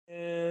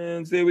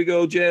hands. There we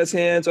go. Jazz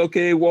hands.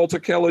 Okay. Walter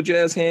Keller,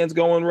 jazz hands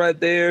going right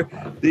there.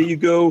 There you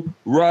go.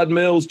 Rod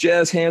Mills,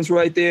 jazz hands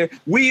right there.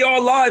 We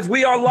are live.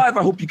 We are live.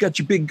 I hope you got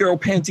your big girl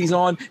panties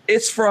on.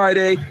 It's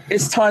Friday.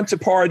 It's time to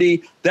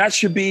party. That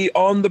should be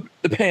on the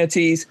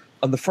panties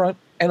on the front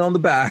and on the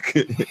back.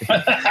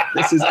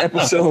 This is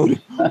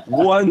episode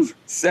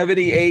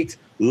 178.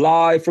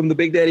 Live from the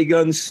Big Daddy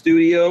Guns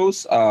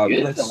studios. We're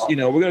going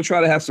to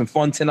try to have some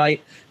fun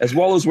tonight, as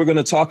well as we're going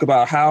to talk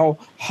about how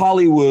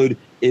Hollywood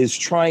is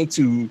trying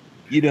to,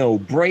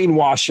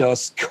 brainwash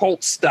us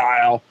cult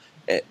style.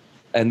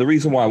 And the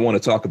reason why I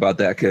want to talk about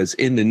that, because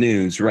in the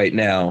news right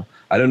now,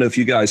 I don't know if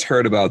you guys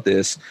heard about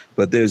this,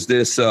 but there's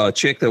this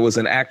chick that was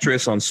an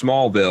actress on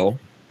Smallville.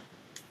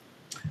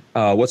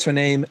 What's her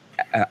name?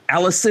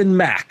 Allison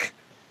Mack.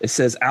 It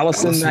says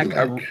Allison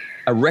Mack.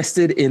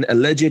 Arrested in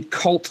alleged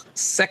cult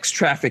sex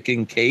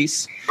trafficking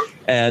case.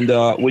 And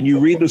when you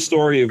read the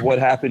story of what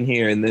happened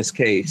here in this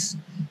case,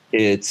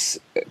 it's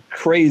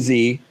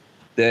crazy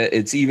that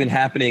it's even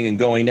happening and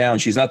going down.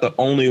 She's not the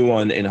only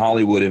one in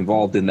Hollywood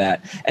involved in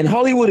that. And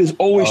Hollywood is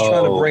always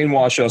trying to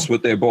brainwash us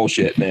with their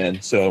bullshit,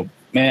 man. So,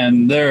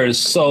 man, there is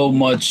so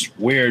much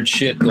weird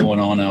shit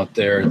going on out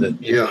there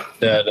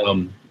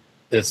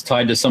that's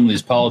tied to some of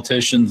these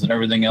politicians and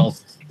everything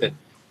else that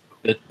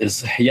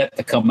is yet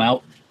to come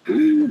out.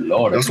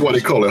 Lord, that's why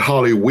they call it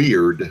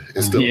Hollyweird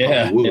instead of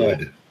Hollywood.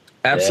 Yeah.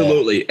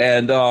 Absolutely.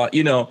 And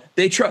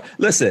they try.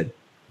 Listen,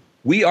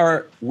 we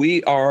are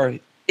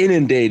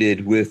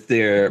inundated with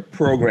their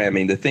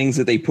programming, the things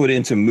that they put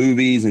into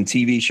movies and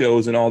TV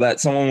shows and all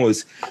that. Someone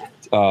was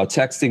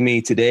texting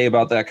me today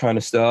about that kind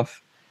of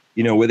stuff,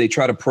 where they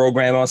try to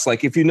program us.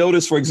 Like, if you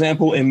notice, for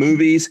example, in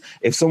movies,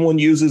 if someone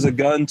uses a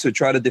gun to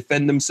try to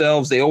defend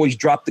themselves, they always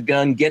drop the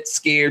gun, get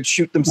scared,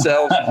 shoot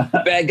themselves.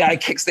 The bad guy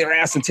kicks their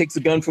ass and takes the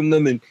gun from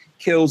them and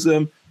kills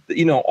them.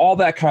 All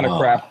that kind of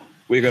crap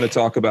we're going to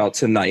talk about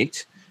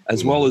tonight,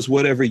 as well as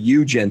whatever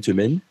you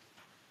gentlemen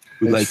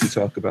would like to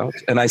talk about.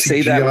 And I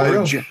say that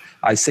word,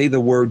 I say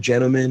the word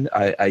gentleman.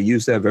 I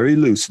use that very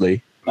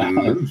loosely.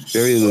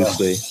 Very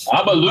loosely.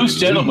 I'm a loose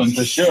gentleman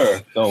for sure.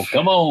 So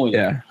come on with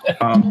it.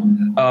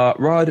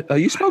 Rod, are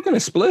you smoking a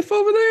spliff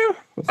over there?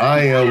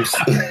 I am.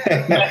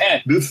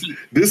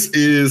 This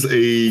is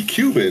a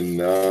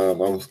Cuban.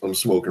 I'm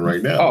smoking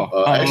right now.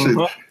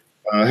 Actually,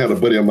 I had a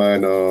buddy of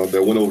mine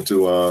that went over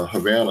to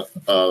Havana.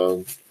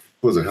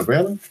 Was it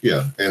Havana?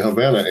 Yeah, in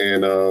Havana,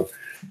 and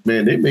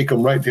man, they make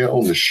them right there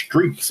on the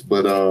streets.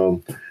 But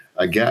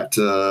I got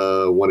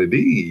one of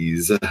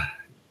these.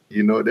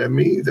 You know what that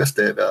means? That's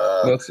that.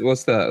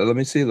 What's that? Let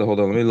me see.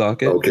 Hold on. Let me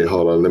lock it. Okay,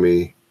 hold on. Let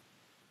me.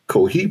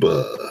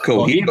 Cohiba.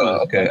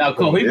 Okay. Now,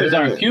 Cohibas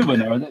aren't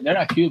Cuban, are they? They're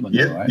not Cuban,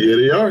 yeah, though, right? Yeah,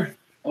 they are.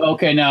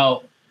 Okay,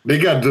 now. They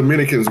got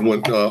Dominicans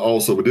one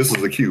also, but this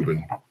is a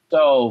Cuban.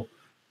 So,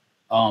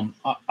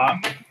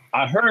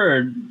 I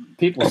heard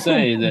people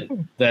say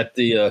that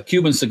the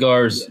Cuban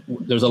cigars,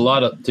 there's a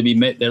lot of to be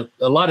made. A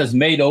lot is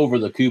made over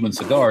the Cuban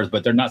cigars,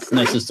 but they're not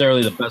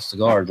necessarily the best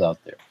cigars out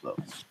there. So,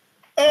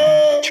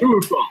 true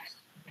or false?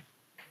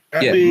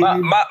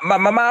 My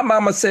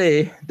mama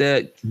say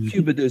that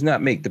Cuba does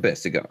not make the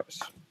best cigars.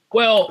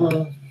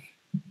 Well,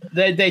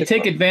 they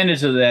take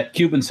advantage of that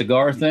Cuban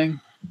cigar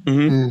thing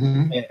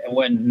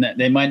when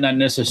they might not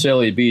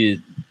necessarily be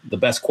the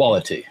best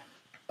quality.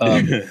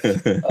 But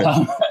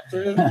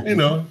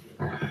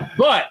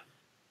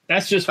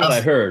that's just what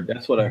I heard.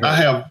 That's what I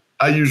heard.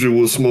 I usually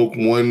will smoke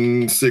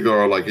one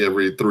cigar like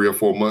every 3 or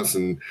 4 months,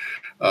 and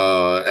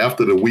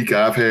after the week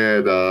I've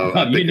had,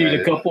 you need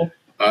a couple.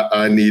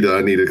 I need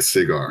a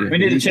cigar. We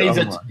need to change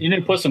it. You need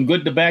to put some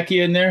good tobacco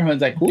in there. I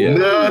was like,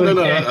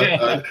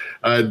 no.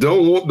 I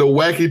don't want the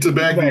wacky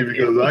tobacco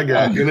because I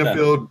got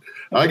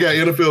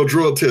NFL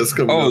drug tests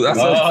coming. That's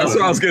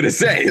what I was gonna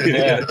say.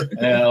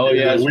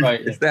 That's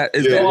right. Is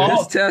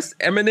this test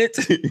imminent?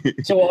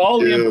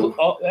 So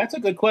that's a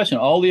good question.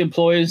 All the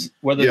employees,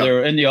 whether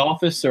they're in the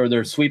office or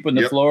they're sweeping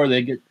the floor,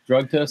 they get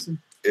drug tested.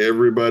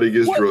 Everybody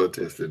gets drug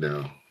tested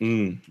now.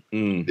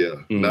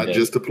 Not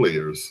just the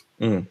players.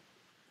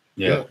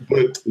 Yeah,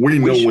 but we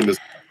know when it's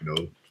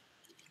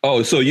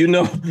Oh, so you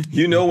know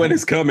when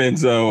it's coming.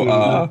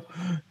 So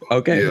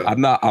okay, yeah.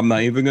 I'm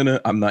not even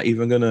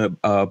gonna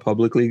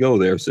publicly go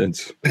there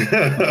since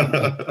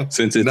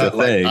it's not a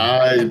thing. Like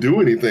I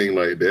do anything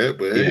like that,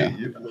 but hey,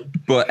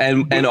 But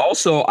and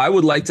also I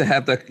would like to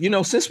have that.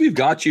 Since we've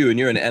got you and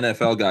you're an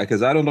NFL guy,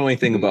 because I don't know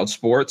anything about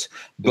sports,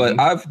 but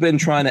I've been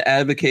trying to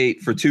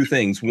advocate for two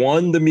things.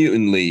 One, the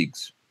mutant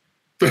leagues.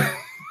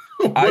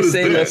 I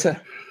say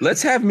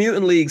let's have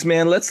mutant leagues,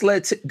 man. Let's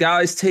let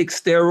guys take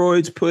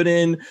steroids, put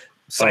in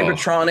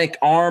Cybertronic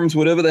arms,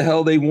 whatever the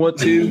hell they want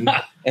to,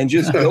 and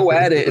just go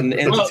at it and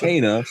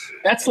entertain us.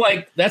 That's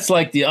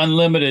like the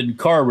unlimited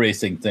car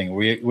racing thing.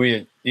 Where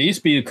it used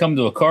to be you come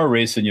to a car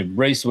race and you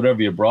race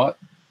whatever you brought,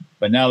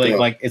 but now it's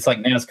like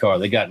NASCAR.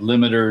 They got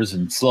limiters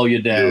and slow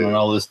you down and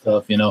all this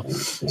stuff,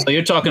 So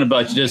you're talking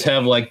about you just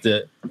have like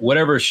the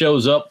whatever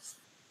shows up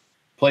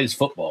plays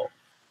football.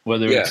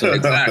 Whether it's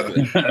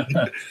exactly.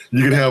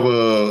 You can have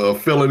a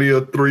felony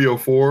of 3 or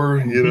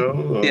 4, you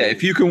know. Yeah,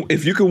 if you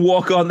can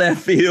walk on that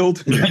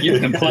field, you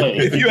can play.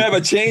 If you have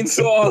a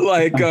chainsaw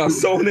like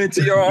sewn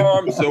into your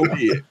arm, so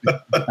be it.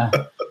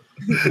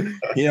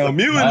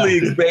 Mutant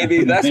leagues,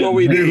 baby. That's what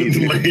we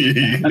need.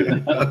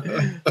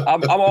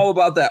 I'm all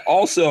about that.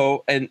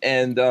 Also, and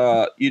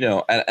I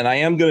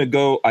am gonna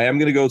go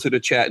to the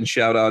chat and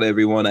shout out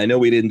everyone. I know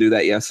we didn't do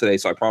that yesterday,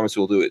 so I promise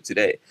we'll do it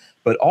today.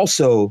 But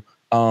also,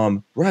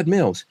 Rod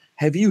Mills,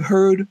 have you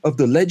heard of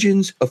the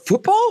Legends of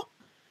Football?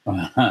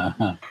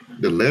 The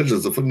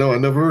Legends of Football? No, I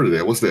never heard of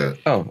that. What's that?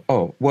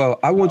 Oh.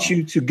 Well, I want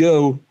you to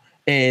go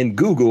and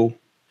Google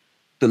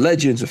the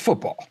Legends of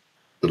Football.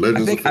 The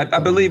Legends of Football. I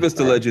believe it's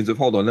the Legends of.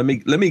 Hold on, let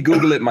me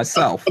Google it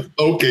myself.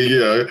 Okay,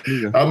 yeah.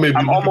 I may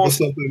be almost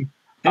something.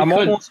 I'm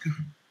almost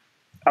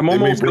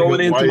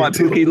going into my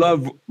Pookie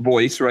Love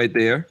voice right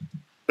there.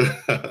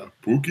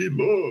 Pookie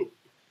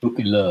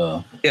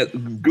Love. Yeah,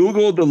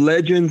 Google the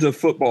Legends of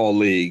Football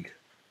League.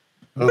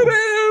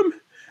 Oh.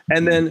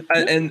 And then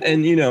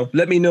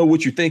let me know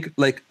what you think.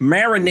 Like,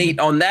 marinate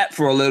on that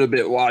for a little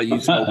bit while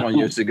you smoke on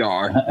your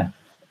cigar.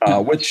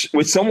 Which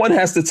someone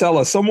has to tell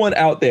us. Someone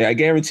out there, I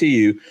guarantee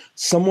you,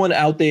 someone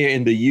out there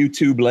in the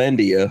YouTube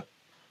landia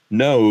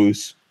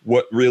knows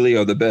what really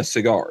are the best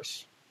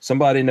cigars.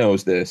 Somebody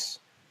knows this.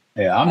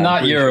 Yeah, I'm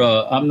not. There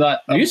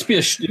used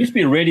to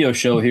be a radio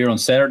show here on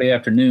Saturday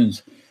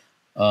afternoons,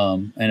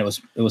 and it was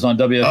on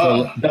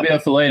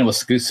WFLA, and it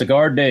was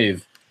Cigar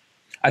Dave.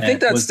 I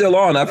think that's still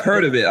on. I've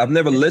heard of it. I've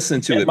never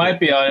listened to it. It might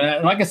be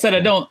on. Like I said,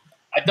 I don't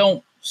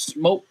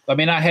smoke. I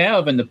mean, I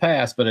have in the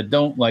past, but I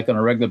don't like on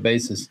a regular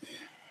basis.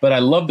 But I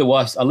love to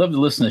watch. I love to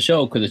listen to the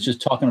show because it's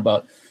just talking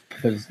about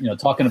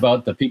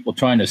the people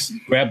trying to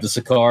grab the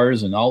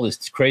cigars and all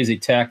this crazy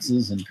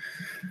taxes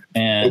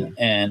and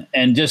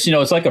just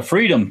it's like a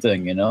freedom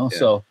thing, Yeah.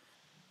 So,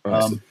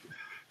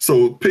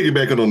 so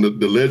piggybacking on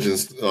the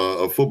Legends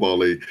of Football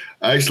League,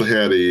 I actually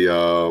had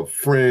a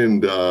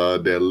friend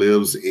that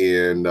lives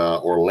in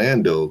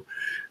Orlando,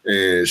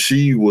 and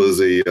she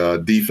was a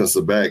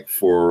defensive back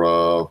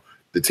for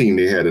the team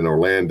they had in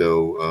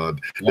Orlando.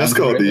 That's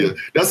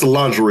the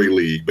lingerie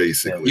league,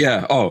 basically.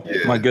 Yeah. Oh,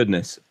 yeah. My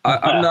goodness.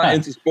 I'm not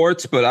into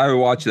sports, but I would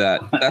watch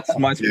that. That's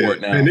my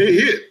sport now. And they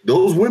hit.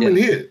 Those women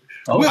hit.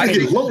 We have to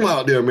get low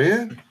out there,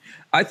 man.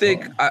 I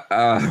think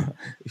I'm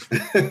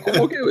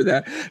okay with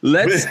that.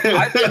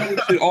 I think we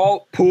should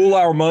all pool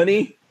our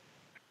money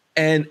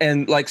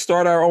and like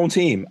start our own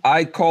team.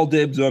 I call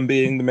dibs on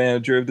being the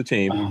manager of the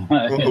team.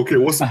 Okay,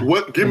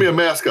 what? Give me a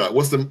mascot.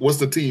 What's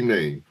the team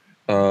name?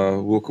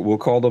 We'll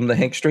call them the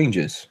Hank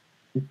Strangers.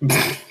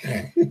 Let's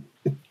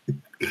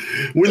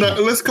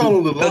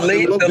call them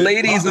the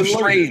ladies of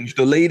Strange.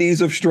 The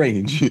ladies of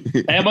Strange.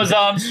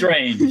 Amazon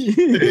Strange.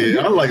 Hey,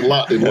 I like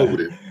Locked and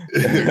Loaded.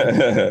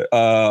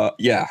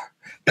 Yeah.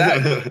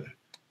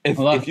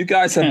 If you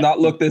guys have not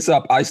looked this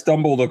up, I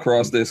stumbled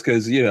across this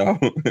because well,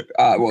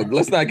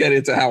 let's not get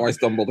into how I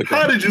stumbled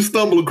across. How did you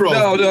stumble across?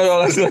 No,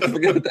 let's not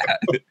forget that.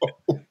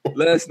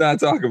 Let's not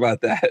talk about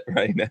that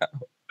right now.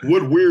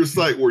 What weird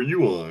site were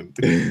you on?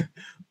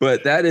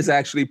 But that is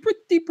actually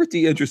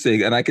pretty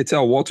interesting, and I could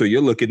tell, Walter, you're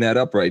looking that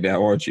up right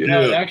now, aren't you?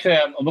 No, actually,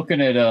 I'm looking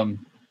at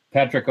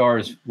Patrick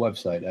R's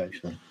website.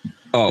 Actually,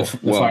 the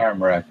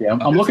firearm rack. Yeah,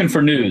 I'm looking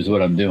for news.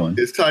 What I'm doing.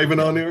 Is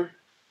Tyven on there?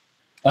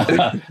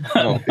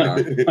 Oh,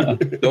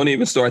 God. Don't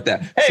even start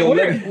that. Hey, so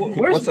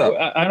what's up?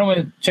 I don't want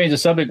to change the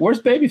subject.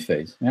 Where's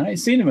Babyface? Man, I ain't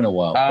seen him in a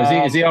while.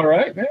 Is he all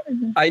right?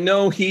 I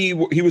know he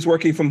was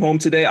working from home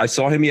today. I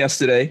saw him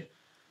yesterday.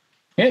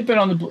 He ain't been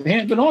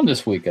on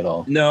this week at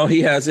all. No,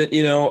 he hasn't.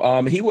 He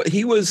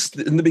was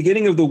in the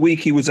beginning of the week.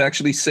 He was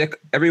actually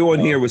sick. Everyone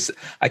here was.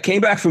 I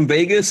came back from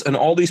Vegas, and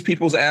all these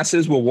people's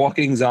asses were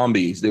walking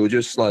zombies. They were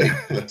just like.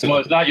 So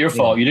it's not your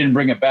fault. You didn't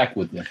bring it back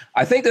with you.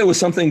 I think there was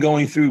something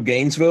going through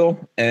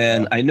Gainesville,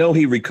 and I know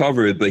he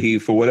recovered, but he,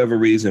 for whatever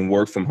reason,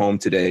 worked from home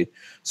today.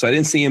 So I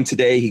didn't see him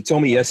today. He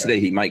told me yesterday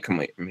he might come.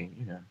 I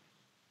mean,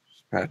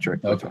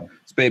 Patrick. Okay.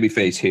 It's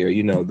Babyface here,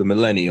 the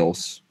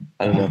millennials.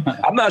 I don't know.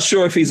 I'm not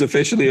sure if he's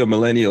officially a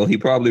millennial. He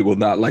probably will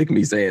not like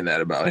me saying that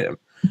about him.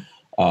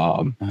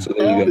 So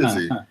there you go. Is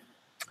he?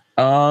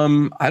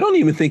 I don't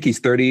even think he's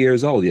 30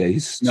 years old. Yeah,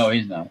 he's not.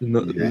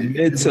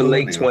 Mid to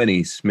late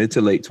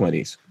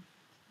 20s.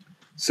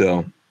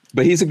 So,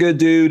 but he's a good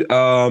dude.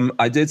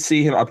 I did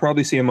see him. I'll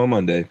probably see him on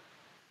Monday.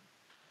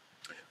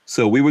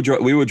 So we were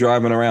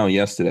driving around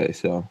yesterday.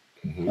 So.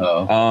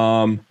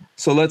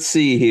 So let's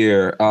see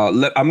here.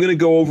 I'm going to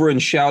go over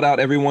and shout out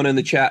everyone in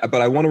the chat,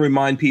 but I want to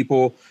remind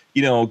people,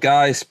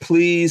 guys,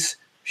 please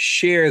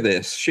share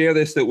this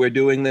that we're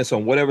doing this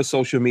on whatever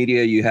social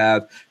media you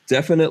have.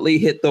 Definitely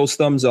hit those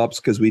thumbs ups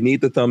because we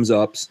need the thumbs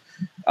ups.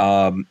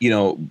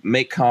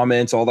 Make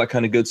comments, all that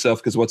kind of good stuff.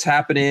 Because what's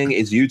happening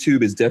is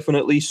YouTube is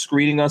definitely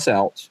screening us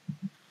out.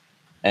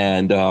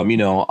 And, I'm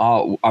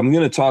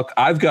going to talk.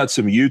 I've got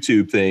some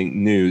YouTube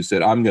news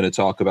that I'm going to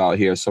talk about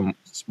here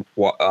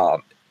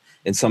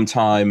in some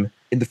time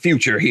in the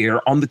future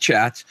here on the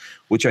chat,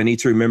 which I need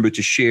to remember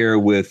to share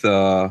with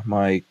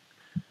my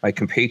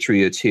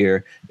compatriots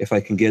here if I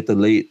can get the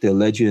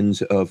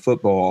legends of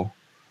football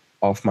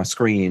off my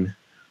screen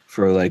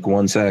for like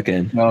 1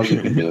 second. No,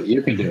 you can do it.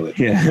 You can do it.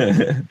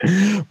 Yeah.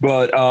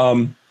 But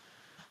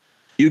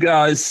you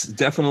guys,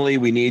 definitely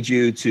we need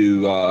you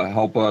to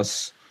help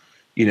us,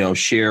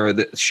 share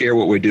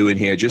what we're doing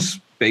here,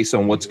 just based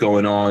on what's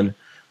going on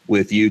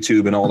with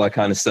YouTube and all that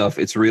kind of stuff.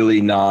 It's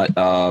really not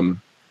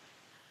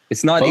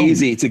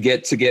easy to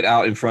get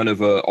out in front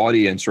of an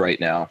audience right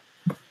now,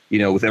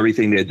 with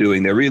everything they're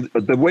doing. They're really,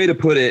 the way to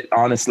put it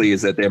honestly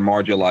is that they're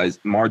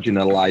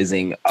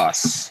marginalizing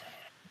us.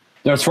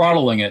 They're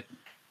throttling it.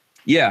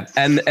 Yeah.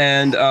 And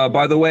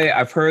by the way,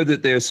 I've heard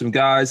that there's some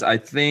guys, I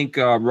think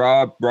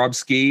Rob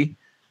Ski,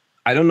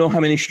 I don't know how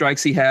many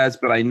strikes he has,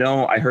 but I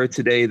heard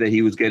today that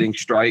he was getting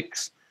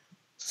strikes.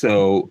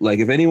 So like,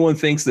 if anyone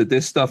thinks that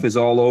this stuff is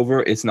all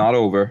over, it's not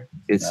over.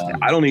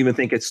 I don't even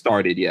think it's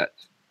started yet.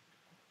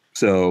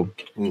 So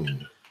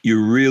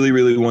you really,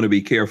 really want to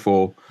be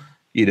careful,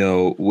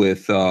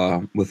 with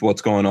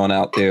what's going on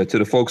out there. To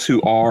the folks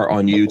who are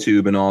on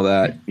YouTube and all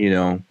that,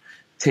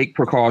 take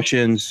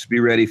precautions, be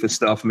ready for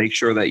stuff. Make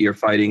sure that you're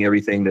fighting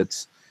everything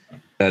that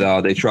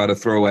they try to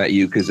throw at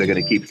you, because they're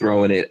going to keep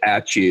throwing it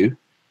at you.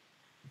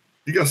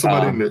 You got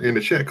somebody in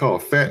the chat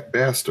called Fat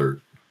Bastard.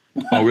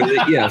 Oh, really?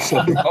 Yeah.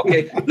 So,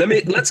 okay.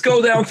 Let's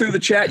go down through the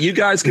chat. You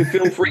guys can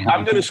feel free.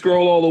 I'm going to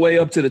scroll all the way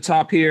up to the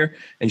top here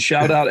and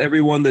shout out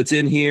everyone that's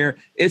in here.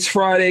 It's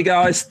Friday,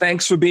 guys.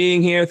 Thanks for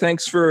being here.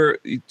 Thanks to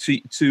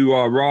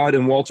Rod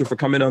and Walter for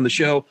coming on the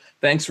show.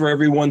 Thanks for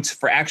everyone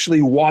for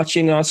actually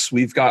watching us.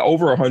 We've got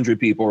over 100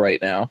 people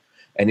right now.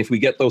 And if we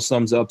get those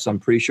thumbs ups, I'm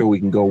pretty sure we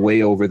can go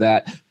way over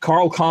that.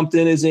 Carl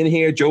Compton is in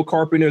here. Joe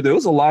Carpenter. There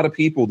was a lot of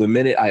people the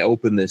minute I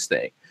opened this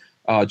thing.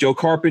 Joe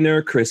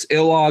Carpenter, Chris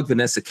Illog,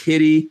 Vanessa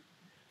Kitty,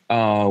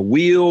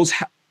 Wheels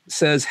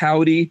says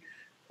howdy.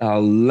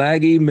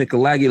 Laggy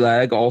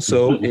McLaggy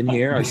also in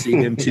here. I see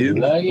him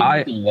too.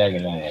 I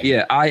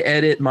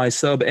edit my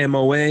sub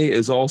MOA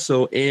is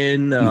also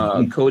in.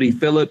 Cody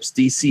Phillips,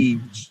 DCG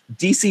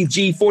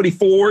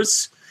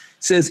 44s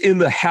says in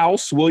the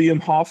house. William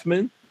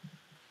Hoffman,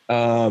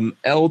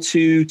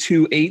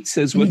 L228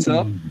 says what's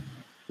up.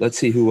 Let's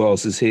see who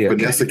else is here.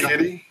 Vanessa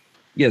Kitty.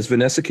 Yes,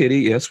 Vanessa Kitty.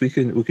 Yes, we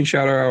can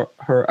shout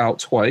her out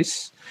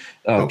twice.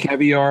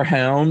 Caviar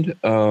Hound.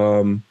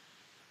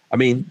 I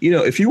mean,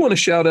 if you want to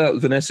shout out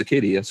Vanessa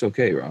Kitty, that's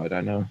okay, Rod.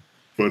 I know.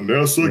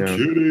 Vanessa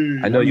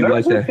Kitty. I know you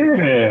like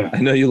that. I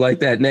know you like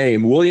that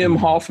name. William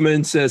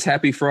Hoffman says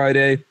happy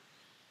Friday.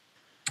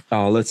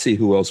 Let's see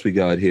who else we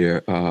got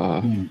here.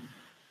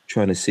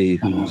 Trying to see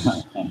who's.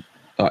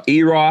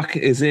 E-Rock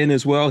is in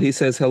as well. He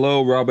says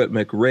hello, Robert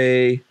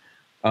McRae.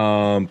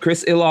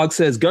 Chris Illog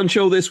says gun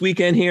show this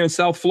weekend here in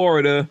South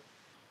Florida.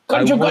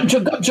 Gun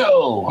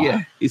show.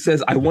 Yeah, he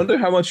says I wonder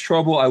how much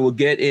trouble I will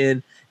get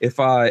in if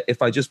I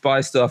just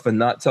buy stuff and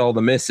not tell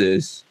the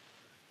missus,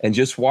 and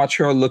just watch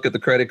her look at the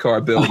credit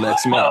card bill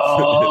next month.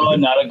 Oh,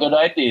 not a good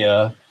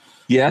idea.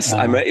 Yes,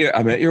 I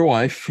met your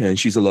wife, and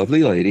she's a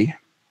lovely lady,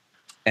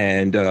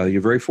 and you're a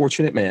very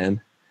fortunate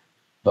man.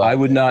 But I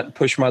would not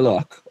push my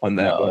luck on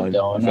that one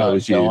if I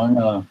was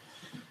you.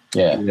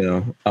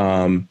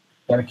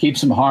 Got to keep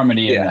some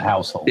harmony in the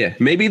household. Yeah,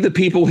 maybe the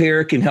people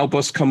here can help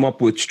us come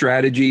up with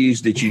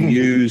strategies that you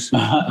use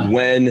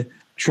when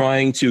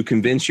trying to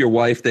convince your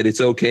wife that it's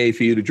okay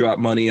for you to drop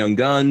money on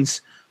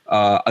guns.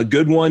 A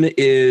good one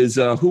is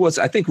who was?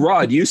 I think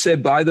Rod. You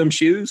said buy them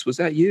shoes. Was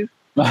that you?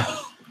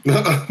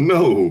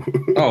 No.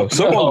 Oh,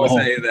 someone was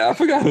saying that. I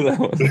forgot who that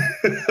was.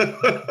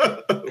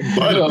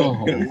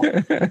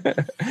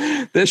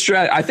 This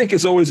I think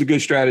it's always a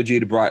good strategy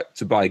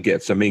to buy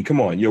gifts. I mean, come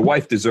on, your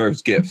wife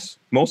deserves gifts.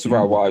 Most of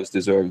our wives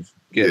deserve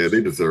gifts. Yeah,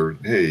 they deserve.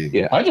 Hey,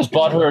 yeah. I just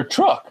bought her a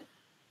truck.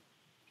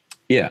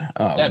 Yeah,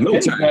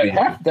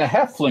 the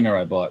half flinger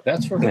I bought.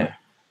 That's for her. Yeah.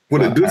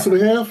 What a deuce and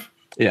a half?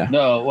 Yeah.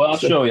 No, well, I'll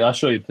show you. I'll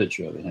show you a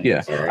picture of it.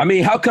 Yeah. Right. I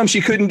mean, how come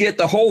she couldn't get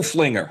the whole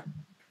flinger?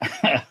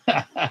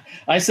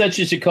 I said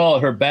she should call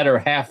it her better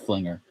half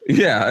flinger.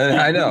 Yeah,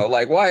 I know.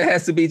 Like, why it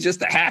has to be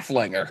just a half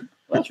flinger?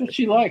 That's what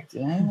she liked. I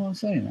don't know what I'm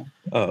saying.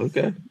 Oh,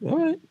 okay. All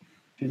right.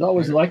 She's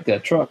always liked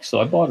that truck, so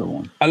I bought her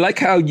one. I like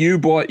how you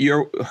bought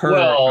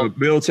her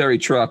military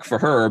truck for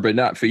her, but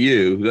not for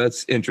you.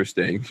 That's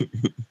interesting.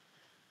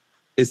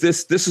 Is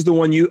this is the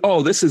one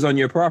this is on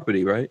your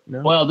property, right?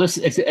 No? Well,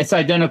 it's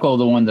identical to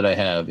the one that I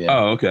have. Yeah.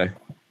 Oh, okay.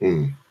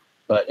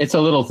 But it's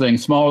a little thing,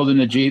 smaller than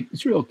the Jeep.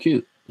 It's real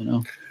cute,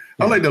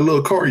 I like that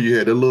little car you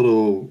had, that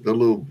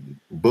little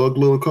bug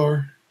little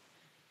car.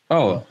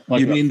 Oh,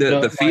 you mean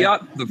the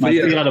Fiat? The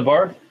Fiat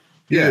Abarth?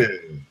 Yeah.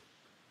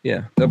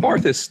 Yeah. The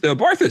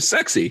Abarth is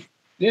sexy.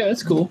 Yeah,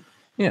 it's cool.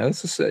 Yeah,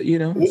 that's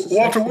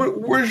Walter,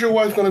 where's your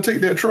wife going to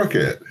take that truck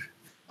at?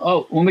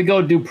 Oh, when we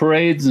go do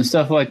parades and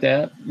stuff like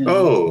that.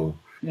 Oh.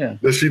 Yeah.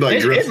 Does she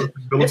dress up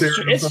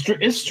military?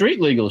 It's street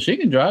legal. She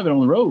can drive it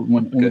on the road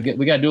when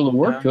we got to do a little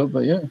work to it,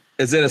 but yeah.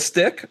 Is it a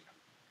stick?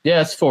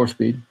 Yeah, it's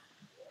 4-speed.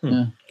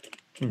 Yeah.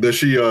 Does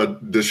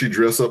she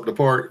dress up the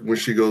part when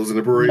she goes in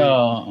the parade?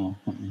 No.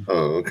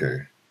 Oh, okay.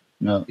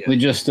 No, we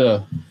just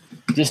drive,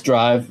 but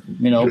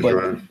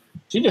drive.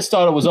 She just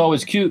thought it was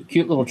always cute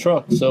little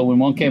truck. So when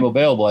one came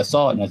available, I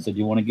saw it and I said,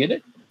 "You want to get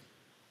it?"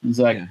 He's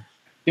like,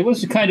 it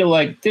was kind of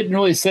like didn't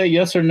really say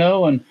yes or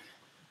no,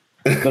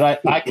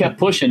 but I kept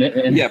pushing it.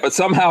 And but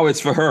somehow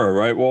it's for her,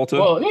 right, Walter?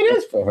 Well, it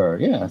is for her,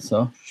 yeah.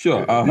 So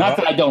sure. Not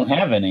that I don't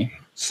have any.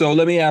 So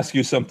let me ask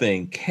you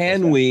something.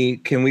 Can we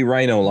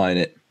rhino line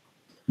it?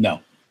 No.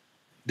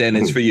 Then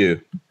it's for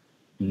you.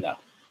 No.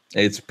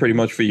 It's pretty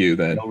much for you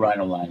then. No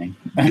rhino lining.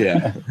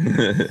 Yeah.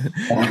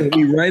 Can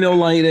we rhino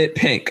line it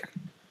pink?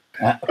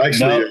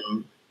 Actually,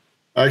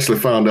 I actually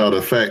found out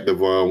a fact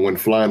of when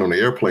flying on the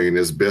airplane,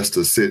 it's best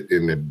to sit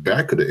in the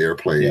back of the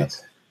airplane.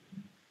 Yes.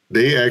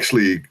 They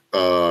actually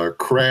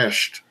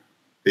crashed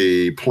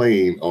a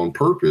plane on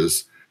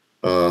purpose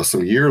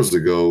some years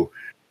ago,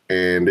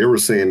 and they were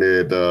saying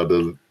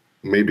that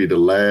maybe the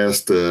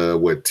last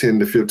 10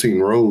 to 15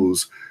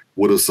 rows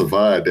would have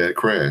survived that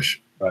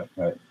crash. Right.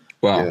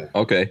 Wow. Yeah.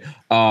 Okay.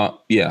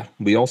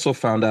 We also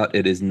found out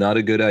it is not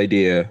a good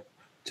idea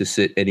to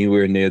sit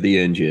anywhere near the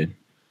engine.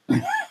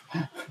 Yeah.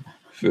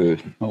 I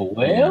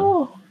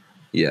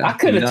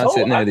could have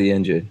told near the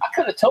engine. I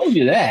could have told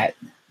you that.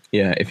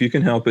 Yeah, if you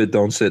can help it,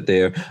 don't sit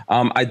there.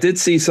 I did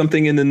see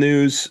something in the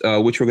news,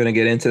 which we're going to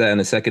get into that in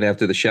a second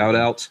after the shout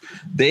outs.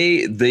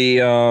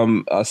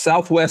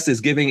 Southwest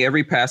is giving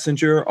every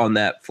passenger on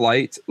that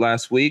flight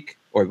last week,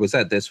 or was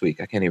that this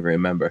week? I can't even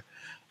remember.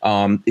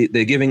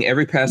 They're giving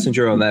every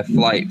passenger on that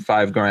flight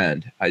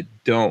 $5,000. I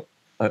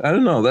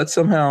don't know. That's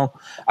somehow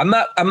I'm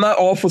not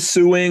all for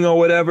suing or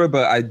whatever,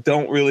 but I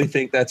don't really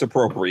think that's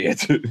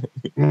appropriate.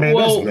 Man,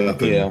 that's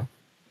nothing. Yeah.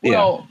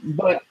 Well,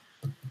 but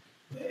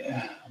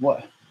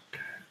what?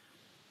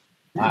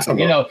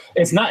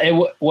 It's not.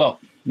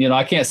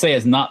 I can't say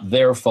it's not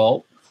their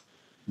fault,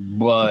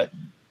 but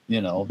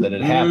that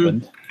it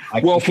happened.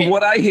 From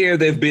what I hear,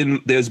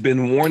 there's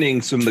been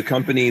warnings from the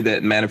company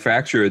that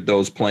manufactured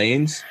those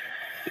planes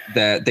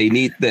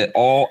that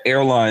all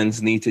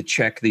airlines need to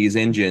check these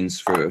engines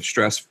for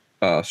stress.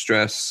 Well,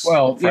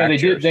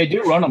 fractures. They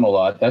do run them a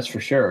lot. That's for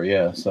sure.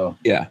 Yeah. So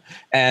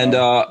and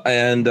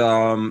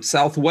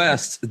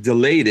Southwest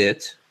delayed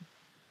it.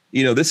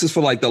 This is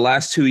for like the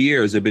last 2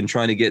 years. They've been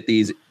trying to get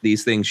these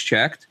things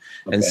checked,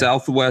 and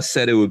Southwest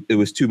said it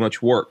was too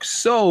much work.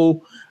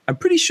 So I'm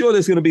pretty sure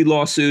there's going to be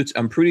lawsuits.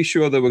 I'm pretty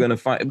sure that we're going to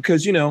find,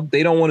 because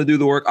they don't want to do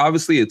the work.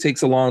 Obviously, it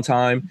takes a long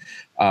time.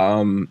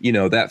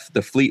 That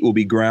the fleet will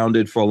be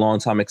grounded for a long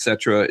time,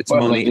 etc. It's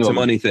money. It's a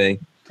money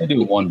thing. They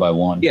do it one by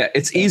one. Yeah,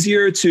 it's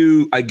easier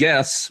to, I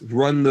guess,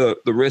 run the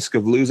risk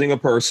of losing a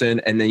person,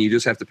 and then you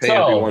just have to pay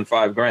everyone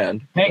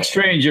 $5,000. Hank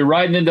Strange, you're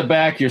riding in the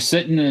back. You're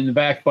sitting in the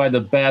back by the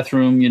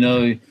bathroom.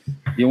 You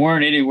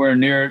weren't anywhere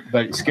near it,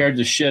 but it scared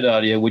the shit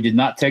out of you. Would you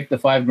not take the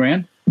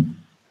 $5,000?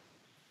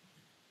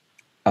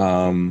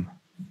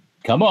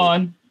 Come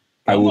on.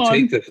 I will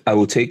take the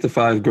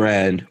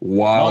 $5,000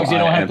 while as long as you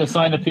don't have to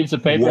sign a piece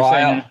of paper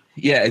saying.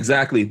 Yeah,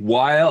 exactly.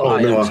 While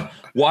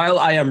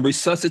I am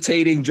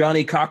resuscitating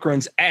Johnny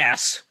Cochran's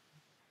ass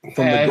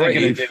from the grave.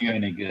 It ain't gonna do you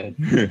any good.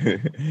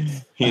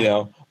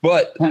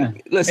 But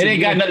listen, it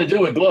ain't got nothing to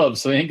do with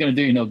gloves, so it ain't gonna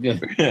do you no good.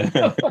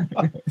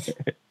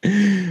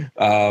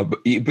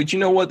 But you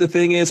know what the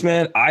thing is,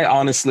 man?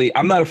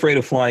 I'm not afraid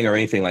of flying or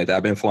anything like that.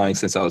 I've been flying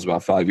since I was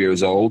about 5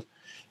 years old,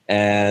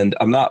 and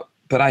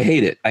but I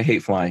hate it. I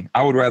hate flying.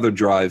 I would rather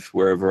drive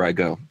wherever I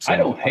go. So, I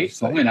don't hate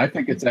flying. I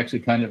think it's actually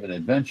kind of an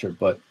adventure,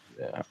 but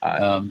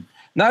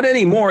not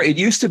anymore. It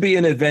used to be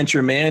an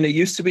adventure, man. It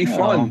used to be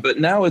fun, but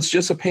now it's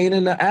just a pain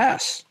in the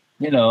ass.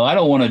 I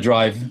don't want to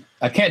drive.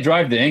 I can't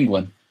drive to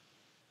England.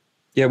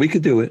 Yeah, we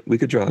could do it. We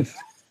could drive.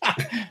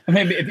 I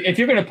mean, if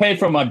you're going to pay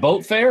for my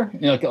boat fare,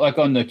 like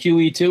on the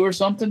QE2 or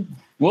something,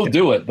 we'll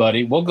do it,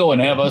 buddy. We'll go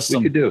and have us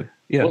some. We could do it.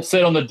 Yeah. We'll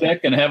sit on the deck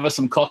and have us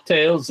some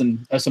cocktails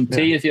and some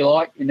tea if you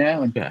like,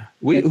 And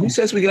who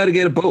says we got to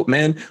get a boat,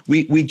 man?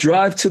 We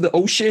drive to the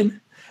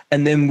ocean,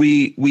 and then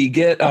we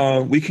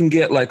can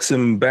get like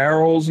some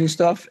barrels and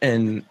stuff.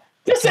 And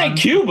this ain't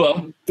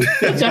Cuba.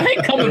 I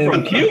ain't coming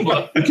from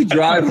Cuba. We could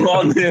drive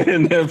on there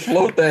and then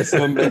float that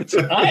some bitch.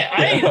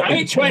 I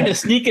ain't trying to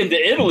sneak into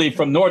Italy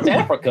from North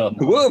Africa.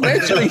 We'll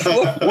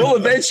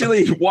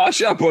eventually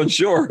wash up on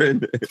shore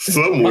and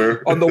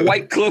somewhere on the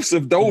white cliffs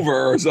of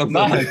Dover or something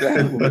like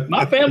that.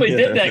 My family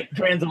did that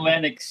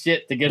transatlantic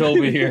shit to get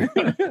over here.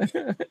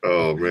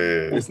 Oh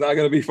man, it's not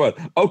gonna be fun.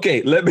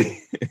 Okay, let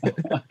me.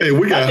 Hey,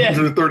 we got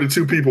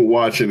 132 people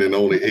watching and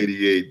only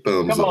 88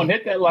 thumbs up. Come on,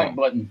 hit that like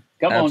button.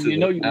 Come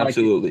absolutely, on, you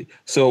absolutely. Like it.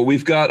 So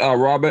we've got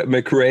Robert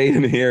McRae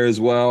in here as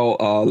well.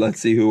 Let's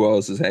see who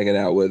else is hanging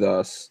out with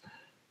us.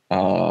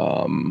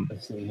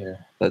 Let's see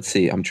here. Let's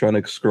see. I'm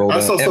trying to scroll down.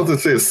 I saw something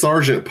that says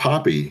Sergeant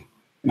Poppy.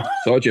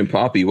 Sergeant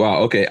Poppy.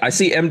 Wow. Okay. I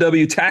see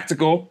MW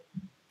Tactical.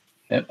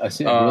 Yep, I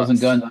see Wheels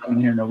and Guns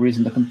in here. No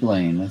reason to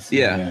complain. Let's see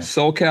here.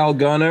 SoCal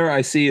Gunner,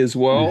 I see as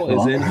well,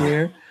 is in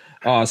here.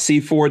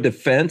 C4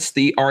 Defense,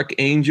 The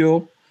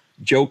Archangel,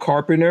 Joe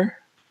Carpenter,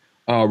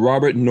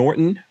 Robert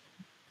Norton.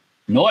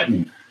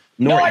 Norton.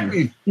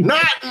 Norton.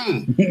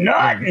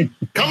 Norton.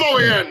 Come over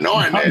here,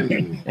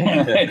 Norton.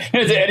 It's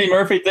the Eddie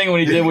Murphy thing when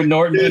he did with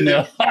Norton.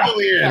 Come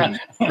over here.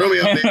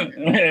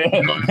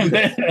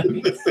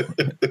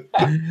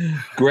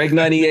 Greg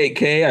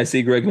 98K. I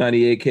see Greg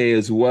 98K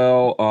as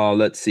well.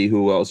 Let's see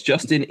who else.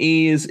 Justin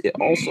E is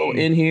also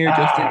in here.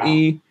 Justin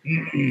E.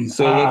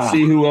 So let's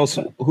see who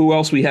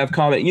else we have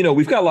comment. You know,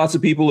 we've got lots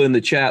of people in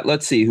the chat.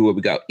 Let's see who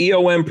we got.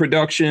 EOM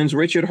Productions,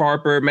 Richard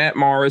Harper, Matt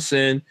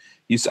Morrison.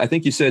 I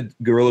think you said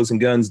Gorillas and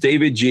Guns.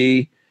 David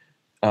G.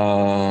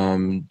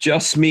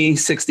 Just Me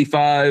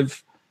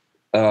 65.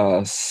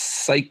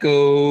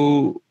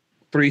 Psycho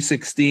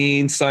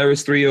 316.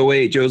 Cyrus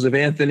 308. Joseph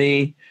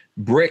Anthony.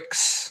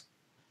 Bricks.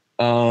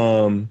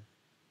 Bricks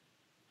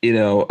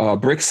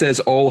says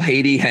old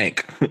Haiti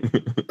Hank.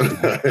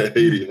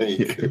 Haiti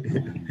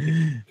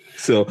Hank.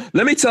 So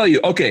let me tell you.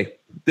 Okay,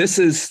 this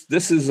is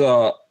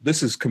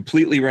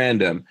completely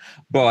random,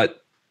 but.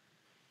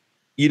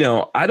 You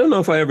know, I don't know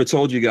if I ever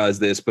told you guys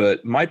this,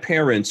 but my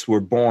parents were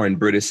born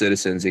British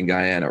citizens in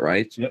Guyana,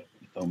 right? Yep.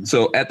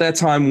 So at that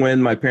time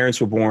when my parents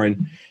were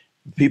born,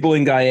 people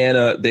in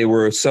Guyana, they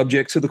were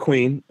subject to the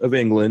Queen of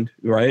England,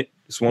 right?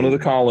 It's one of the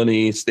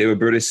colonies. They were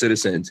British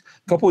citizens.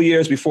 A couple of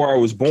years before I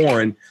was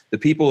born, the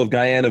people of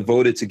Guyana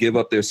voted to give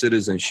up their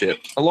citizenship,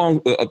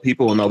 along with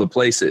people in other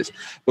places.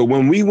 But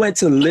when we went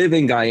to live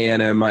in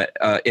Guyana,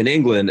 in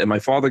England, and my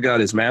father got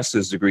his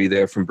master's degree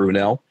there from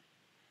Brunel,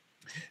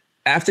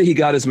 after he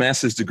got his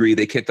master's degree,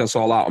 they kicked us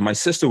all out. And my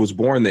sister was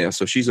born there,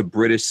 so she's a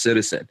British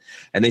citizen.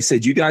 And they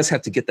said, you guys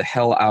have to get the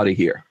hell out of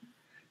here.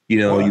 You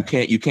know, you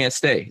can't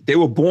stay. They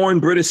were born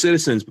British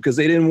citizens because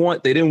they didn't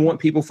want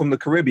people from the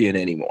Caribbean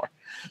anymore.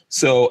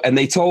 So, and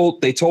they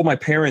told my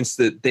parents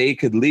that they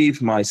could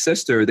leave my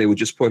sister. They would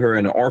just put her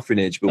in an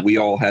orphanage, but we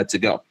all had to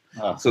go.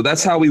 So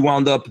that's how we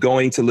wound up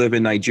going to live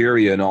in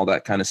Nigeria and all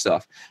that kind of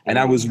stuff. And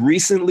I was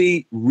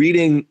recently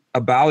reading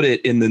about it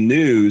in the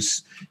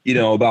news, you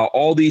know, about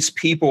all these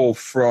people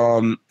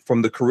from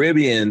the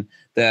Caribbean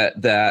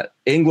that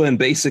England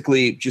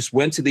basically just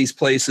went to these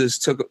places,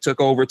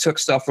 took over, took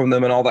stuff from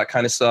them and all that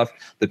kind of stuff.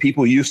 The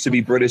people used to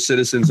be British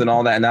citizens and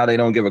all that. And now they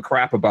don't give a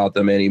crap about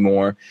them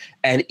anymore.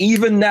 And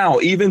even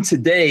now, even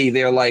today,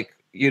 they're like,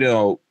 you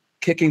know,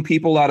 kicking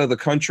people out of the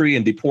country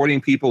and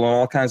deporting people and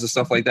all kinds of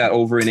stuff like that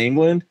over in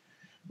England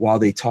while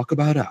they talk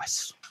about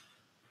us.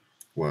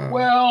 Wow.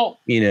 Well,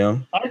 you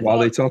know, while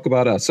they talk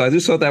about us. So I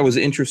just thought that was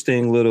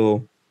interesting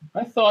little.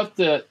 I thought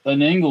that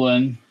in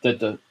England,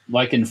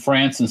 like in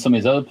France and some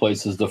of these other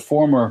places, the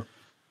former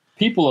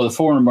people of the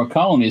former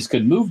colonies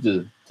could move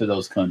to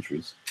those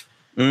countries.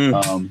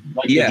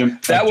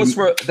 That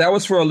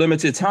was for a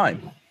limited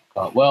time.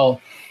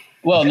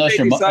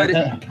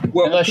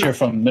 Unless you're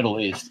from Middle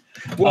East.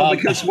 Well,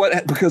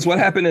 because what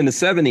happened in the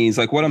 70s,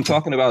 like what I'm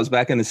talking about is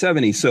back in the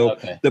 70s. So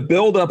the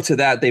build up to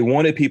that, they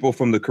wanted people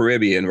from the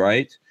Caribbean,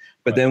 right?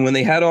 But then when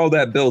they had all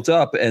that built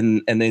up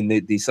and then they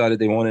decided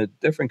they wanted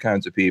different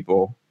kinds of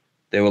people,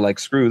 they were like,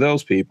 screw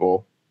those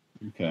people.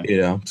 Okay.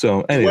 You know,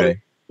 so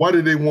anyway. Why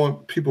did they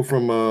want people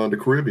from the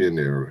Caribbean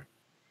there?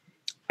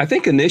 I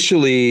think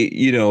initially,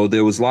 you know,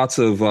 there was lots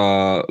of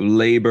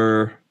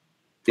labor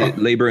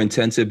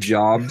intensive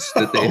jobs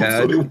that they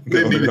had. So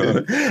they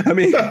needed, I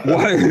mean,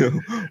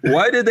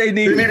 why did they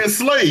need? They needed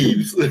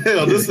slaves.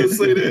 Hell, let's just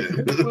say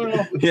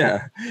that.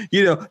 Yeah,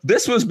 you know,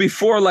 this was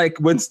before like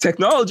when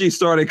technology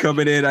started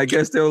coming in. I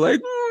guess they were like,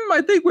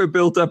 I think we're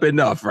built up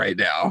enough right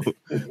now.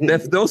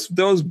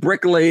 Those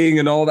bricklaying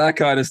and all that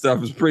kind of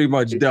stuff is pretty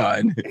much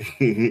done.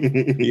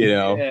 You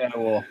know. Yeah.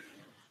 Well.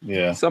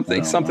 Yeah,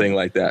 something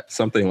like that.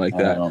 Something like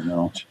that. I don't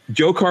know.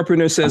 Joe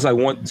Carpenter says, "I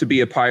want to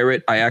be a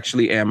pirate. I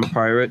actually am a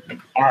pirate.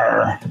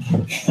 I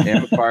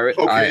am a pirate.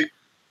 Okay.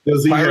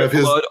 Does he pirate have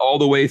his blood all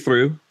the way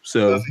through?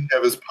 So does he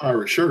have his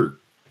pirate shirt?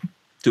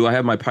 Do I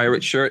have my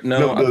pirate shirt?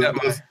 No, no,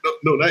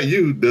 not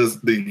you.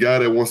 Does the guy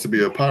that wants to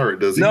be a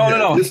pirate? Does he?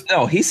 No.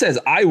 He says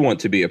I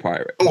want to be a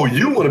pirate. Oh,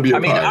 you want to be a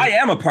pirate? I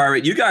am a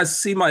pirate. You guys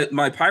see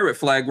my pirate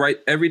flag right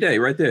every day,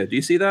 right there. Do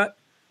you see that?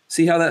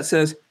 See how that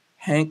says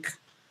Hank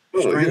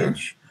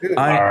Strange?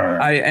 Yeah.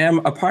 I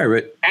am a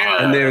pirate,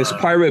 and there's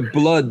pirate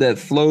blood that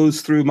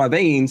flows through my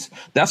veins.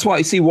 That's why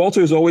you see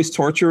Walter's always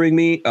torturing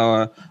me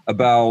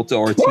about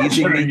or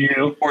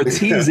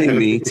teasing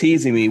me.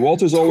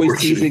 Walter's always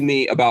teasing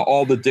me about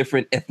all the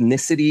different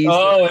ethnicities.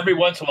 Oh, every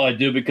once in a while I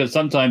do because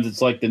sometimes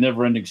it's like the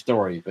never-ending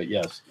story. But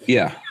yes,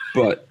 yeah,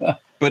 but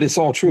it's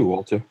all true,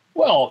 Walter.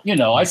 Well, you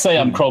know, I say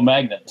I'm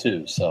Cro-Magnon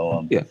too,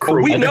 so yeah.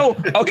 We know.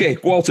 Okay,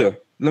 Walter,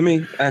 let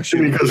me ask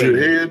you because your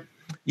head.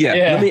 Yeah,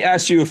 let me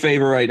ask you a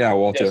favor right now,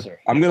 Walter. Yes, sir.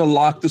 I'm going to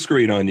lock the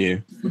screen on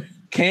you.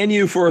 Can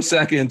you, for a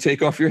second,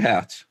 take off your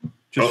hat?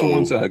 Just for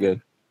 1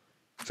 second.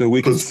 So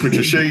we can put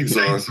your shades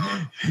on.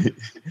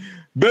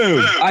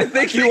 Boom. I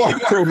think you are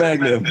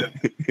Cro-Magnon.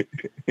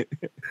 I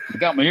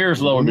got my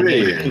ears lowered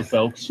today, too,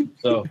 folks.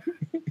 So,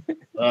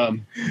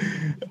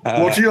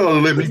 won't you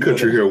all let me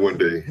cut your hair one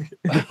day?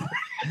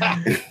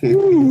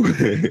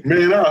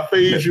 Man, I'll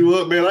phase you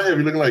up, man. I have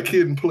you looking like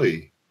Kid and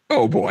Play.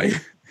 Oh, boy.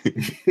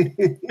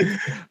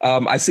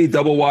 I see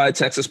Double Wide,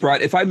 Texas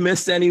Pride. If I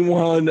missed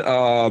anyone,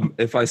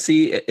 if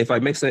I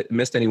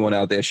missed anyone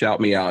out there, shout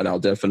me out, and I'll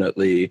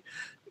definitely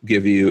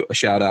give you a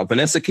shout out.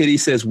 Vanessa Kitty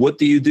says, "What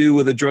do you do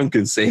with a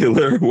drunken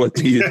sailor? What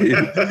do you do?"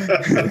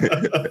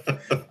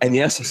 And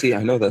yes, see,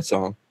 I know that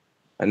song.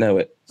 I know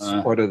it.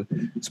 It's part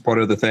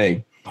of the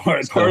thing.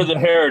 Part of the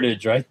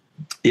heritage, right?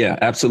 Yeah,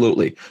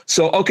 absolutely.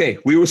 So, okay,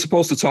 we were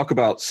supposed to talk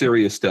about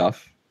serious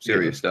stuff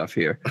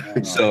here.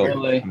 So,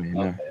 really? I mean,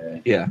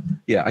 okay.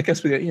 yeah. I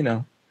guess we're having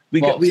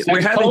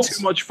cults?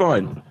 too much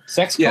fun.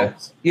 Sex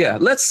cults? Yeah.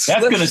 That's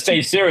going to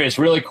stay serious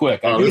really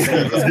quick.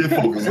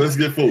 Let's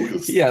get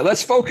focused. Yeah,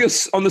 let's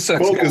focus on the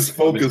sex.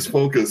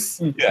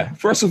 Focus. Yeah.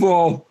 First of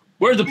all,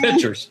 where's the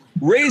pictures?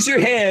 Raise your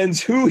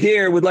hands. Who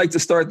here would like to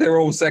start their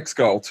own sex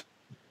cult?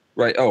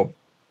 Right. Oh.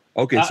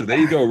 Okay, so there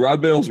you go.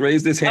 Rod Mills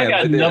raised his hand.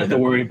 I got enough to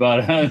worry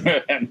about.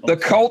 The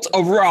cult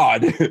of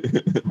Rod.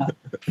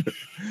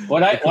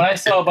 When I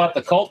saw about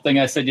the cult thing,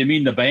 I said, "You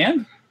mean the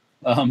band?"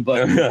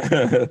 But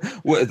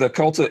what, the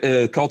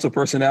cult of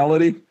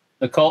personality?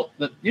 The cult.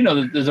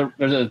 There's a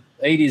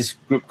 '80s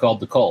group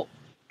called the Cult.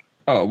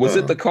 Oh, was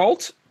it the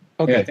Cult?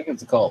 Okay, yeah, I think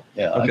it's the Cult.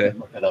 Yeah, okay. I can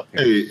look it up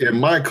here. Hey, in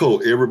my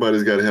cult,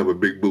 everybody's got to have a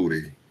big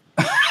booty.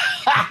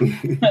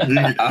 you got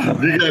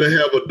to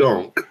have a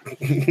dunk.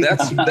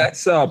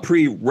 That's a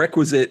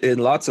prerequisite in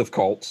lots of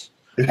cults.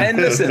 And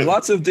listen,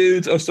 lots of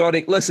dudes are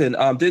starting. Listen,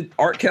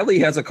 R. Kelly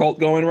has a cult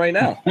going right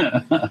now.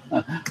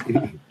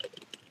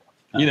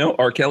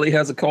 R. Kelly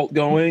has a cult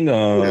going.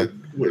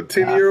 What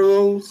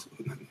 10-year-olds?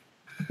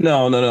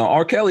 No.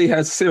 R. Kelly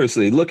has,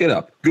 seriously, look it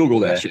up. Google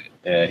that shit.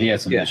 Yeah, he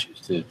has some issues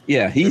too.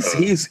 Yeah,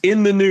 he's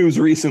in the news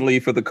recently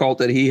for the cult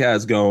that he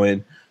has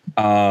going.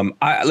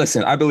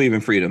 I believe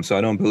in freedom, so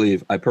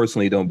I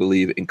personally don't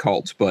believe in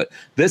cults, but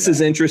this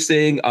is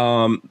interesting.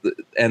 And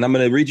I'm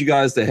going to read you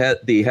guys the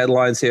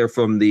headlines here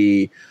from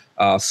the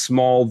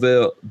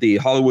Smallville, the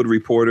Hollywood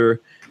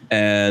Reporter.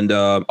 And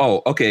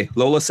okay.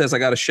 Lola says I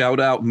got to shout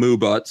out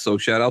Moobut. So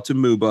shout out to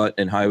Moobut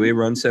and Highway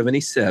Run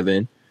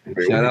 77.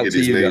 Shout out to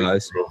you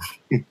guys.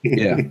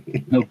 Yeah.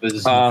 No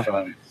business.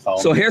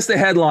 So here's the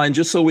headline,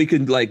 just so we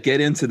can get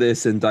into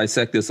this and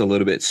dissect this a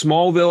little bit.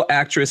 Smallville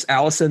actress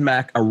Allison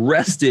Mack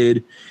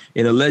arrested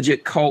in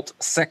alleged cult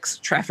sex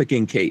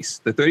trafficking case.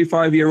 The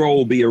 35-year-old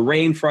will be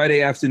arraigned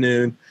Friday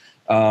afternoon.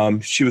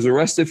 She was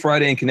arrested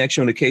Friday in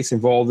connection with a case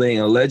involving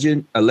an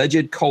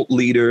alleged cult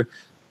leader.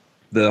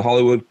 The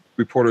Hollywood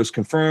Reporters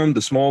confirmed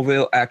the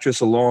Smallville actress,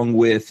 along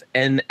with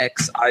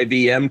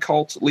NXIVM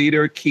cult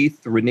leader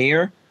Keith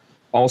Raniere,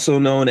 also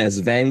known as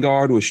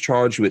Vanguard, was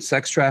charged with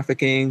sex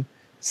trafficking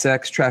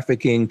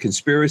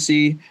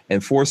conspiracy,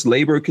 and forced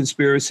labor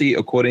conspiracy,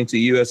 according to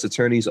U.S.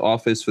 Attorney's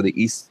Office for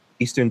the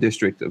Eastern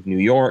District of New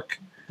York.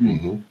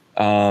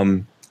 Mm-hmm.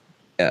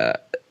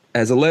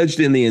 As alleged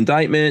in the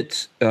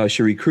indictment,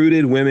 she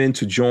recruited women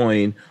to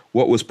join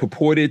what was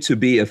purported to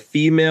be a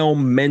female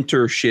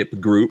mentorship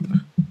group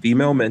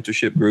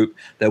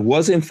that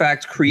was in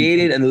fact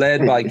created and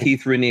led by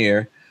Keith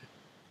Raniere.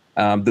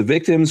 The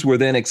victims were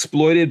then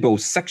exploited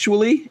both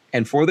sexually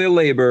and for their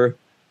labor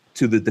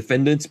to the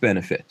defendant's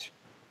benefit.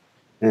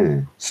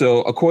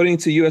 So according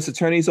to U.S.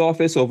 Attorney's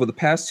Office, over the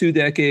past 2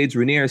 decades,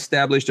 Raniere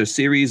established a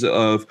series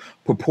of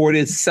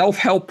purported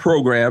self-help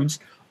programs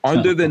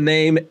under the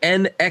name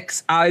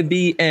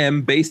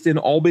NXIVM, based in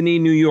Albany,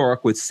 New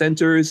York, with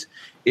centers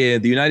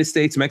in the United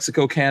States,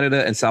 Mexico,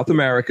 Canada, and South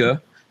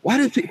America. Why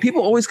do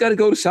people always got to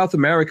go to South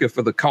America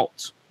for the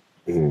cults?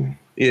 That's where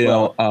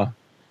the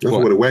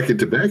wacky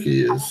tobacco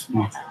is.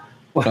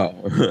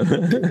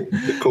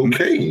 The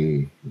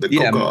cocaine, the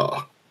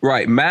coca.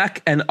 Right.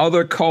 Mack and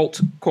other cult,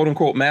 quote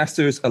unquote,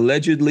 masters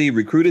allegedly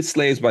recruited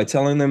slaves by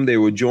telling them they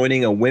were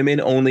joining a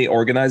women-only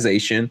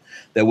organization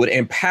that would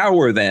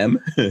empower them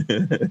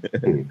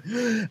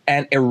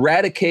and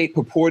eradicate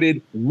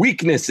purported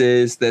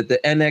weaknesses that the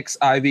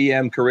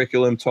NXIVM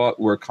curriculum taught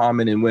were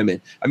common in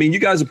women. I mean, you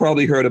guys have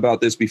probably heard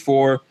about this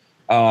before.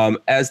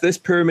 As this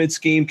pyramid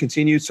scheme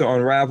continues to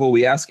unravel,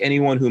 we ask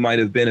anyone who might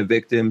have been a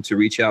victim to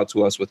reach out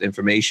to us with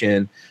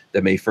information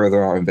that may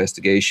further our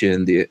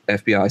investigation. The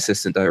FBI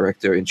assistant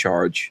director in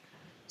charge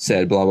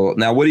said, blah, blah, blah.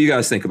 Now, what do you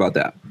guys think about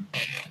that?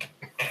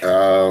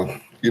 I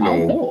don't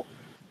know,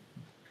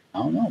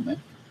 man.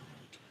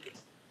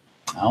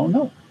 I don't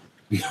know.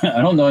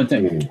 I don't know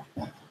anything.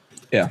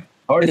 Yeah.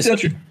 I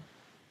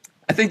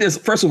think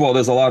first of all,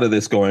 there's a lot of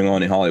this going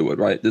on in Hollywood,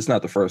 right? This is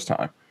not the first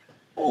time.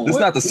 This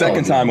is not the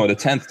second time or the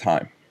 10th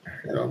time.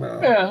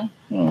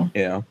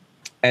 Yeah.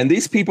 And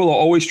these people are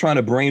always trying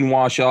to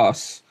brainwash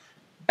us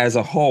as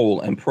a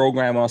whole and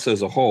program us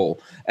as a whole.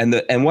 And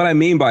what I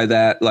mean by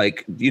that,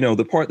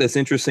 the part that's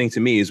interesting to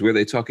me is where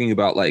they're talking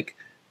about,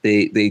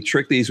 they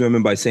trick these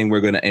women by saying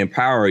we're going to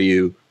empower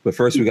you, but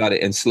first we got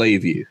to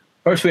enslave you.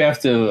 First we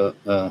have to,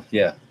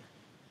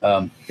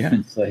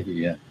 enslave you,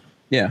 yeah.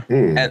 Yeah.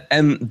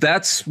 And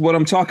that's what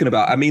I'm talking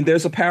about. I mean,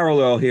 there's a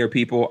parallel here,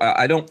 people.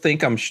 I don't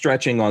think I'm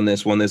stretching on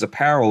this one. There's a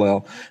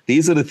parallel.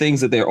 These are the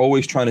things that they're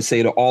always trying to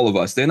say to all of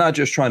us. They're not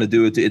just trying to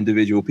do it to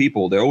individual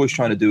people. They're always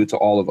trying to do it to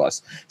all of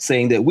us,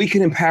 saying that we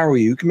can empower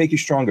you. We can make you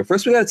stronger.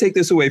 First, we got to take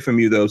this away from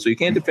you, though, so you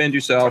can't defend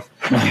yourself.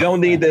 You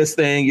don't need this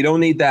thing. You don't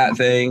need that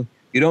thing.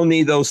 You don't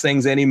need those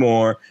things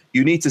anymore.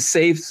 You need to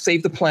save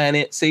the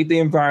planet, save the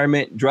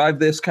environment, drive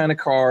this kind of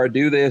car,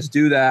 do this,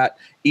 do that,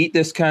 eat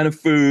this kind of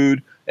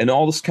food, and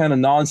all this kind of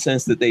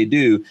nonsense that they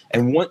do.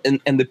 And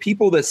the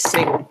people that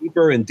sink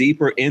deeper and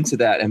deeper into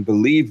that and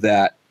believe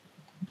that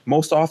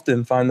most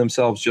often find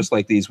themselves just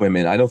like these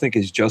women. I don't think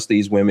it's just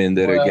these women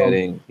that are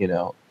getting,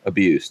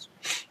 abused.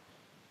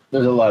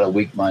 There's a lot of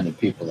weak-minded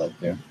people out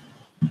there.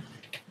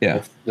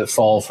 Yeah. That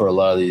fall for a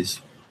lot of these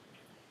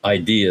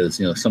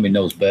ideas. Somebody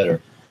knows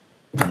better.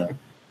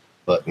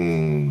 But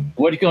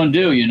what are you going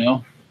to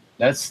do?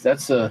 That's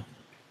it's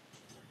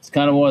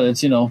kind of one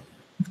that's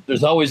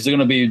there's always going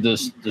to be the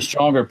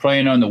stronger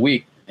preying on the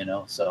weak.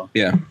 So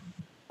yeah,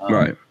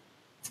 right.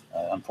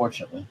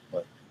 Unfortunately,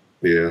 but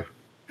the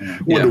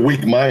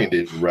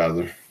weak-minded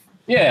rather.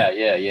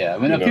 Yeah. I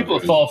mean, people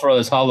fall for all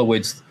this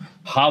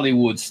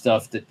Hollywood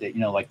stuff that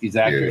like these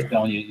actors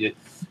telling you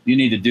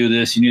need to do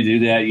this, you need to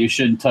do that, you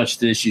shouldn't touch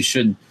this, you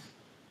shouldn't.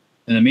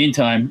 In the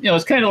meantime,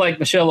 it's kind of like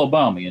Michelle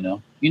Obama.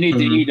 You need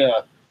to eat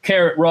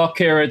raw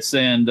carrots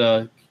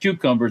and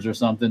cucumbers or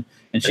something,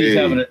 and she's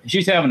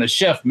having a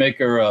chef make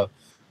her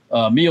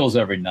meals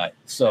every night.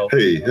 So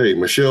hey,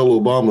 Michelle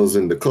Obama's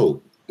in the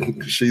cult.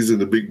 She's in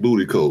the big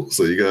booty cult,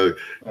 so you gotta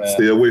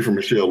stay away from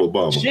Michelle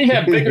Obama.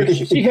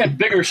 She had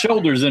bigger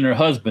shoulders than her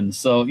husband,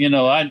 so I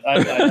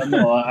don't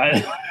know.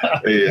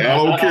 Hey, I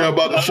don't care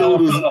about the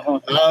shoulders.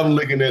 I'm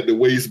looking at the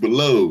waist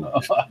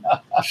below.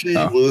 She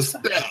was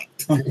stout.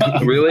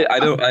 Really?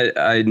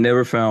 I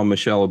never found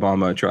Michelle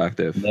Obama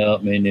attractive. No,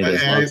 me neither.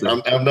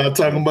 I'm not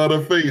talking about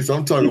her face.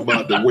 I'm talking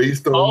about the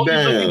waist on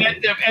down.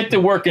 At the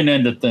working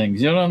end of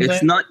things. You know what I'm saying?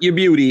 It's not your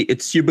beauty,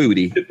 it's your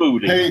booty. The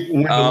booty. Hey,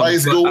 when the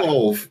lights go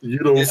off, you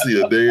don't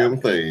see a damn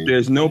thing.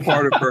 There's no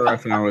part of her I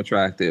found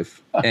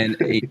attractive. And,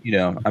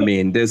 I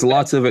mean, there's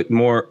lots of it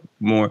more.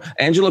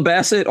 Angela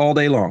Bassett all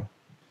day long.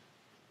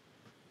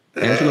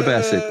 Angela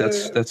Bassett,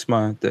 that's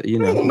my,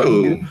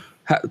 No.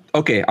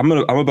 Okay, I'm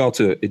about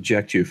to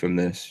eject you from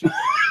this.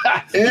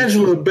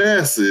 Angela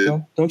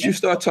Bassett. Don't you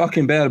start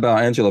talking bad about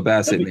Angela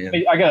Bassett, man.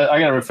 I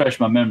gotta refresh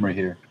my memory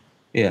here.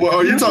 Yeah. Well,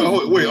 are you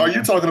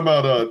talking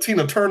about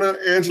Tina Turner,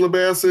 Angela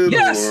Bassett?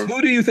 Yes. Or?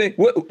 Who do you think?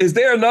 What is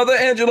there another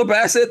Angela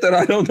Bassett that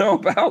I don't know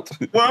about?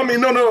 Well, I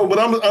mean, no, but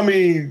I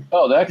mean,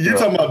 that girl. You're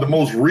talking about the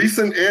most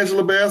recent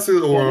Angela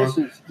Bassett or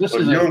this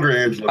is younger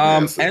Angela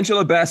Bassett?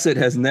 Angela Bassett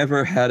has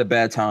never had a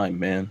bad time,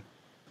 man.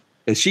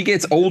 As she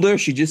gets older,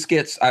 she just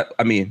gets. I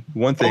mean,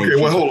 one thing. Okay,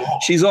 hold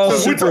on. She's all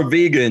super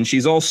vegan.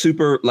 She's all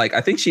super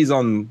I think she's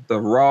on the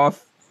raw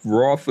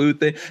food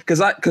thing.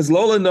 Because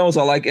Lola knows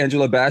I like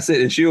Angela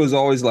Bassett, and she was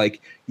always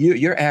like,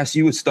 your ass,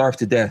 you would starve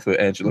to death with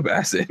Angela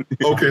Bassett.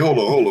 Okay, hold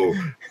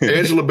on.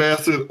 Angela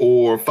Bassett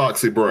or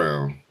Foxy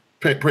Brown,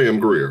 Pam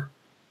Grier.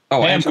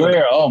 Oh, Pam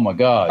Grier. Oh my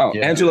God. Oh,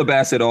 yeah. Angela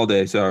Bassett all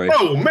day. Sorry.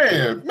 Oh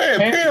man,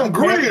 Pam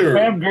Grier.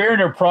 Pam Grier in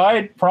her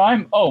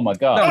prime. Oh my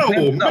God.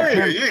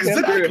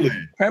 Exactly.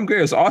 Pam Grier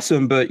is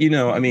awesome, but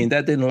I mean,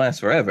 that didn't last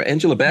forever.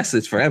 Angela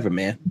Bassett's forever,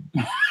 man.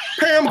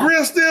 Pam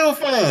Grier's still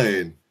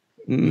fine.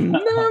 No,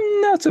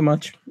 not so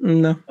much.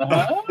 No.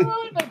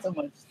 Not so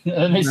much.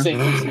 Let me see.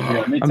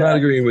 I'm not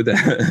agreeing with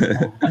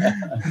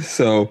that.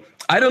 So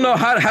I don't know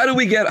how do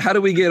we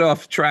get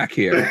off track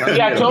here?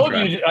 I told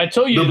you.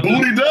 The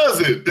booty does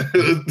it.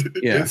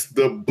 Yeah. It's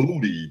the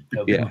booty.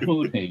 The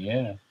booty.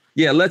 Yeah.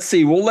 Yeah, let's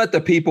see. We'll let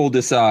the people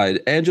decide.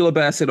 Angela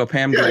Bassett or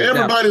Pam Grier.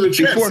 Everybody in the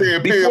chat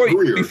saying Pam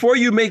Grier. Before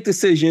you make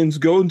decisions,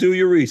 go and do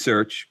your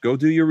research.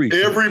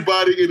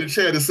 Everybody in the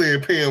chat is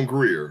saying Pam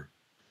Grier.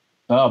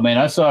 Oh man,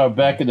 I saw her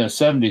back in the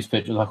 70s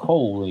picture. Like,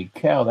 holy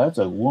cow, that's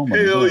a woman.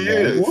 Hell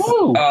yes.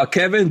 Woo.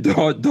 Kevin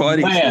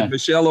Doughty said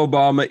Michelle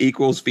Obama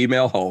equals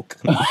female Hulk.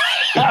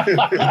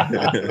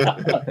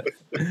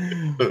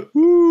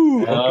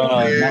 Woo.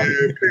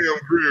 Pam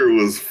Grier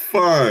was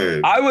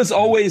fine. I was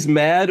always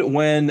mad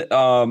when,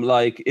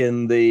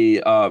 in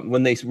the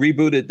when they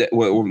rebooted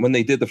when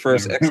they did the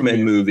first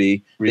X-Men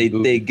movie,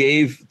 they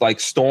gave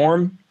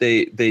Storm.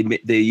 They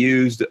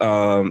used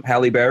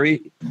Halle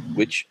Berry,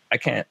 which I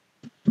can't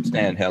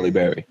stand Halle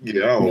Berry.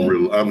 Yeah,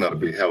 I'm not a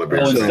big Halle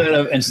Berry.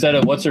 Instead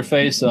of what's her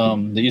face? They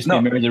used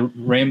to be married to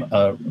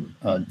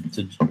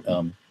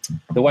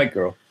the white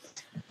girl.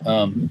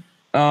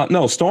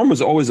 No, Storm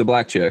was always a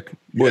black chick,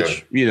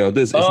 which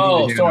this.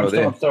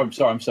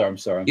 Storm.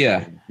 Sorry.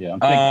 Yeah.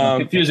 I'm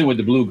confusing with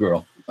the blue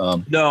girl.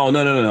 No.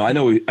 I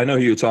know who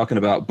you're talking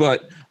about,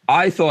 but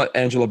I thought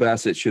Angela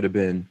Bassett should have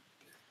been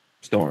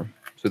Storm.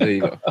 So there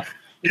you go.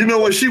 You know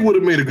what? She would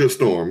have made a good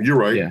Storm. You're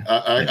right. Yeah.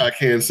 I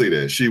can say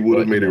that. She would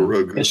have made a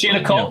good. Is she in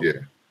a cult? Yeah.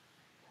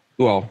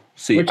 Well,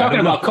 see, we're talking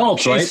about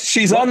cults, right?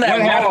 She's on that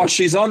raw.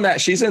 She's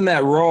in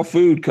that raw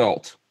food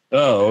cult.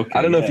 Oh, okay.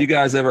 I don't know if you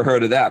guys ever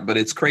heard of that, but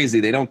it's crazy.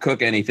 They don't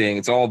cook anything.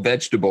 It's all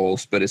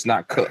vegetables, but it's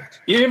not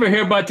cooked. You ever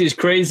hear about these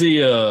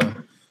crazy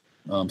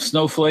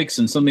snowflakes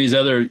and some of these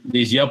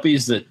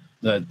yuppies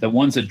that the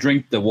ones that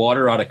drink the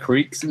water out of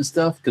creeks and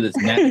stuff because it's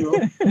natural?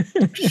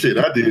 Shit,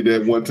 I did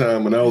that one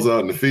time when I was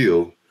out in the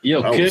field.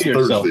 You'll kill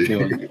yourself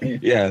doing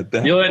it. Yeah.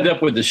 You'll end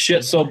up with the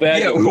shit so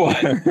bad. Yeah, well,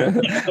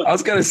 I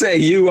was gonna say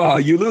you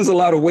lose a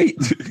lot of weight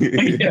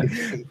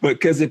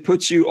because it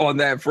puts you on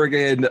that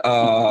friggin'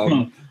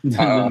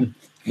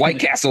 White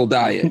Castle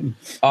diet.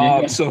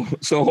 So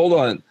hold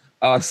on.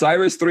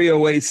 Cyrus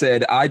 308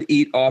 said, "I'd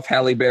eat off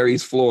Halle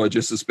Berry's floor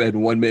just to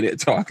spend 1 minute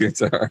talking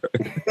to her."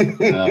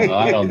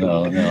 I don't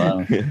know.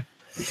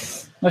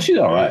 No, she's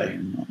all right.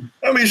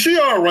 I mean, she's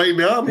all right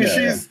now. I mean,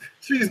 she's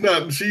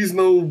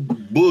no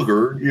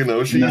booger. You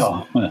know, she's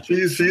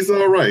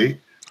all right.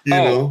 You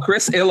know.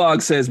 Chris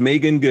Illog says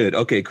Megan Good.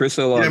 Okay, Chris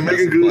Illog. Yeah,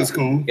 Megan Good is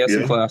cool. Yes,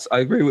 in class. I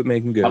agree with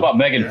Megan Good. How about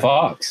Megan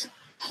Fox?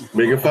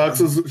 Megan Fox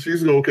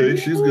she's okay.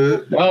 She's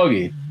good.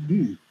 Doggy.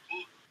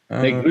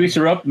 They grease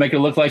her up, make her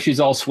look like she's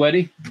all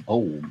sweaty.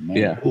 Oh man.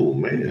 Yeah. Oh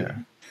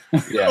man.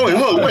 Yeah.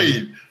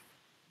 Wait.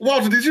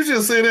 Walter, did you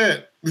just say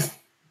that?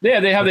 Yeah,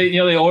 they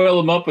oil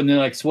them up and they're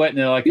like sweating.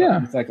 They're like, I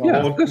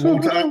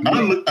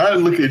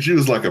look at you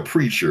as like a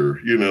preacher.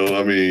 You know,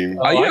 I mean,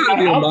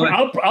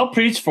 I'll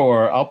preach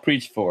for her. I'll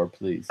preach for her,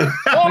 please.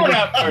 Oh,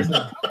 that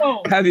person.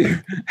 Oh. Have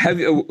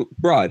you,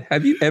 Rod?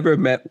 Have you ever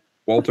met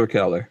Walter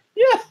Keller?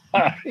 Yeah.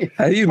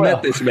 Have you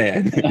met this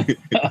man?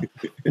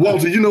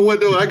 Walter, you know what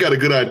though? I got a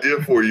good idea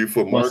for you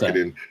for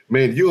marketing.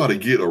 Man, you ought to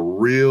get a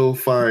real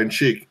fine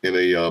chick in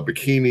a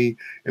bikini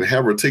and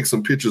have her take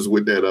some pictures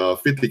with that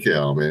 50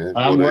 cal, man.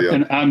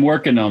 I'm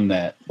working on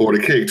that. Or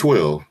the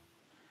K-12.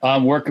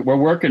 We're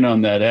working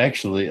on that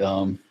actually.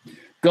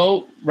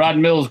 Go Rod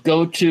Mills.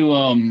 Go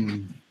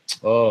to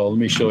let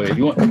me show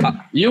you.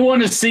 You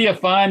want to see a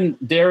fine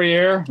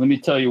derriere? Let me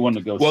tell you when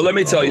to go. Well, let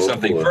me tell you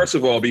something. Boy. First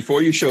of all,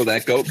 before you show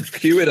that, go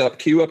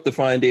cue up the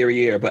fine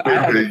derriere. But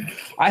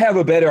I have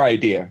a better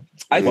idea.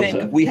 I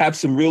think we have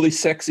some really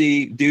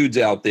sexy dudes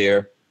out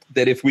there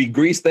that if we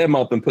grease them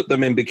up and put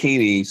them in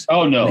bikinis,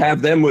 and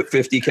have them with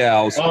 50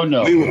 cals,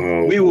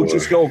 we will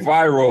just go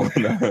viral.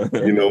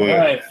 You know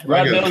what?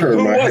 Right.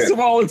 Who wants to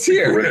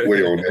volunteer?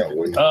 Way on that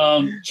one.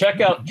 Check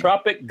out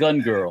Tropic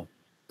Gun Girl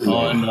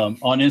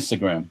on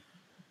Instagram.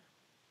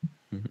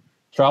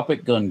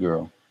 Tropic Gun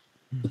Girl.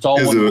 It's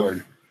all one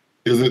word.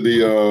 Is it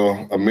the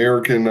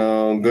American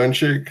gun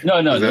chick?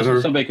 No, this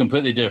is somebody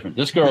completely different.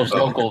 This girl's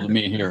local to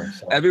me here.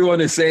 So. Everyone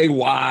is saying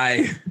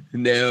why?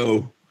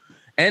 No.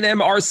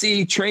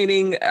 NMRC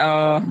training.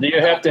 Do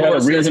you have to have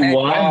a reason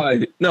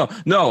why?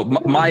 No,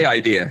 my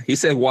idea. He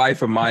said why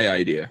for my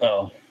idea.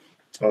 Oh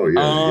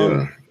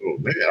yeah. Oh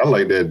man, I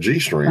like that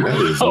G-string. That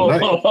is nice.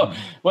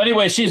 Well,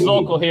 anyway, she's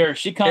local here.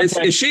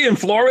 Is she in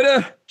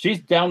Florida? She's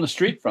down the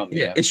street from me.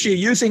 Yeah. Is she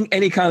using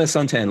any kind of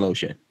suntan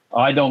lotion?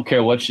 I don't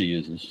care what she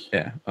uses.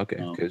 Yeah. Okay.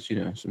 Because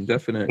some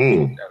definite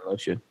suntan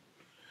lotion.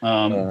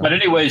 But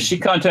anyway, she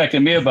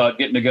contacted me about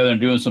getting together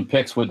and doing some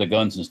pics with the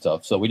guns and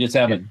stuff. So we just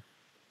haven't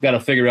got to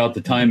figure out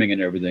the timing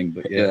and everything.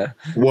 But yeah.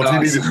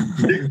 Well,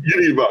 you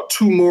need about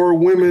 2 more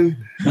women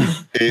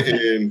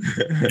and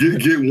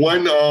get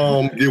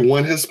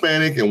one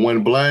Hispanic and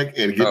one black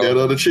and get that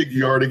other chick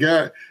you already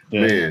got.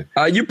 Yeah. Man.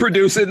 Are you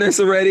producing this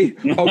already?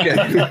 Okay.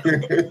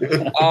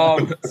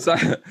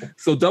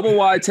 So Double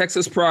Y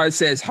Texas Pride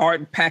says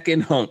hard packing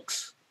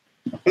hunks.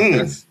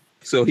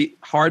 So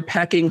hard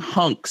packing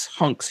hunks,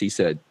 he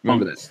said.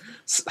 Remember this.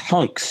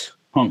 Hunks.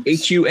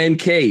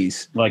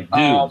 HUNKs. Like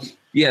dudes.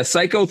 Yeah,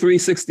 Psycho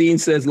 316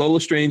 says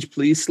Lola Strange,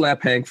 please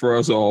slap Hank for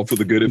us all for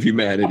the good of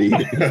humanity.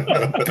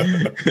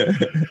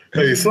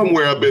 Hey,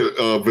 somewhere I bet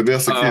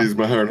Vanessa Kitty's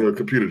behind her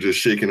computer just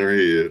shaking her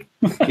head.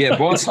 Yeah,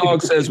 Boss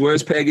Hog says,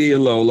 where's Peggy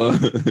and Lola?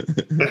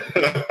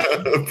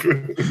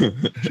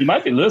 She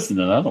might be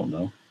listening. I don't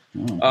know.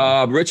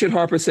 Richard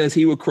Harper says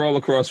he would crawl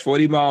across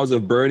 40 miles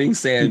of burning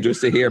sand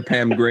just to hear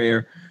Pam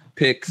Grier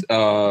pick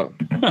 10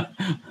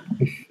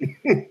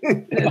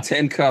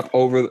 cup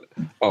over.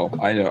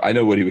 I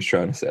know what he was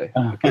trying to say.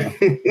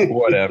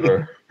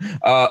 Whatever.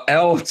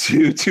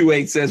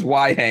 L228 says,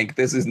 why, Hank?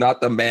 This is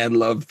not the Man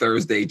Love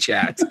Thursday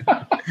chat.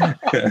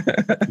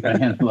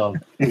 Man love.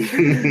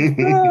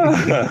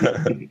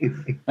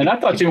 And I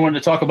thought you wanted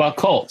to talk about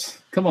cults.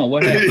 Come on,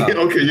 what happened?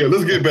 Okay,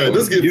 let's get back.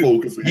 Let's get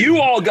focused. You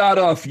all got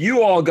off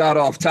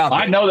topic.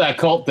 I know that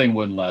cult thing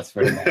wouldn't last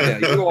very long. Yeah,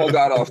 you all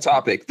got off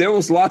topic. There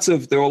were lots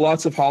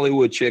of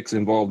Hollywood chicks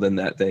involved in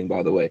that thing,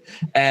 by the way.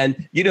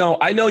 And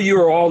I know you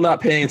are all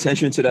not paying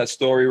attention to that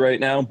story right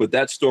now, but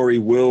that story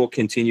will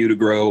continue to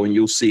grow, and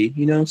you'll see.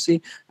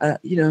 I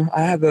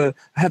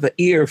have an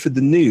ear for the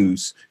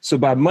news, so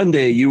by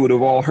Monday you would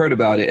have all heard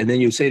about it, and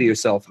then you say to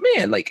yourself,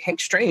 "Man, like Hank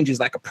Strange is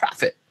like a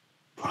prophet."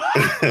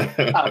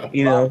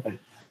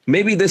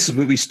 Maybe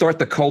we start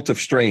the cult of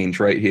Strange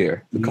right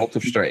here. The cult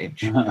of Strange.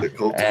 The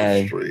cult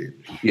of Strange.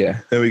 Yeah,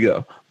 there we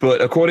go.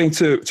 But according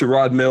to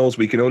Rod Mills,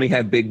 we can only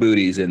have big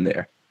booties in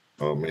there.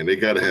 Oh man, they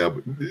gotta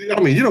have. I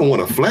mean, you don't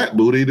want a flat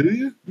booty, do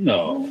you?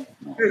 No.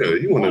 Yeah,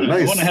 you want a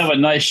nice. You want to have a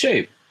nice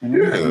shape.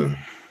 Yeah.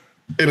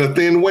 And a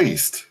thin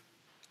waist.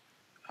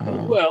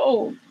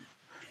 Well,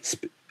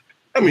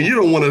 I mean, you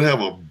don't want to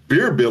have a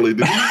beer belly,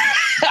 do you?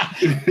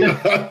 You know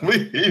what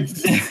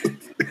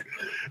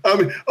I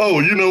mean,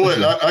 oh, you know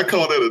what? I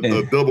call that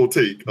a double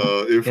take.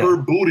 If her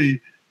booty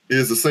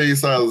is the same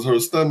size as her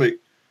stomach,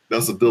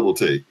 that's a double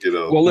take, you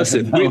know. Well,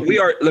 listen, we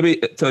are. Let me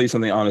tell you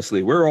something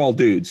honestly. We're all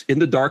dudes in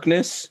the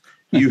darkness.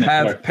 You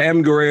have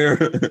Pam Grier,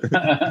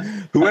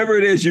 whoever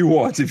it is you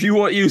want. If you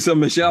want some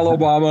Michelle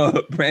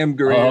Obama, Pam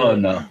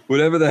Grier,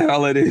 whatever the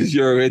hell it is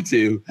you're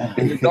into,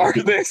 in the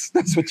darkness,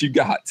 that's what you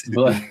got.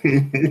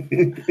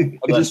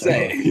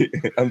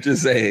 I'm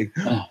just saying.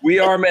 We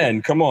are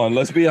men. Come on,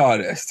 let's be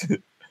honest.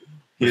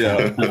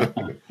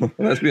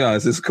 Let's be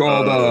honest.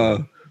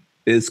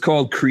 It's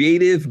called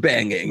creative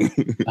banging.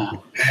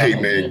 Hey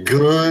man,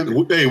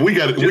 good. Hey, we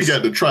got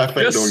the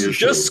trifecta on your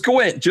show. Just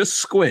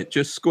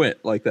squint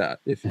like that.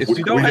 If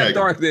you don't have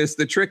darkness,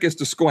 the trick is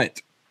to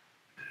squint.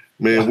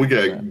 Man, we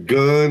got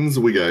guns,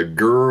 we got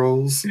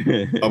girls.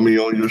 I mean,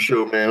 on your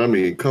show, man. I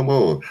mean, come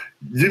on,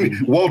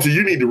 Walter.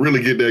 You need to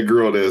really get that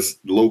girl that's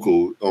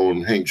local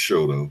on Hank's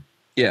show, though.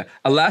 Yeah,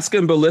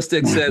 Alaskan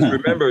Ballistic says,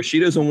 remember, she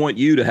doesn't want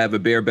you to have a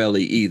bare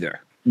belly either.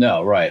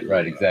 No, right,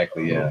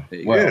 exactly. Yeah,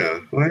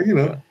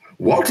 well,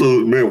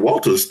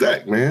 Walter's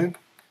stacked, man.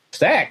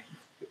 Stacked.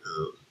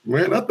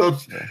 Man, I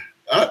thought,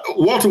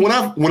 Walter,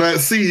 when I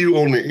see you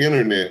on the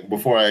internet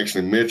before I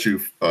actually met you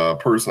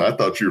personally, I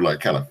thought you were like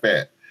kind of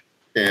fat,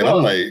 and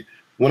I'm like,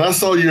 when I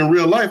saw you in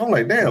real life, I'm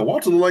like, damn,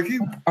 Walter look like he.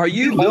 Are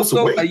you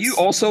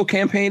also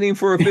campaigning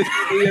for a 50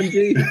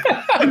 AMG?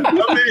 I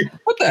mean,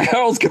 what the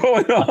hell's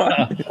going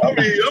on? I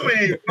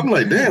mean, I'm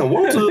like, damn,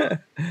 Walter's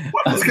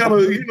kind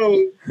of,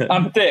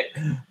 I'm thick.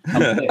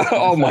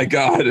 Oh my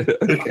God.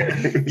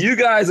 Okay. You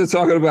guys are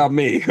talking about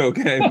me,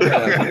 okay?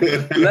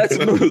 Let's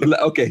move.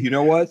 Okay, you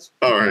know what?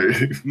 All right.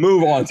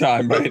 Move on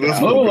time right now.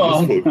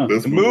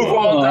 Let's move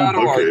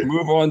on.org. Okay.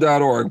 Move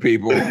on.org,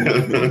 people. All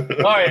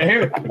right,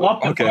 here.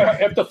 Up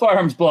the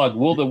firearms blog.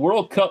 Will the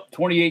World Cup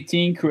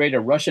 2018 create a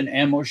Russian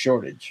ammo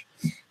shortage?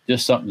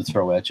 Just something to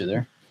throw at you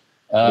there.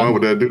 Why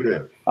would that do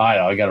that?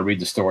 I got to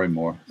read the story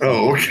more.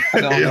 Oh, okay.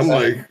 I'm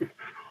like,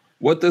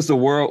 what does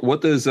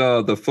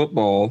the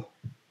football?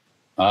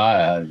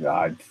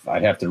 I'd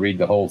have to read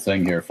the whole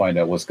thing here, find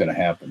out what's going to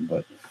happen.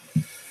 But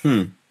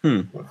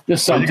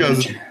just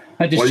something.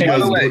 By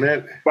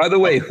the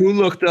way,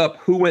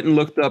 who went and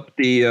looked up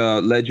the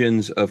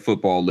Legends of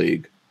Football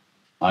League?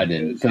 I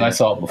didn't, because I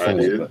saw it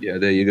before. Yeah,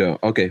 there you go.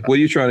 Okay, what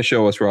are you trying to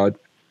show us, Rod?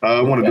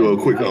 I want to do a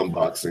quick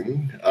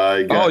unboxing.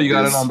 You got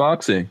an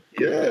unboxing?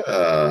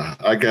 Yeah,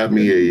 I got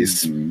me a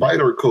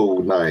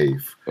Spyderco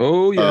knife.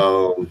 Oh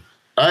yeah.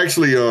 I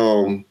actually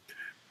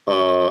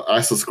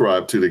I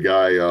subscribe to the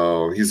guy.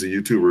 He's a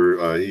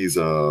YouTuber.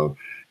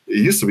 It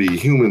used to be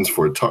Humans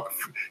for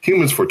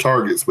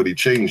Targets, but he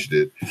changed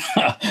it.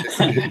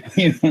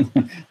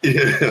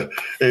 Yeah,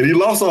 and he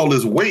lost all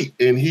his weight,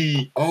 and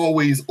he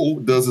always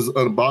does his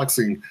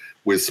unboxing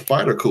with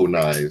Spyderco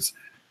knives.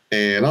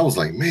 And I was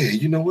like, man,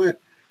 you know what?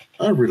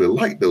 I really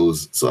like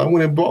those. So I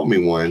went and bought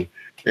me one.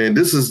 And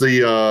this is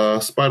the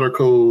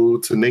Spyderco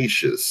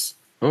Tenacious.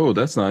 Oh,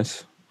 that's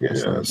nice. Yeah,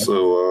 nice. So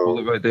hold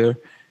it right there.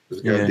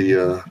 It's got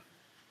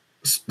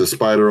the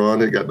spider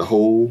on it, got the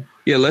hole.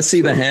 Yeah, let's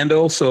see the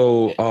handle.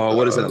 So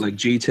what is that, like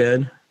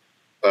G10?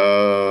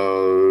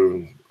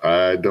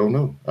 I don't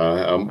know.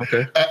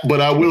 Okay. But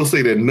I will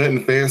say that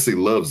Nothing Fancy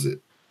loves it.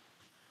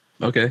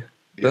 Okay.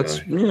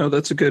 That's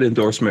that's a good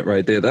endorsement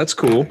right there. That's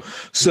cool.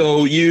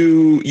 So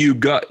you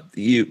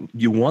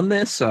won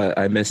this?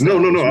 I missed. No.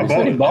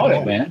 He bought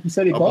it, man. He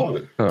said he bought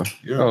it. Oh,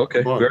 yeah,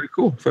 okay. Very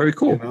cool. Very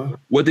cool.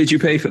 What did you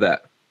pay for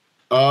that?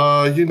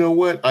 You know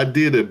what? I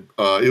did it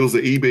was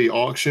an eBay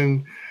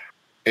auction,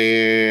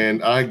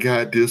 and I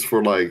got this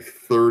for like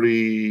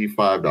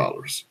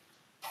 $35.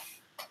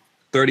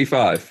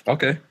 35.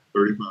 Okay.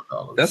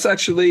 $35. That's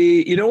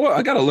actually, you know what?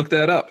 I gotta look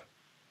that up.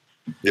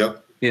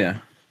 Yep. Yeah.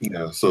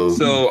 Yeah.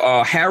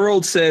 So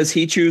Harold says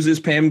he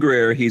chooses Pam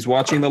Grier. He's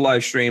watching the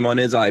live stream on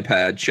his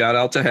iPad. Shout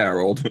out to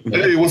Harold.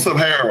 Hey, what's up,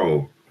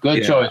 Harold?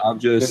 Good choice. I'm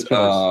just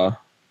good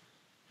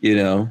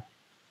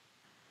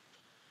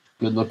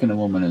looking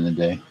woman in the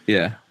day.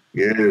 Yeah.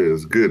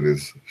 Yes,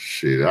 goodness.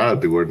 Shit, I'll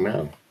do it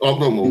now. Oh,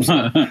 no.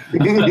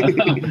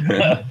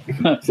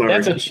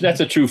 Sorry. That's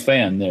a true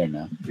fan there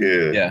now.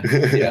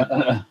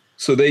 Yeah.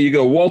 So there you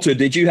go. Walter,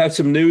 did you have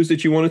some news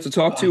that you wanted to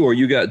talk to, or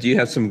do you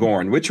have some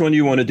Gorn? Which one do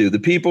you want to do? The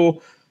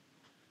people?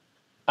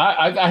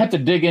 I have to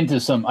dig into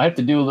some. I have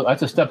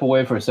to step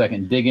away for a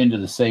second, dig into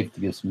the safe to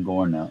get some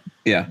Gorn out.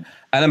 Yeah.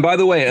 And then, by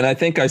the way, and I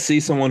think I see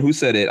someone who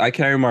said it, I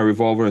carry my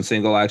revolver in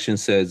single action,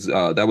 says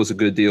that was a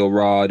good deal,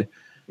 Rod.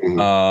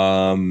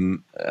 Mm-hmm.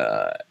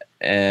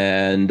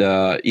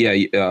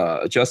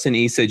 Justin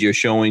E said you're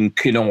showing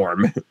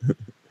Knorm.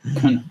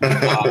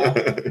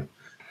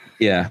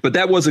 Yeah, but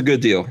that was a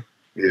good deal.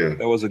 Yeah,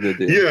 that was a good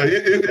deal. Yeah,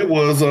 it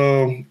was.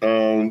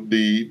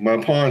 my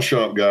pawn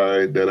shop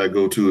guy that I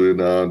go to and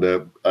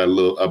that I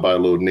buy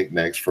little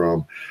knickknacks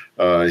from.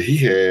 He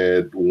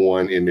had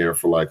one in there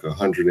for like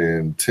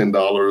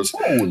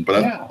 $110, but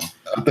I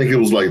think it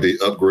was like the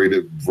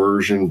upgraded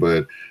version.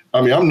 But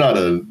I mean, I'm not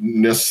a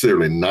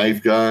necessarily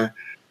knife guy,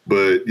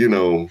 but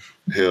hell,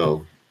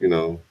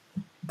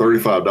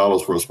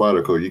 $35 for a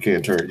Spyderco, you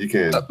can't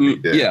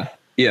beat that.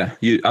 Yeah.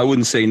 I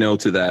wouldn't say no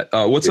to that.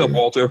 What's up,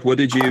 Walter? What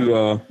did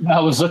you? I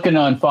was looking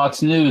on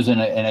Fox News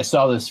and I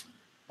saw this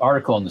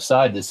article on the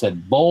side that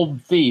said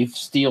bold thief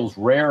steals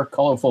rare,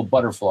 colorful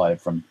butterfly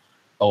from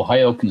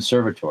Ohio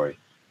Conservatory.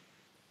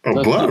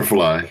 A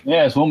butterfly?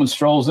 Yeah, this woman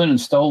strolls in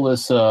and stole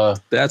this.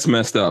 That's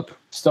messed up.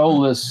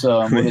 Stole this.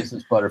 What is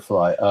this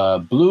butterfly?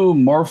 Blue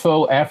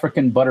Morpho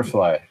African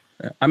butterfly.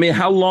 I mean,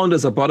 how long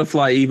does a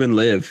butterfly even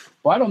live?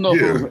 Well, I don't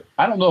know.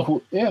 I don't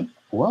know.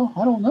 Well,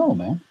 I don't know,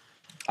 man.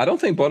 I don't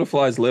think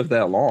butterflies live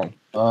that long.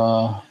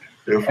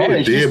 They're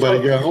probably dead by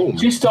the guy home.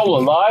 She stole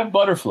a live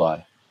butterfly.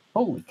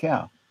 Holy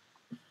cow!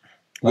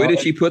 Where did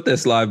she put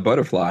this live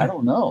butterfly? I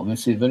don't know. Let me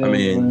see. I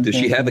mean, does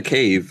she have a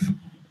cave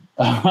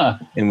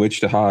in which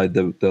to hide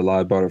the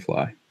live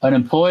butterfly? An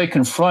employee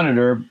confronted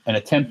her and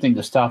attempting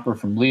to stop her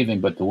from leaving,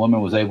 but the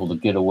woman was able to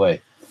get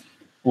away.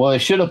 Well, they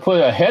should have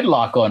put a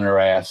headlock on her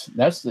ass.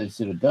 That's what they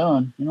should have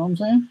done. You know what I'm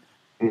saying?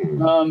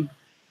 Mm.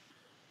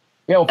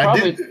 Yeah, well,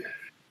 probably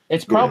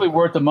it's probably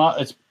worth the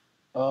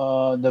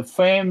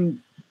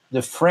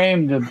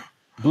framed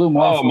Blue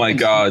Morpho. Oh my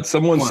God!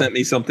 Someone sent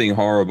me something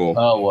horrible.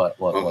 Oh, what?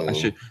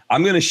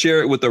 I'm going to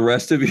share it with the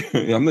rest of you.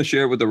 I'm going to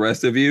share it with the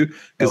rest of you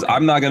because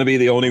I'm not going to be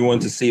the only one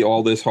to see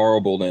all this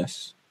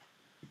horribleness.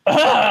 There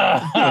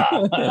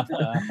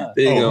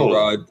you go,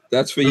 Rod.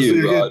 That's for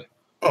you, Rod.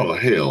 Oh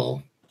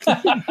hell!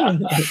 Thanks.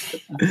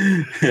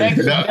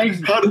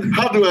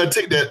 How do I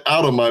take that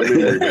out of my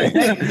memory?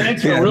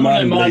 Thanks for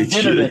ruining my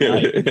dinner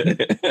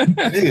tonight.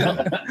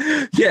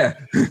 Yeah.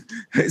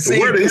 See,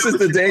 this is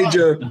the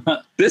danger.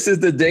 This is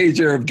the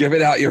danger of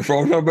giving out your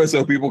phone number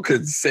so people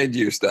could send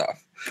you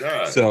stuff.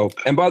 God. So,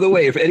 and by the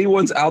way, if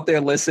anyone's out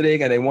there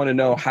listening and they want to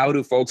know how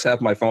do folks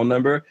have my phone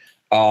number,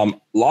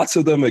 lots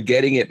of them are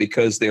getting it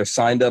because they're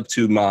signed up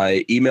to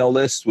my email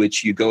list,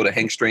 which you go to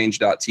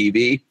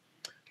hankstrange.tv.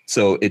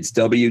 So it's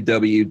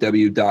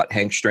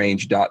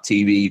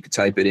www.hankstrange.tv. You can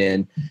type it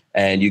in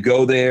and you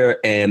go there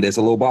and there's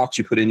a little box.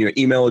 You put in your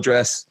email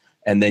address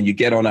and then you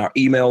get on our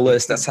email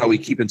list. That's how we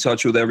keep in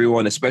touch with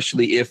everyone,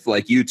 especially if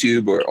like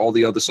YouTube or all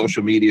the other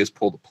social medias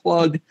pull the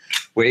plug.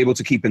 We're able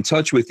to keep in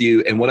touch with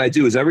you. And what I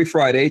do is every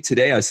Friday,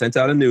 today I sent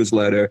out a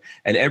newsletter,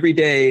 and every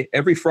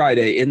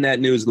Friday in that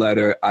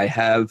newsletter, I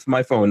have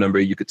my phone number.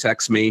 You could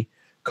text me,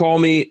 call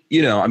me.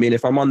 I mean,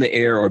 if I'm on the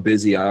air or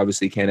busy, I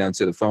obviously can't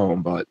answer the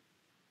phone, but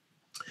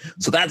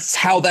so that's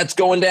how that's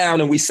going down.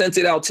 And we sent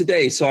it out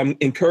today. So I'm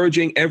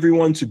encouraging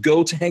everyone to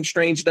go to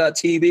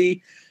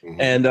hankstrange.tv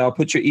and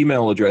put your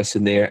email address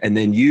in there. And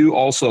then you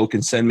also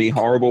can send me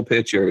horrible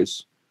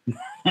pictures.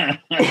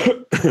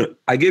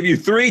 I give you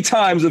 3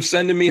 times of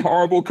sending me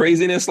horrible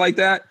craziness like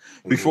that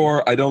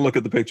before I don't look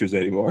at the pictures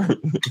anymore.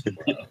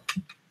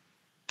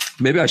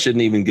 Maybe I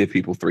shouldn't even give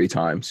people 3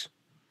 times.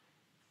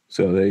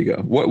 So there you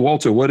go.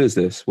 Walter, what is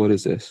this? What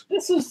is this?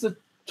 This is the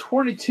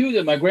 22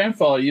 that my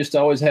grandfather used to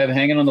always have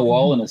hanging on the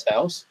wall in his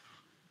house.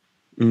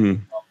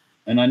 Mm.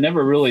 And I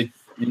never really,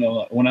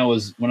 when I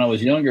was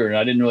younger,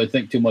 I didn't really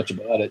think too much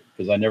about it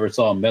because I never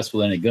saw him mess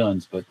with any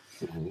guns. But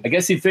I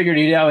guess he figured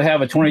he'd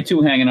have a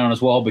 22 hanging on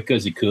his wall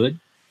because he could.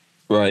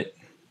 Right.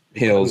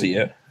 Hells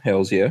yeah.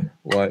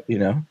 What,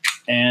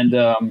 And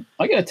I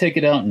got to take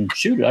it out and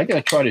shoot it. I got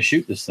to try to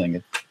shoot this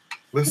thing.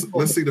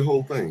 Let's see the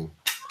whole thing.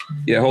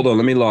 Yeah, hold on.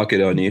 Let me lock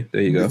it on you.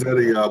 There you go. Is that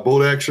a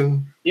bolt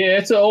action?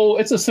 Yeah, it's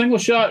a single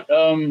shot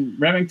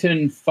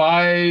Remington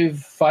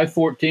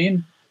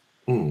 514.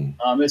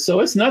 So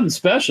it's nothing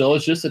special.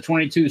 It's just a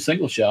 22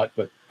 single shot.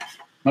 But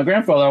my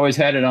grandfather always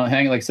had it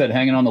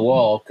hanging on the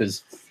wall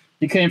because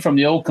he came from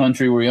the old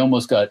country where he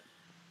almost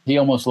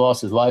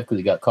lost his life because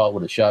he got caught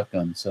with a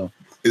shotgun. So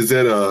is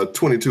that a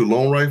 22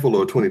 long rifle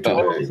or a 22?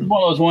 It's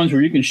one of those ones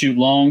where you can shoot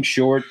long,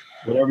 short,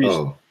 whatever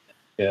you.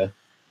 Yeah.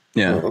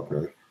 Oh,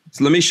 okay.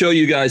 So let me show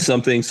you guys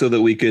something so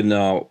that we can,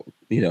 a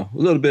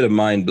little bit of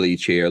mind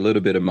bleach here, So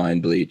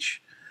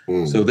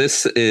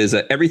this is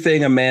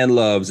everything a man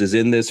loves is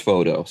in this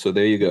photo. So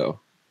there you go.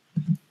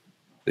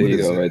 There you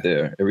go, right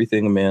there.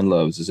 Everything a man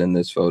loves is in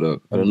this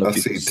photo. I don't know if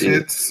you can see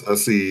tits. I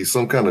see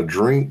some kind of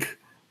drink.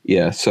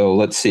 Yeah. So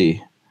let's see.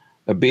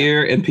 A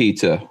beer and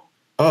pizza.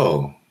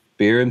 Oh.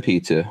 Beer and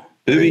pizza.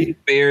 Booby,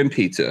 beer, and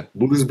pizza.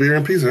 Booby's beer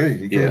and pizza. Hey,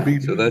 you can't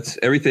beat so that's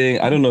everything.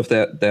 I don't know if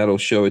that'll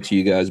show it to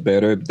you guys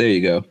better. There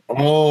you go.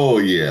 Oh,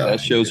 yeah. That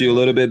shows you a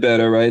little bit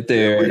better right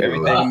there.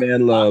 Everything a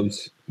man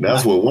loves.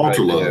 That's what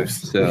Walter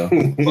loves. So.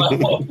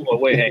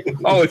 Wait,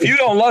 oh, if you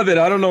don't love it,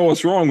 I don't know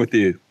what's wrong with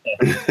you.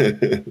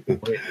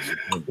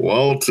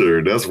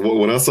 Walter. That's what,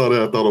 when I saw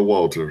that, I thought of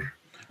Walter.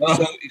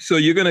 So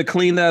you're going to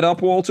clean that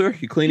up, Walter?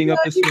 You cleaning up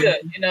this thing?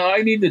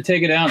 I need to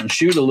take it out and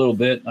shoot a little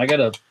bit. I got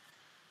to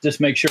just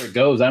make sure it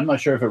goes. I'm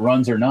not sure if it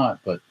runs or not,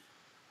 but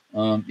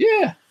I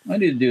need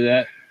to do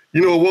that.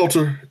 You know,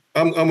 Walter,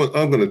 I'm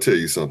gonna tell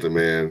you something,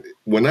 man.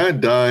 When I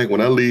die,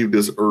 when I leave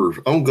this earth,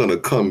 I'm gonna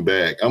come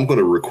back. I'm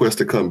gonna request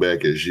to come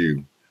back as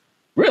you.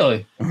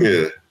 Really?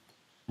 Yeah.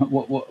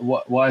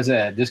 Why is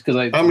that? Just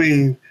because I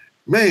mean,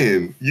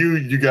 man,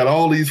 you got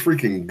all these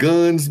freaking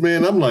guns,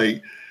 man. I'm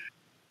like,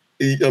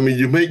 I mean,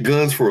 you make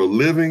guns for a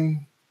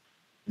living.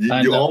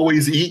 You're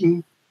always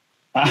eating.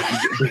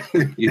 I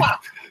mean,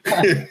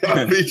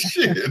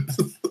 shit.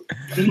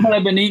 You know what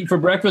I've been eating for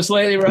breakfast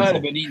lately, right?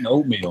 I've been eating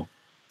oatmeal.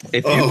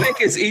 If you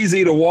think it's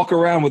easy to walk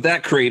around with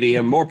that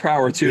cranium, more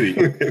power to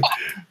you.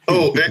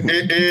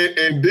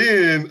 And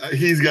then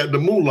he's got the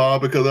moolah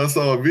because I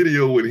saw a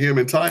video with him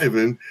and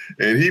Tyven,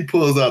 and he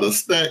pulls out a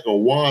stack of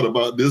wad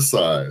about this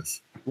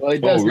size. Well, he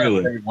does that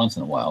every once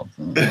in a while.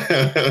 So. He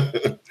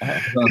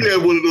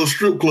had one of those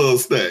strip club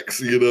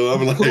stacks, you know.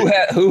 I'm like,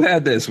 who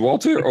had this,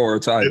 Walter or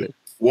Tyven?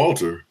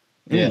 Walter.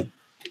 Yeah.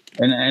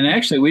 And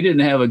actually, we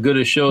didn't have as good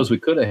a show as we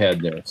could have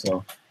had there.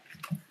 So.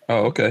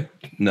 Oh, okay.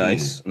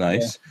 Nice. Yeah.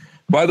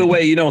 By the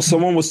way, you know,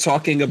 someone was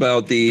talking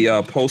about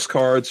the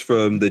postcards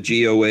from the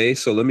GOA,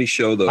 so let me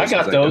show those. I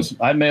got those.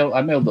 I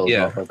mailed those.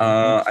 Yeah,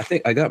 I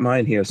think I got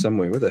mine here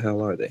somewhere. Where the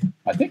hell are they?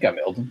 I think I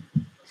mailed them.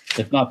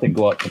 If not, then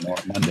go out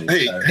tomorrow,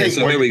 Monday. Hey,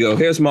 so here we go.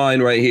 Here's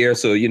mine right here.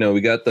 So you know,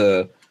 we got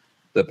the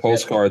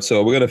postcard.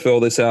 So we're gonna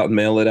fill this out and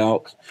mail it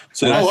out.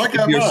 So if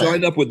you're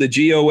signed up with the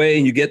GOA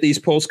and you get these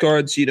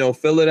postcards, you know,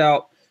 fill it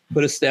out.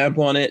 Put a stamp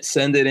on it,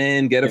 send it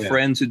in, get a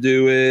friend to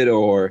do it,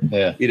 or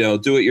you know,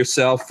 do it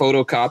yourself,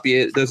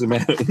 photocopy it. Doesn't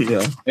matter, you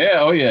know.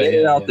 Yeah, oh yeah, get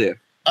it out there.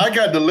 I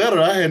got the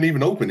letter. I hadn't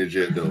even opened it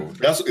yet, though.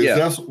 That's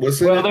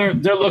what's in it. Well,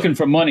 they're looking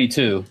for money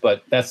too,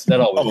 but that's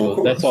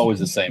always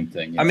the same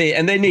thing. I mean,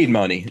 and they need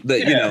money.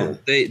 You know,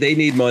 they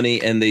need money,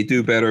 and they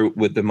do better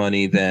with the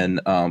money than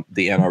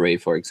the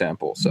NRA, for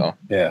example. So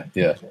yeah.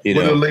 You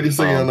know, the lady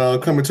saying,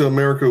 "Coming to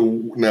America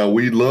now,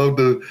 we love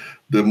the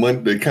money,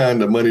 the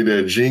kind of money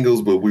that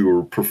jingles, but we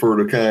would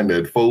prefer the kind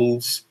that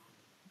folds."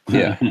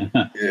 Yeah,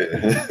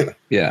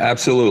 yeah,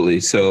 absolutely.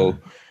 So,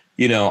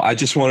 you know, I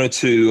just wanted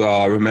to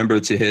remember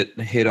to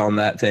hit on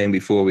that thing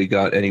before we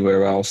got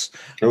anywhere else.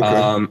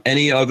 Okay.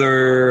 Any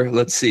other?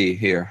 Let's see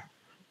here.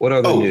 What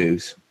other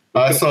news?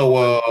 I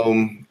saw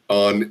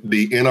on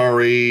the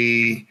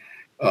NRA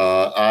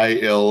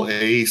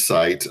ILA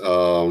site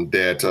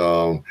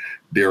that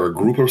there are a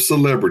group of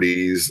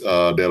celebrities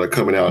that are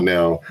coming out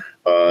now.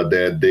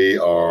 That they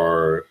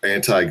are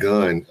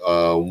anti-gun.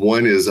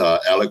 One is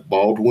Alec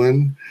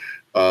Baldwin.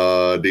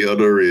 The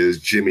other is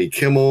Jimmy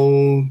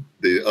Kimmel.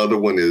 The other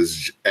one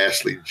is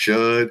Ashley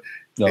Judd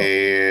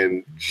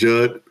and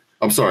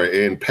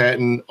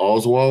Patton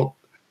Oswalt.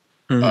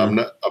 Mm-hmm.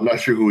 I'm not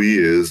sure who he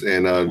is,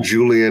 and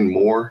Julianne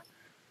Moore.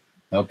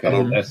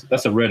 Okay,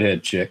 that's a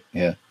redhead chick.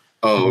 Yeah.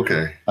 Oh,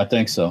 okay. I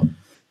think so.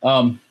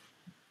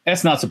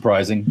 That's not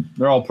surprising.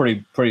 They're all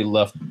pretty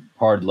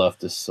hard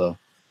leftists. So.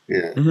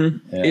 Yeah.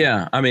 Mm-hmm.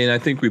 Yeah. I mean, I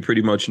think we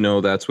pretty much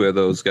know that's where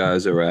those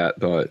guys are at,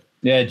 but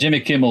yeah,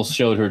 Jimmy Kimmel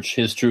showed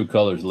his true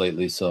colors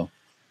lately. So.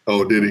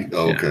 Oh, did he?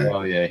 Oh, okay.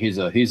 Oh, yeah. He's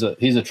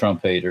a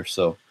Trump hater.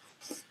 So,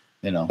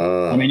 you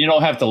know, I mean, you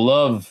don't have to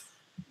love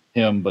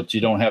him, but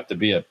you don't have to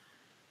be a.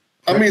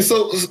 I mean,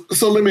 so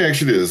let me ask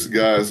you this,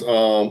 guys.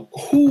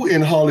 Who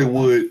in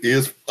Hollywood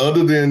is,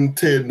 other than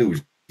Ted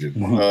Nugent?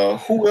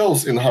 Who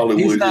else in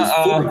Hollywood is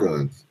for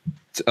guns?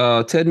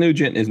 Ted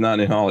Nugent is not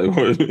in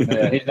Hollywood.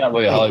 Yeah, he's not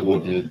really a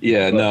Hollywood dude.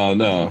 Yeah,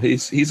 no.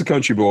 He's a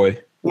country boy.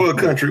 Well,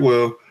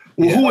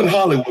 who in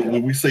Hollywood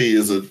would we say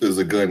is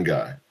a gun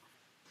guy?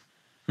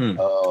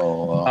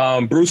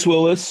 Bruce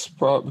Willis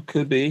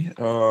could be.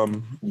 I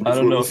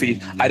don't know if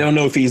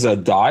he's a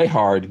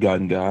diehard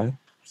gun guy.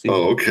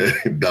 Okay,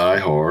 Die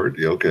Hard.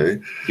 Yeah, okay.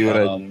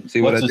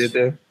 See what I did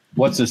there?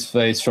 What's his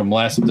face from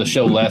the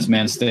show Last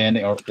Man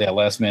Standing?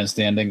 Last Man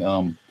Standing.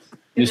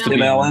 Used to Tim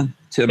be Allen.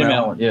 Tim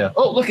Allen. Yeah.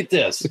 Oh, look at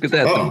this. Look at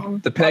that. Oh.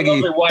 The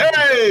Peggy.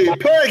 Hey,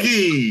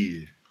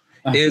 Peggy.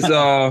 Is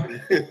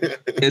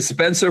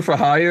Spencer for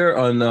hire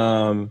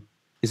on?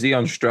 Is he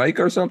on strike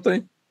or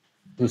something?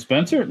 Who's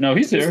Spencer? No,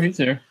 he's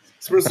here.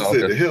 Spencer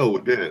said, "The hell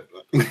with that."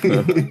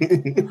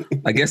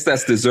 I guess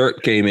that's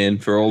dessert came in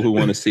for all who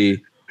want to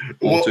see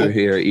Walter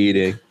here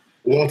eating.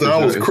 Walter,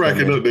 I was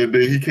cracking up that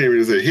day. He came in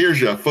and said, "Here's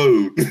your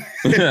food."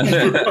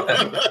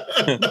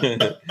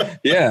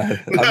 Yeah,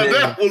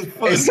 that was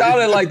funny. It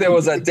sounded like there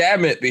was a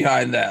damn it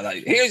behind that.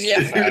 Like, here's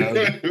your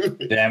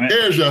food. Damn it.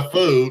 Here's your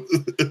food.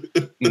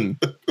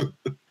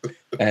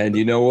 And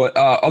you know what?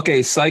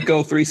 Okay,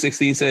 Psycho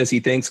 316 says he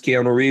thinks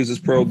Keanu Reeves is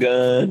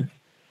pro-gun.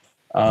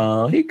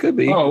 He could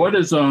be. Oh, what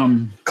is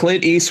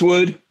Clint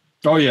Eastwood?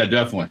 Oh yeah,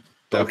 definitely.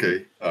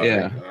 Okay.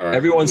 Yeah. Right.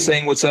 Everyone's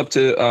saying what's up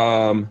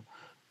to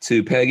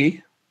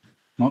Peggy.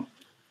 Well,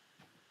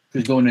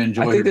 she's going to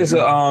enjoy. I think there's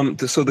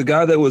so the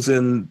guy that was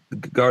in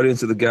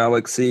Guardians of the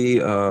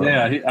Galaxy.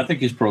 I think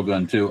he's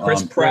pro-gun too.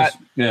 Chris Pratt.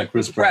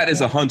 Chris Pratt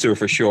is a hunter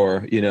for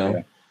sure. You know.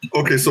 Yeah.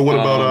 Okay, so what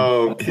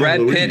about Brad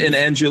Pitt and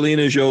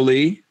Angelina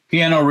Jolie?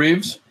 Keanu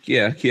Reeves.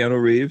 Yeah,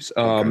 Keanu Reeves.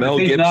 Mel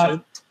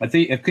Gibson. I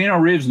think if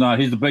Keanu Reeves not,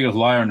 he's the biggest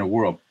liar in the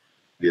world.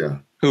 Yeah.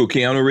 Who?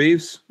 Keanu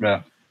Reeves?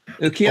 Yeah.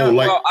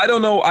 I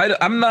don't know.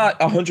 I'm not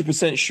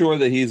 100% sure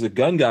that he's a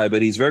gun guy,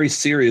 but he's very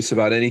serious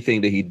about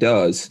anything that he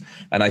does.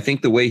 And I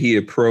think the way he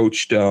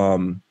approached,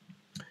 John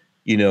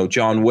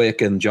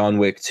Wick and John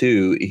Wick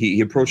 2,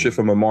 he approached it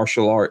from a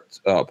martial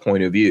arts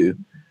point of view.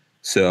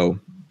 So,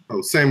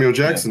 Samuel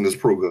Jackson is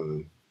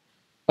pro-gun.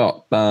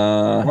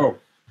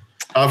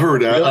 I've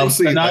heard that. Really? I've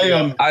seen.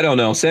 I don't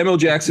know. Samuel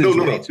Jackson is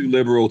way too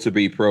liberal to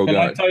be pro-gun.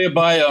 Can I tell you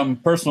by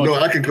personal? No,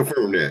 I can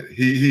confirm that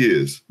he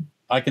is.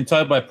 I can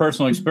tell you by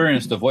personal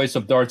experience, the voice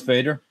of Darth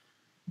Vader,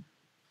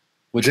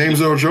 which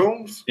James Earl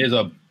Jones is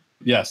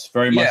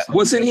very much. Yeah,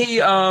 wasn't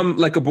he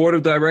like a board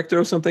of director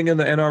or something in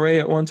the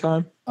NRA at one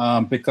time?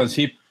 Because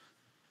he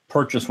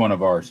purchased one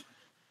of ours.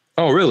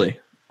 Oh, really?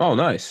 Oh,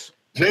 nice.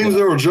 James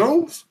Earl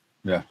Jones?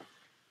 Yeah.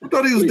 I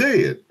thought he was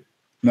dead.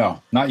 No,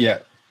 not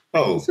yet.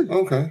 Oh,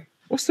 okay.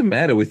 What's the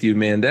matter with you,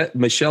 man? That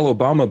Michelle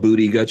Obama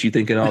booty got you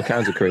thinking all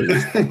kinds of crazy.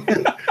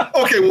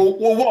 Okay, well,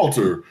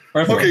 Walter.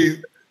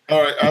 Okay.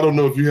 All right, I don't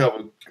know if you have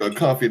a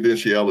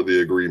confidentiality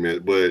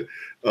agreement, but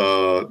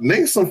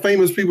name some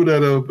famous people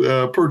that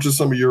have purchased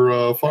some of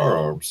your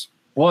firearms.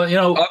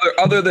 Well,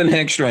 other than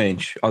Hank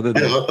Strange, other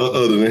than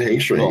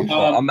Hank Strange,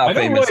 I'm not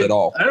famous at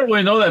all. I don't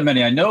really know that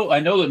many. I know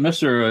that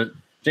Mr.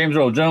 James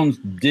Earl Jones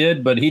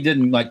did, but he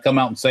didn't come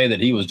out and say that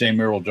he was James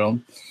Earl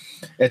Jones.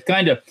 It's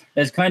kind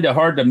of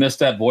hard to miss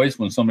that voice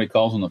when somebody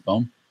calls on the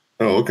phone.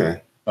 Oh,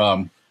 okay.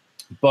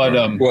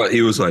 What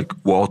he was like,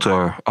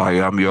 Walter, I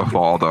am your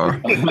father,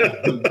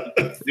 and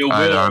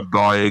I'm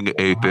buying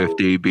a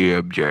 50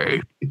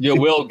 BMJ. You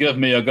will give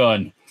me a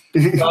gun.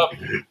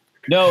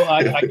 No,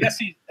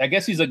 I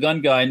guess he's a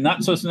gun guy,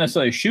 not so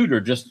necessarily a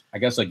shooter, just I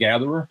guess a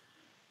gatherer.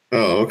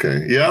 Oh,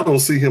 okay. Yeah, I don't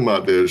see him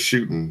out there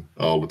shooting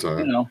all the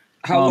time.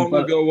 How long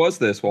ago was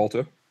this,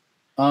 Walter?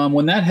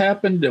 When that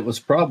happened, it was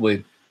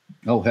probably,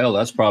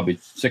 that's probably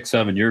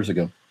 6-7 years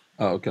ago.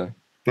 Oh, okay.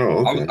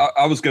 Oh, okay.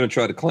 I was going to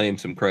try to claim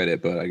some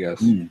credit, but I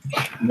guess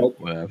nope.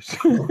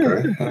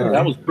 Okay.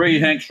 That was pretty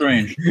Hank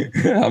Strange.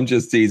 I'm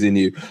just teasing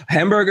you.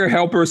 Hamburger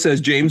Helper says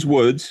James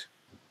Woods.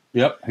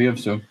 Yep, he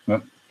has to.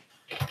 Yep.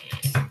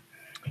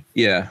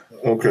 Yeah.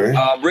 Okay.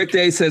 Rick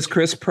Day says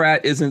Chris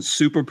Pratt isn't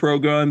super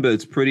pro-gun, but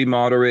it's pretty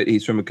moderate.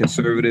 He's from a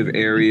conservative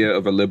area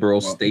of a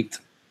liberal state.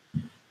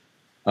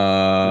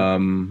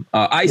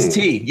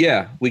 Ice-T.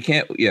 Yeah, we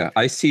can't. Yeah,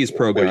 Ice-T is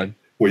pro-gun.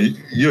 Well,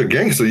 you're a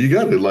gangster. You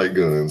got to like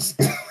guns.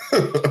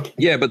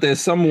 Yeah, but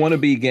there's some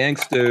wannabe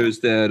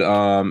gangsters that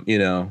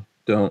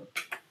don't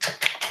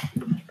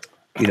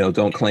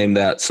claim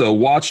that. So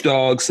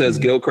Watchdog says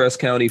Gilchrist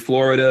County,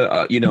 Florida.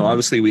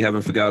 Obviously we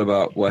haven't forgot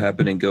about what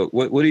happened in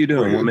What are you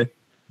doing, woman?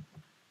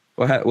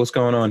 What's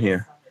going on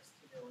here?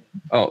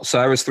 Oh,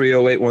 Cyrus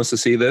 308 wants to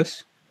see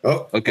this.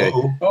 Oh, okay.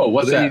 Oh,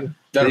 what's that? Is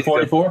that a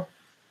 44?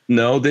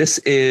 No, this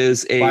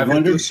is a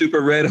 500? Super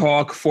Red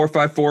Hawk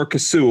 454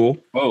 Casull.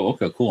 Oh,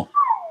 okay, cool.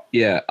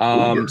 Yeah.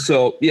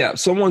 So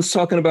someone's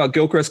talking about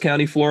Gilchrist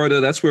County,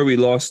 Florida. That's where we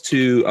lost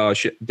two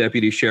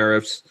deputy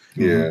sheriffs.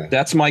 Yeah.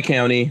 That's my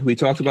county. We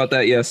talked about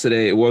that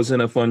yesterday. It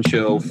wasn't a fun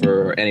show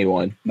for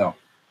anyone. No.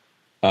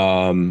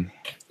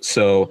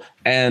 So,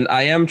 and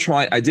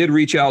I did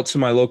reach out to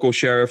my local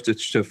sheriff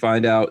to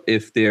find out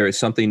if there is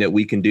something that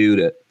we can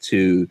do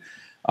to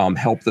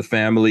help the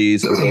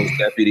families of those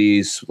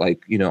deputies.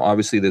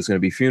 Obviously there's going to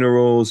be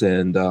funerals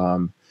and,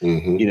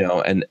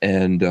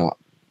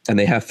 and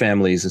they have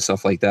families and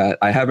stuff like that.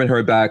 I haven't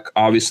heard back.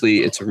 Obviously,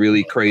 it's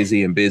really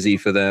crazy and busy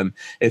for them.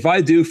 If I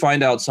do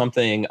find out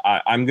something,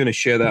 I'm going to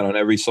share that on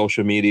every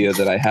social media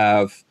that I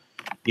have.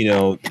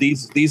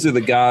 These are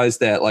the guys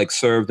that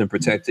served and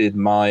protected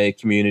my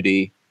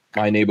community,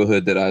 my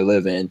neighborhood that I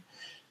live in.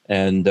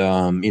 And,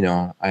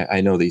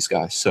 I know these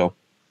guys. So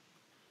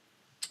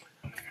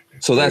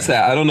that's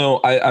that. I don't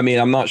know. I mean,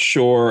 I'm not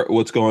sure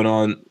what's going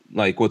on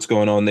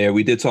there.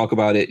 We did talk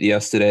about it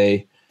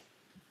yesterday.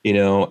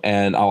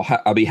 And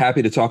I'll be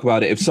happy to talk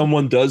about it. If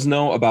someone does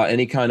know about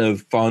any kind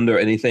of fund or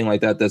anything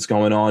like that that's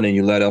going on and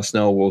you let us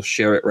know, we'll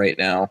share it right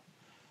now.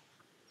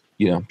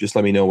 Just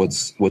let me know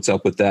what's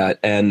up with that.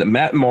 And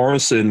Matt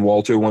Morrison,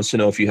 Walter, wants to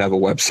know if you have a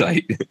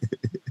website.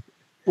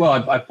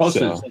 Well, I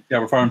posted it at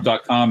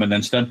CavalryFarms.com and then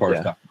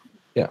StenParts.com.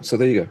 Yeah. So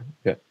there you go.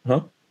 Yeah.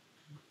 Huh?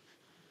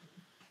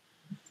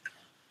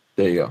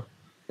 There you go.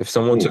 If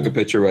someone took a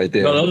picture right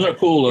there. No, those are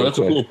cool. That's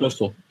a cool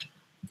pistol.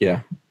 Yeah.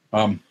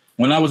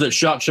 When I was at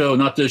SHOT Show,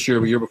 not this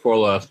year, but year before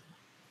last,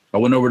 I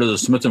went over to the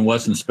Smith &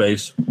 Wesson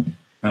space, and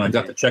I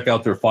got to check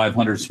out their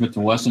 500 Smith &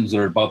 Wessons that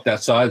are about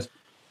that size,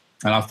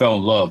 and I fell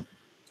in love.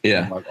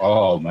 Yeah. I'm like,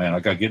 oh, man,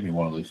 I got to get me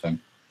one of these things.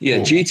 Yeah,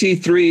 cool.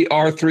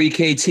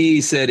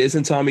 GT3R3KT said,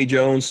 isn't Tommy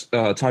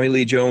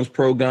Lee Jones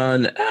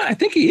pro-gun? I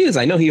think he is.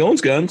 I know he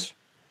owns guns.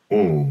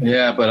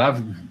 Yeah, but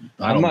I'm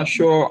not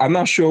sure. I'm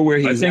not sure where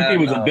he's at. I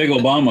think he was a big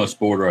Obama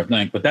supporter, I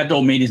think, but that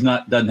don't mean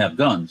doesn't have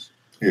guns.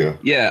 Yeah.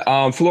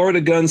 Yeah. Florida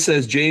Gun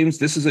says, James,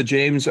 this is a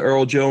James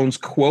Earl Jones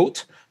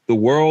quote. The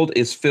world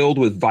is filled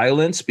with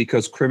violence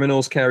because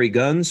criminals carry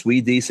guns.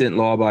 We decent,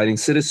 law-abiding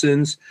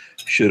citizens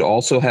should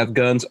also have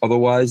guns.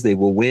 Otherwise, they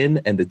will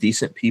win and the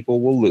decent people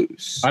will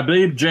lose. I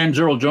believe James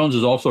Earl Jones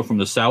is also from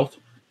the South.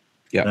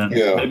 Yeah.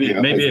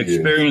 Maybe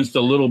experienced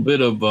a little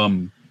bit of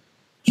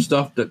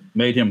stuff that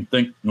made him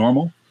think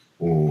normal.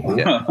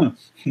 Yeah.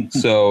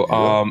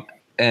 So,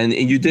 and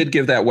you did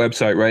give that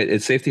website, right?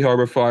 It's Safety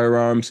Harbor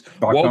Firearms.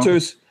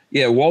 Walter's.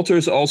 Yeah,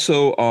 Walter's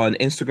also on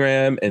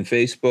Instagram and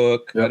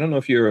Facebook. Yep. I don't know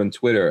if you're on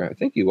Twitter. I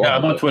think you are. Yeah,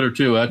 I'm on Twitter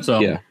too. That's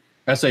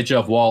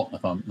SHF Walt,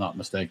 if I'm not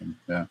mistaken.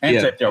 Yeah,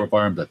 and Safety Harbor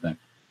Firearms, I think.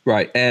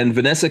 Right, and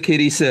Vanessa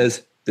Kitty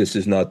says this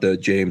is not the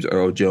James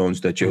Earl Jones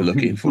that you're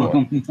looking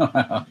for.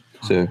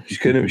 So she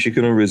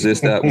couldn't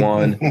resist that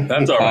one.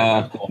 That's all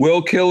right. Cool.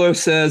 Will Killer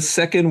says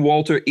second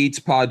Walter Eats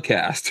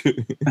podcast.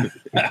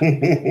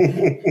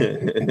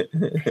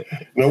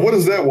 Now, what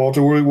is that,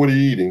 Walter? What are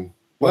you eating?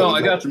 Well,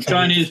 I got some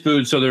Chinese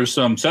food. So there's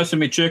some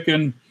sesame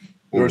chicken,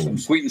 there's some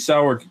sweet and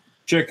sour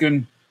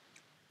chicken,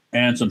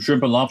 and some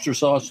shrimp and lobster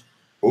sauce.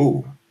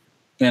 Ooh.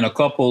 And a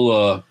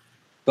couple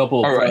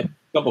fried.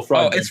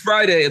 Oh, it's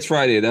Friday. It's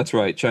Friday. That's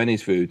right.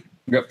 Chinese food.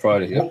 Yep,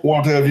 Friday. Yep.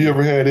 Walter, have you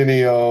ever had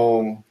any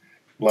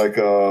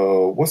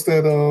what's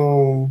that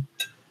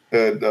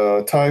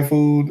Thai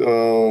food?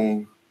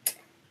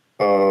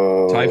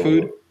 Thai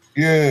food?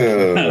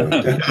 Yeah.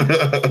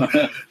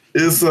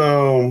 It's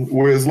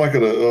where it's like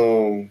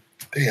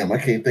damn, I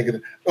can't think of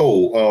it.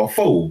 Oh,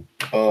 pho.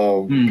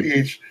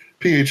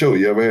 PHO.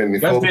 You ever had any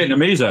pho? That's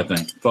Vietnamese, I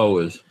think. Pho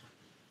is.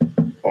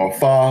 Or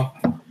pho.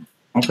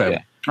 Okay.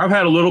 Yeah. I've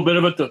had a little bit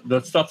of it. The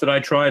stuff that I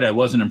tried, I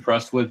wasn't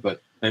impressed with,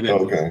 but maybe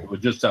it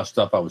was just that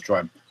stuff I was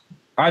trying.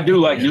 I do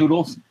like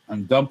noodles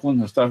and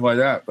dumplings and stuff like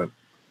that, but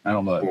I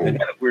don't know. It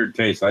had a weird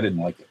taste. I didn't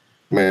like it.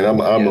 Man,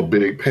 I'm a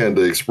big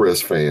Panda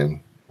Express fan.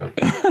 Man,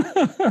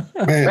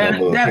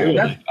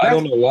 I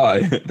don't know why.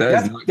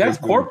 That's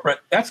corporate.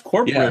 That's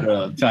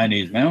corporate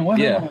Chinese, man.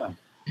 Yeah,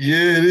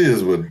 it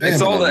is. But damn,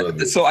 it's all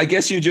that. So I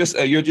guess you're just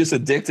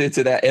addicted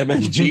to that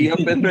MSG up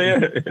in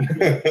there.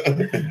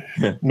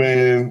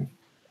 Man,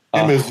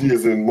 MSG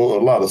is in a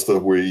lot of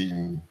stuff we're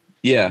eating.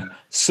 Yeah.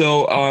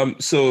 So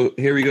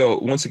here we go.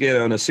 Once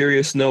again, on a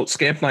serious note,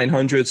 Scamp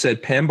 900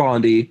 said Pam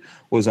Bondi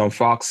was on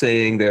Fox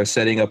saying they're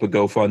setting up a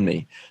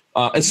GoFundMe.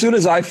 As soon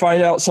as I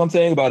find out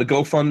something about a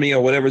GoFundMe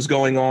or whatever's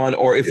going on,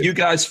 or if you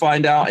guys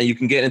find out and you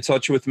can get in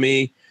touch with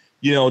me,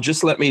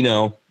 just let me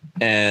know,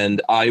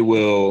 and I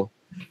will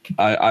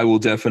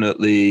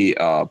definitely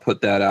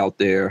put that out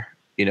there.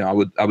 I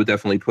would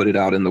definitely put it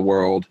out in the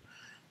world.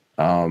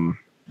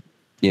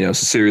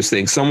 It's a serious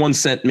thing. Someone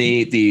sent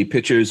me the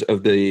pictures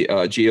of the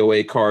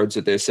GOA cards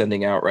that they're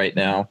sending out right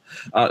now.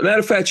 Matter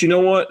of fact, you know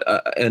what?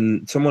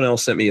 And someone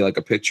else sent me like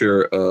a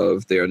picture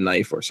of their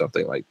knife or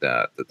something like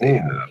that they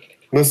have.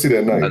 Let's see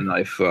that knife. A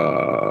knife.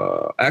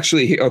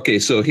 Actually, okay.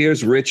 So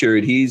here's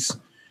Richard. He's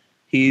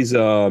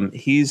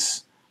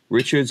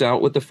Richard's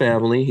out with the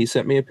family. He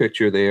sent me a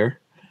picture there.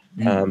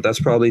 That's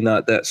probably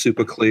not that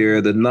super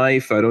clear. The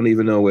knife, I don't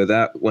even know where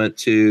that went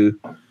to.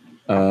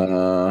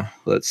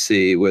 Let's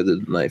see, where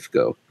did the knife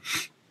go?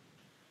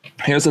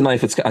 Here's the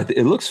knife.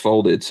 It looks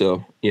folded,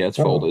 so yeah, it's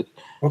folded.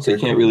 Okay, so you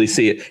can't really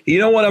see it. You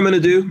know what I'm going to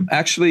do?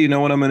 Actually, you know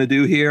what I'm going to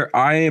do here?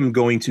 I am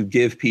going to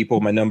give people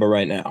my number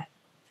right now.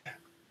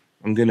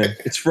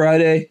 It's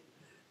Friday.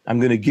 I'm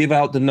going to give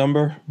out the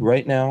number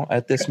right now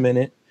at this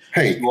minute.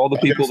 Hey, to all the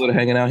people that are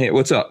hanging out here.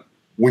 What's up?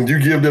 When you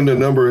give them the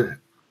number,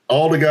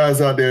 all the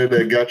guys out there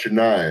that got your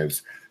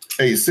knives,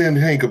 hey, send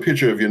Hank a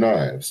picture of your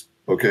knives.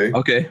 Okay.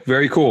 Okay.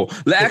 Very cool.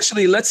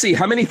 Actually, let's see.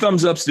 How many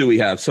thumbs ups do we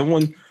have?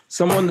 Someone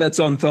that's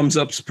on thumbs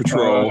ups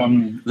patrol.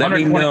 Let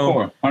me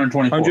know.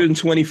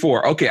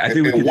 124. Okay. I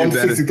think we could do better.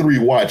 163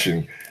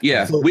 watching.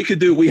 Yeah. So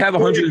we have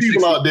 160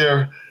 people out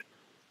there.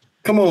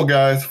 Come on,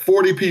 guys.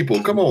 40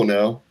 people. Come on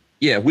now.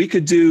 Yeah, we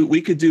could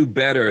do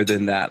better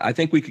than that. I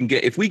think we can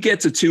if we get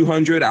to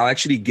 200, I'll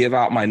actually give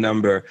out my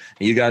number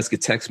and you guys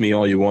could text me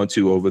all you want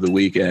to over the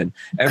weekend.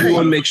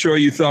 Everyone make sure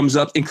you thumbs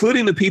up,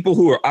 including the people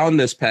who are on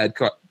this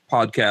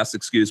podcast,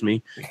 excuse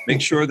me.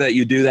 Make sure that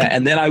you do that.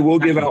 And then I will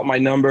give out my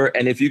number.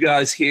 And if you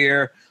guys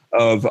hear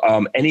of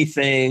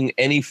anything,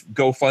 any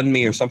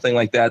GoFundMe or something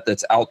like that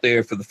that's out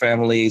there for the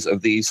families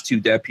of these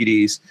two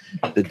deputies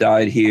that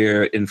died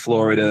here in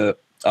Florida,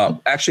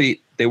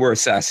 actually, they were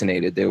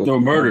assassinated. They were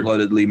murdered.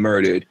 Bloodedly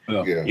murdered.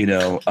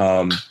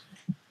 Yeah.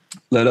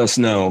 Let us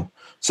know.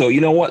 So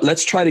you know what?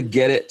 Let's try to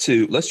get it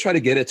to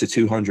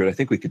 200. I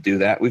think we could do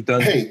that. We've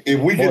done. Hey, if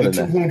we get to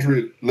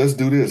 200, let's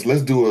do this.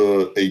 Let's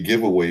do a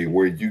giveaway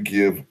where you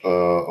give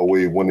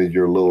away one of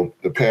your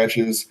the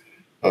patches.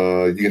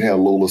 You can have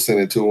Lola send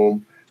it to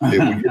them.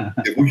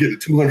 If we get to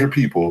 200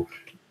 people,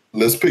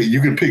 let's pick. You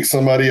can pick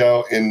somebody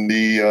out in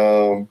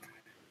the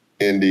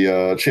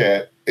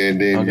chat, and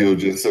then you'll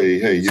just say,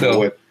 "Hey, you know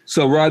what?"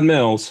 So Rod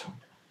Mills,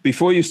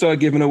 before you start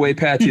giving away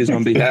patches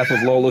on behalf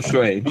of Lola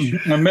Strange,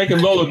 I'm making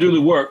Lola do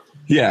the work.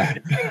 Yeah,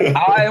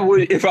 I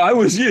would if I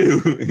was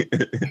you.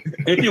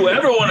 If you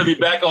ever want to be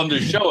back on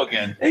this show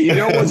again, hey, you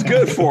know what's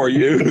good for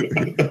you?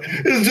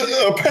 It's just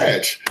a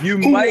patch. You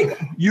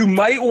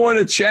might want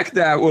to check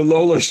that with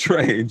Lola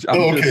Strange.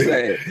 I'm just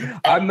saying.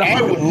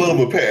 I would love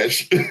a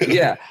patch.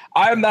 Yeah,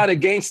 I'm not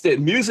against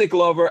it. Music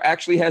Lover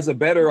actually has a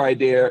better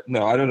idea.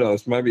 No, I don't know.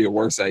 This might be a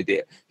worse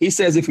idea. He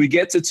says if we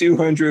get to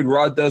 200,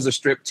 Rod does a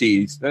strip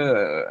tease.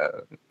 Well,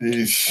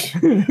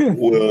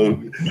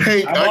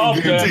 Hank,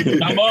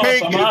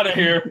 I'm out of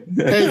here.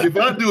 Hank, if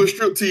I do a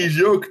strip tease,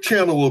 your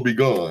channel will be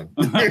gone.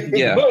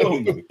 Yeah.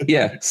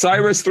 Yeah.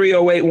 Cyrus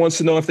 308 wants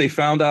to know if they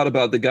found out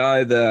about the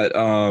guy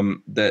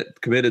that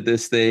committed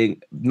this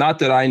thing. Not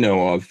that I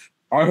know of.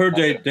 I heard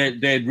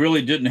they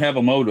really didn't have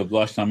a motive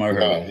last time I heard.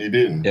 No, he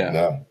didn't. Yeah.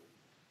 No.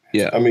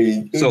 Yeah. I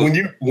mean, so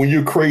when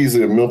you're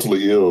crazy and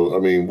mentally ill, I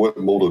mean, what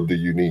motive do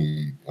you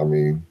need? I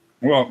mean,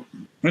 well,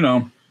 you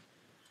know,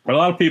 a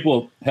lot of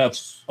people have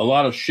a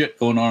lot of shit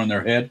going on in their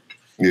head.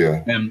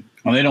 Yeah. And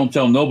they don't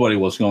tell nobody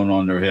what's going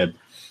on in their head.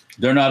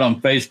 They're not on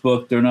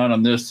Facebook. They're not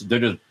on this.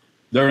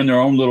 They're in their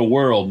own little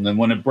world. And then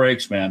when it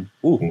breaks, man,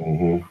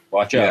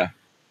 watch out.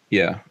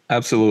 Yeah,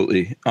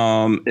 absolutely.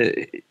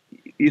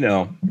 You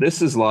know,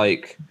 this is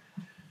like,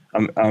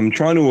 I'm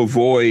trying to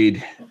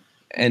avoid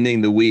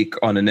ending the week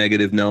on a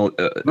negative note.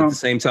 At the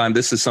same time,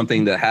 this is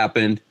something that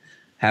happened,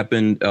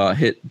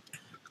 hit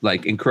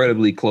like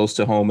incredibly close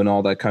to home and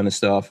all that kind of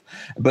stuff.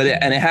 But it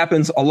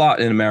happens a lot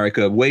in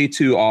America, way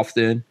too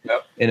often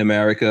in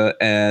America.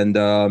 And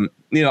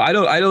you know, I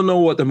don't know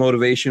what the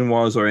motivation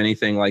was or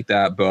anything like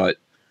that. But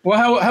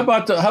well, how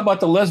about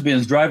the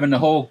lesbians driving the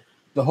whole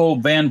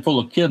van full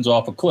of kids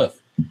off a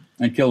cliff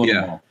and killing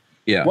them all?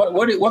 Yeah.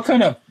 What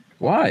kind of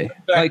why?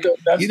 Like,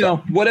 you know,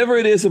 whatever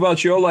it is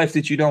about your life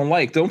that you don't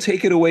like, don't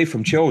take it away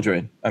from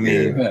children. I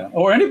mean,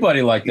 or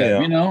anybody like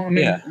that. You know, I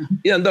mean,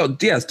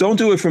 don't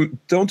do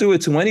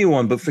it to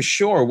anyone. But for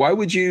sure, why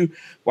would you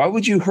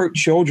hurt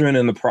children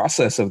in the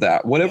process of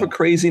that? Whatever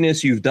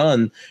craziness you've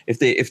done,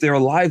 if they're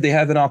alive, they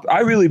have an I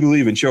really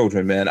believe in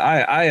children, man.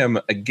 I am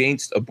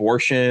against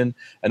abortion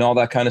and all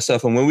that kind of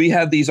stuff. And when we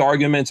have these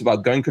arguments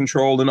about gun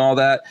control and all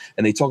that,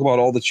 and they talk about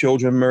all the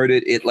children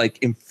murdered, it like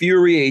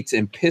infuriates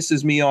and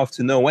pisses me off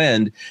to no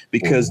end,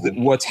 because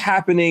what's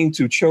happening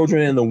to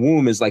children in the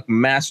womb is like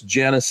mass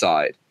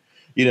genocide.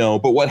 You know,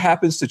 but what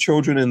happens to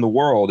children in the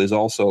world is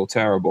also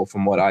terrible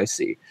from what I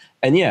see.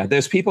 And yeah,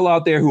 there's people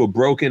out there who are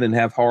broken and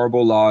have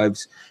horrible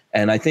lives.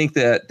 And I think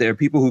that there are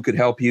people who could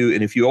help you.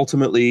 And if you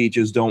ultimately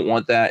just don't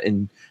want that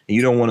and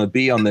you don't want to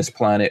be on this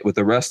planet with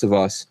the rest of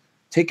us,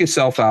 take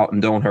yourself out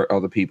and don't hurt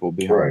other people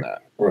behind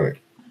that. Right.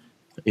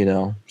 You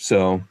know,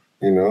 so.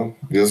 You know,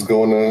 just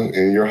go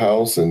in your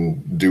house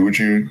and do what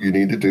you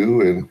need to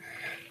do. And,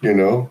 you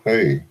know,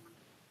 hey.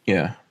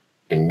 Yeah.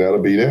 And that'll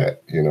be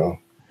that, you know.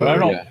 But I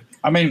don't. Yeah.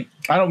 I mean,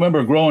 I don't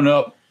remember growing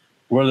up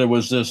where there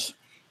was this.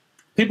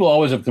 People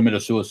always have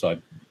committed suicide,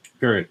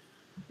 period.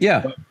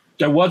 Yeah. But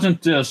there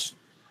wasn't this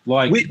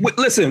like. We made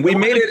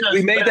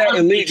that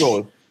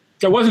illegal.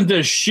 There wasn't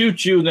this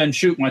shoot you, then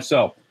shoot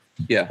myself.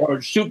 Yeah. Or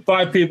shoot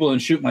 5 people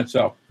and shoot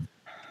myself.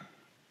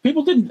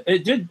 People didn't.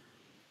 It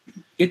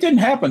didn't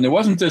happen. There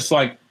wasn't this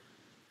like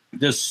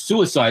this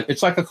suicide.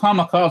 It's like a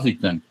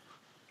kamikaze thing.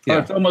 Yeah.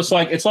 It's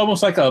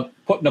almost like a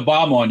putting a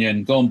bomb on you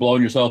and going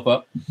blowing yourself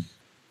up.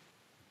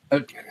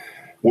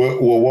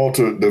 Well,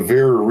 Walter, the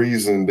very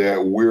reason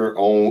that we're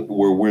on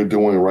where we're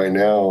doing right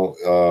now,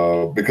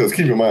 because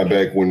keep in mind,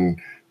 back when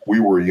we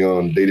were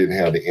young, they didn't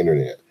have the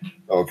internet.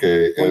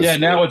 Okay. Well, yeah,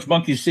 now it's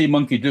monkey see,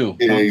 monkey do.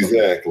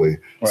 Exactly.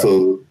 Right.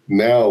 So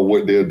now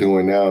what they're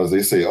doing now is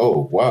they say,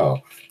 oh,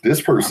 wow,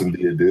 this person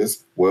did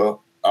this.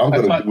 Well, I'm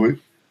going to do it.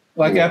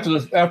 Like after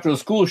the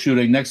school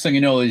shooting, next thing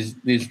you know,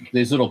 these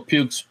little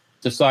pukes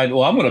decide,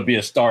 well, I'm going to be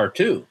a star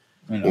too.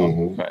 You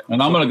know,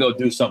 and I'm going to go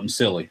do something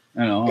silly.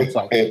 You know, it's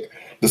like. And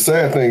the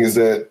sad thing is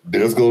that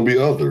there's going to be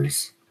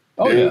others.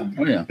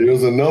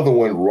 There's another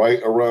one right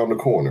around the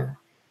corner.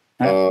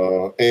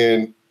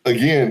 And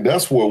again,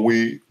 that's what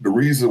the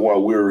reason why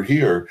we're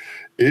here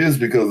is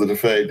because of the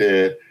fact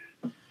that,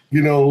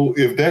 you know,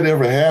 if that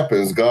ever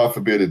happens, God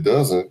forbid it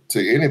doesn't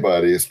to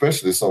anybody,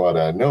 especially somebody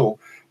I know.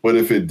 But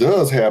if it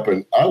does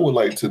happen, I would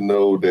like to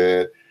know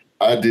that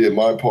I did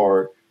my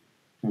part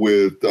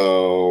with,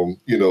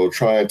 you know,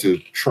 trying to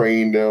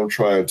train them,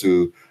 trying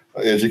to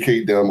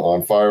educate them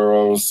on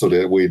firearms so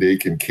that way they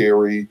can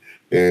carry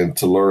and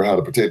to learn how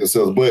to protect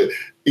themselves. But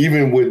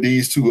even with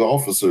these 2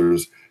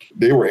 officers,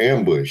 they were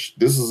ambushed.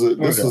 This is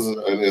an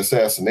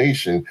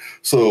assassination.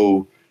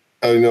 So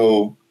I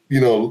know,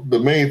 you know, the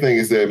main thing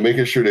is that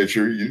making sure that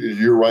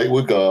you're right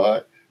with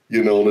God,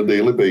 you know, on a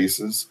daily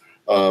basis,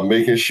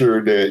 making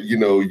sure that, you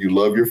know, you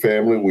love your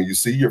family. When you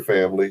see your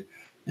family,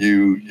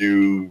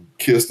 you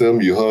kiss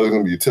them, you hug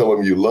them, you tell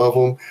them you love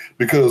them.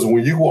 Because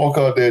when you walk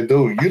out that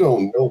door, you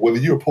don't know whether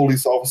you're a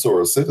police officer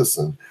or a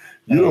citizen.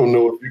 You don't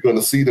know if you're going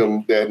to see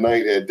them that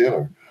night at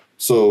dinner.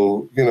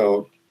 So, you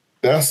know,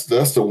 that's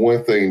the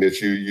one thing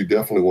that you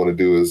definitely want to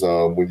do is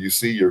when you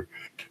see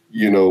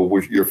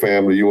with your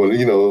family, you want to,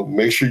 you know,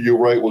 make sure you're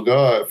right with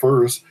God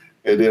first,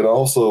 and then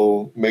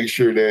also make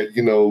sure that,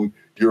 you know,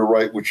 you're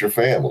right with your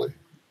family.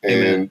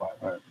 And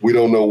we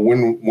don't know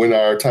when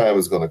our time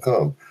is going to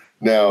come.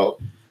 Now,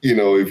 you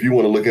know, if you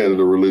want to look at it,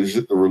 the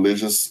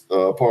religious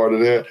part of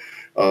that,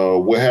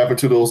 what happened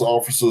to those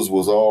officers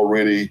was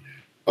already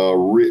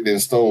written in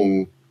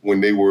stone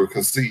when they were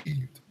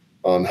conceived.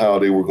 on how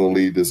they were going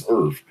to lead this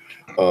earth.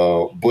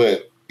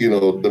 But,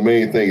 the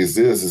main thing is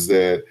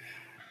that,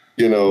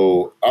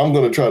 I'm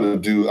going to try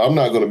to I'm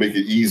not going to make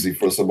it easy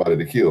for somebody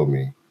to kill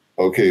me.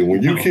 Okay.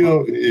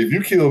 If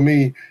you kill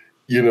me,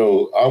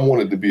 I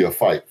want it to be a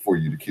fight for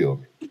you to kill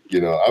me.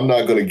 I'm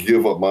not going to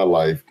give up my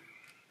life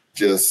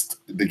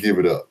just to give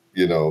it up,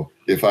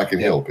 if I can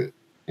help it,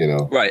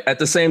 Right. At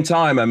the same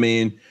time, I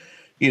mean,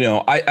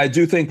 I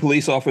do think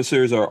police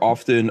officers are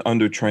often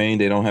undertrained.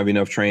 They don't have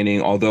enough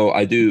training. Although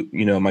I do,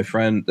 my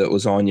friend that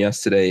was on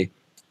yesterday,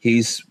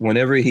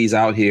 whenever he's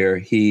out here,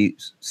 he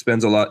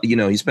spends a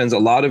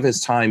lot of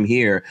his time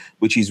here,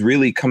 which he's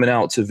really coming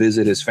out to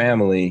visit his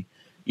family,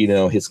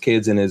 his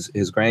kids and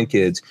his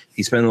grandkids.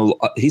 He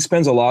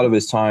spends a lot of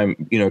his time,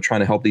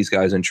 trying to help these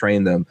guys and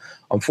train them.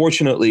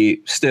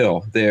 Unfortunately,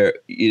 still there,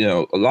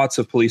 lots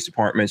of police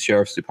departments,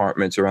 sheriff's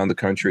departments around the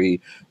country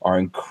are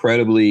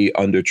incredibly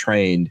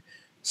undertrained.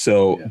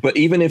 So, but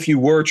even if you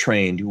were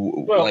trained,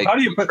 how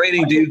do you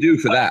training do you do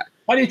for that?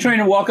 Why do you train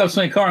to walk up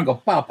to a car and go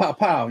pow, pow,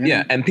 pow?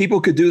 Yeah, and people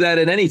could do that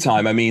at any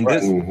time. I mean,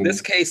 this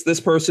case, this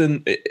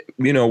person,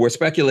 we're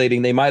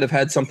speculating they might have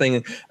had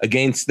something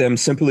against them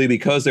simply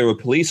because they were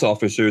police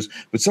officers.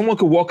 But someone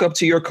could walk up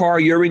to your car,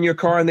 you're in your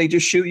car, and they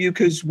just shoot you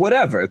because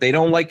whatever. They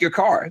don't like your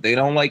car. They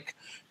don't like,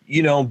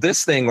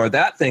 this thing or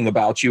that thing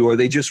about you, or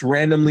they just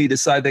randomly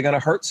decide they're going to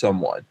hurt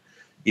someone,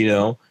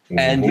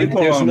 And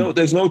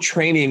there's no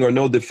training or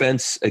no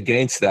defense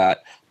against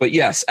that. But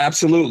yes,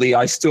 absolutely,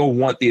 I still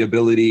want the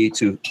ability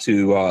to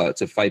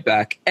fight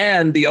back.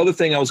 And the other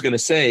thing I was going to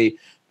say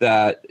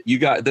that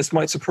this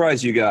might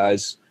surprise you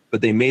guys,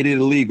 but they made it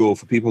illegal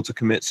for people to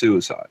commit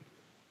suicide.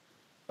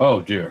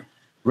 Oh dear,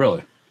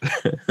 really?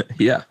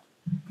 Yeah,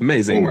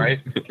 amazing, right?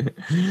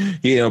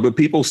 But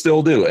people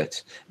still do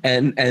it,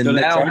 and so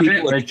now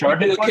people are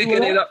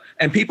kicking it up,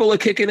 and people are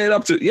kicking it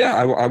up to. Yeah,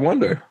 I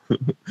wonder. Have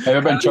you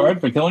ever been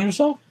charged for killing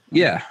yourself?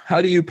 Yeah.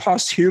 How do you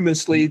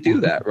posthumously do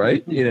that?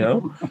 Right.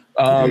 And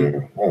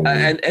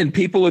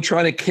people are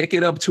trying to kick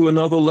it up to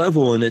another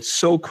level. And it's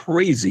so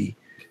crazy.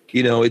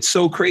 It's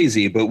so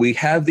crazy. But we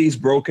have these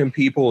broken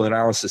people in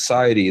our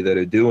society that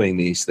are doing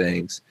these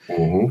things.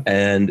 Mm-hmm.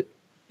 And,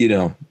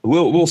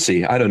 we'll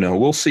see. I don't know.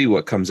 We'll see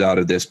what comes out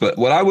of this. But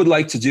what I would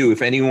like to do,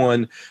 if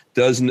anyone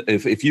doesn't,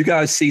 if you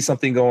guys see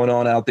something going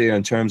on out there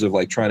in terms of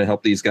like trying to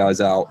help these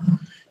guys out,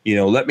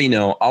 let me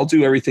know. I'll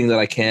do everything that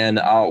I can.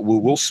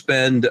 We'll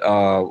spend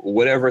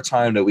whatever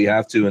time that we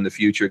have to in the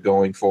future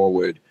going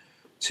forward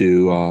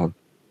to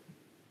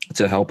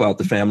help out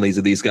the families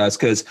of these guys.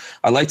 Because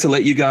I like to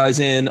let you guys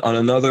in on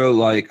another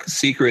like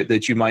secret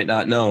that you might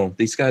not know.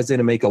 These guys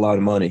didn't make a lot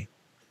of money.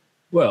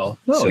 Well,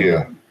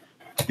 the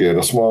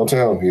small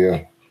town.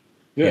 Yeah.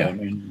 I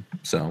mean,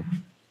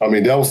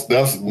 that's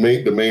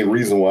the main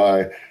reason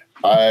why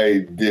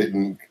I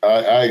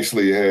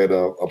actually had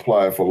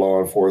applied for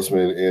law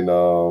enforcement and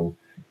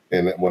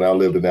when I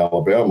lived in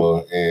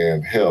Alabama,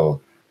 and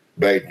hell,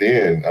 back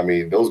then, I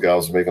mean, those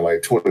guys were making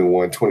like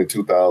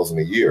 $22,000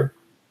 a year,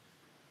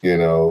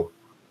 Yeah.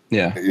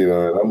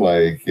 And I'm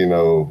like,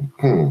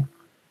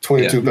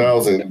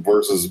 22,000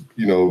 versus,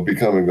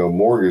 becoming a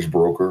mortgage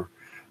broker,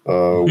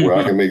 where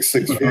I can make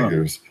six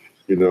figures,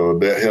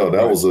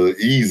 that was an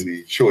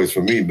easy choice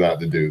for me not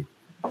to do.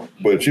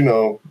 But,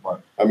 I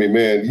mean,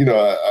 man,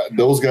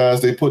 those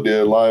guys, they put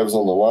their lives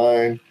on the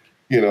line.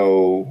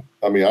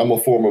 I mean, I'm a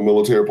former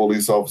military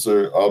police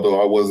officer,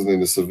 although I wasn't in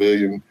the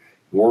civilian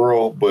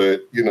world.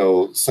 But,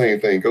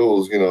 same thing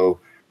goes, those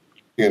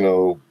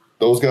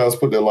guys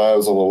put their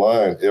lives on the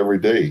line every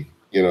day,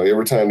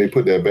 every time they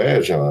put that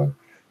badge on.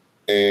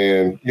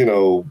 And, you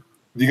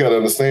got to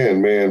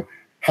understand, man,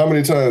 how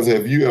many times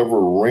have you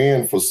ever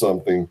ran for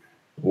something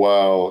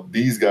while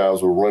these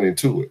guys were running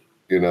to it,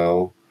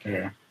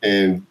 Yeah.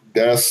 And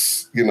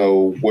that's,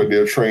 what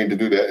they're trained to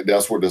do.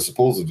 That's what they're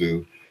supposed to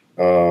do.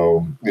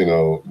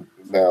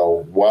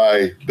 Now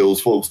why those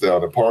folks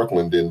down in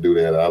Parkland didn't do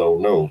that, I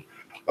don't know.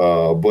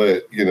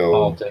 But,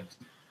 politics.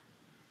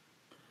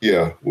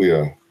 Yeah,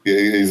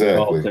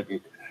 exactly.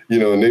 Politics.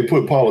 And they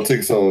put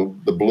politics on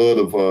the blood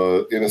of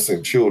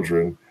innocent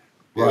children,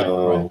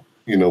 right.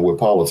 With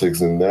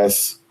politics. And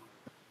that's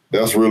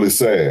really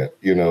sad,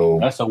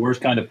 That's the worst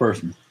kind of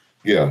person.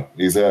 Yeah,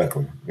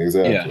 exactly.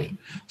 Yeah.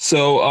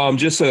 So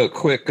just a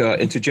quick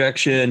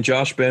interjection.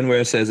 Josh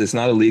Benware says it's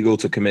not illegal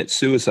to commit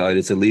suicide.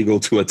 It's illegal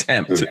to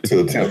attempt.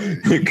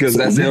 Because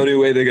that's the only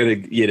way they're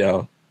going to,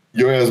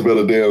 Your ass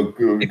better damn.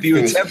 If you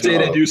attempt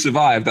it and you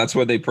survive, that's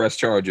when they press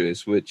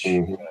charges, which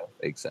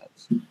makes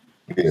sense.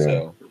 Yeah.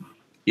 So,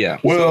 yeah.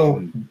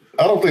 Well,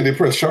 I don't think they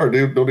press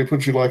charges. Don't they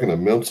put you like in a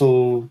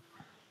mental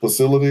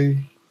facility?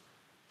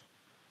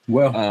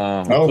 Well,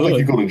 I don't think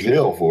you go to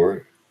jail for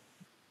it.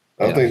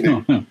 I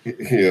think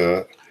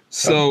they,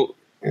 So,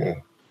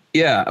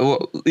 yeah.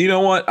 Well, you know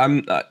what?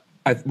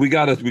 We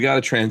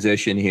gotta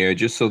transition here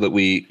just so that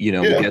we, we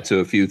get to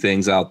a few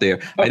things out there.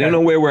 Okay. I don't know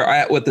where we're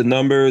at with the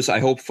numbers. I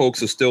hope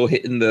folks are still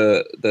hitting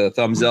the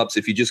thumbs ups.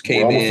 If you just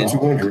came in,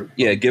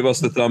 give us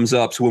the thumbs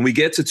ups. When we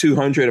get to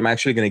 200, I'm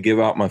actually going to give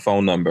out my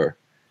phone number.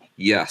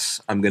 Yes,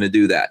 I'm going to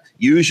do that.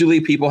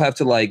 Usually people have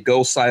to like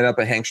go sign up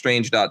at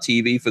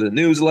hankstrange.tv for the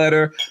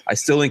newsletter. I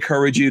still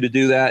encourage you to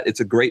do that. It's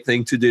a great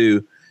thing to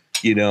do.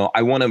 You know,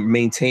 I want to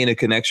maintain a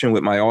connection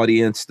with my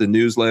audience. The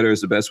newsletter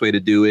is the best way to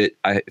do it.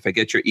 If I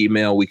get your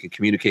email, we can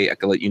communicate. I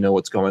can let you know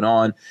what's going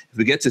on. If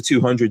we get to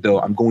 200, though,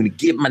 I'm going to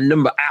give my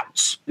number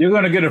out. You're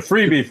going to get a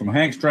freebie from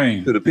Hank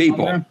Strange. To the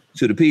people. Okay.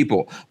 To the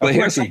people. But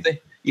here's something.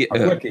 Yeah,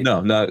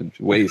 no,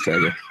 wait a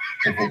second.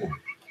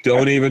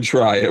 Don't even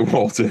try it,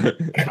 Walter.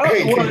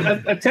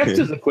 A text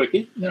is a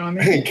quickie. You know what I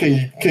mean?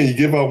 Hey, can you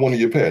give out one of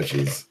your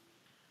patches?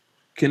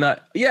 Can I?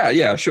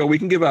 Yeah, sure. We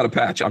can give out a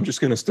patch. I'm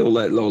just going to still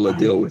let Lola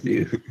deal with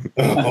you.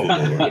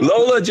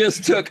 Lola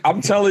just took,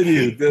 I'm telling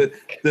you, the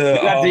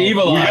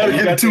evil eye. We got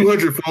to get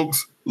 200,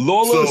 folks.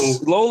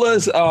 Lola's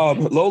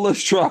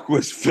truck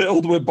was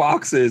filled with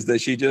boxes that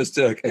she just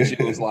took. And she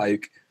was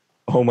like,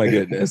 oh my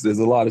goodness, there's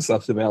a lot of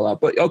stuff to mail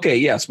out. But okay,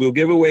 yes, we'll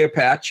give away a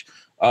patch.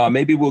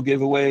 Maybe we'll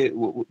give away.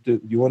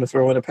 Do you want to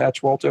throw in a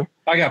patch, Walter?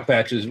 I got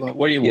patches.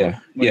 What do you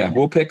want?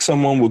 We'll pick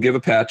someone. We'll give a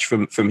patch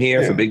from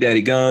here, from Big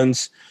Daddy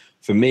Guns,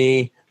 from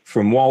me,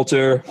 from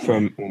Walter,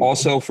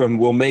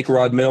 we'll make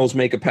Rod Mills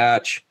make a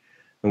patch,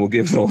 and we'll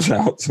give those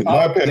out.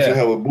 My patch will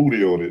have a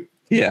booty on it.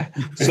 Yeah.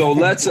 So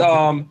let's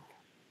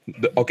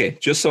okay,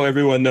 just so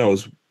everyone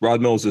knows, Rod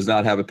Mills does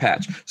not have a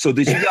patch. So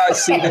did you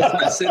guys see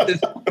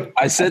this?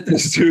 I sent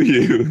this to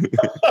you.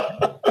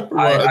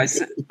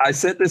 I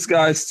sent this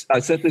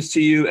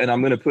to you, and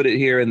I'm going to put it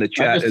here in the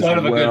chat as well. I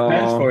just thought of a good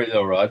patch for you,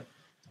 though, Rod.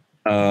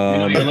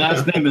 Your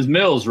last name is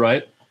Mills,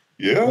 right?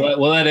 Yeah.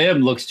 Well, that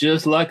M looks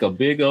just like a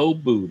big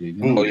old booty.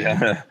 Oh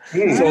yeah.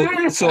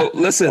 So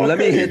listen. Let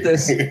me hit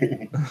this.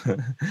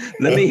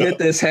 Let me hit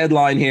this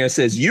headline here. It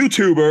says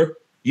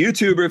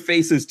YouTuber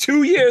faces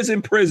 2 years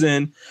in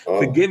prison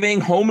for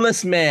giving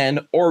homeless man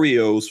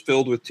Oreos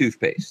filled with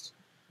toothpaste.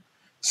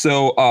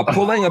 So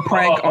pulling a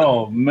prank.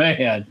 Oh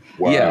man!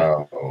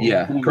 Wow.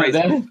 Yeah.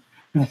 Crazy.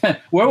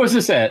 Where was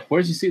this at?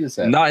 Where did you see this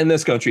at? Not in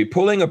this country.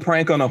 Pulling a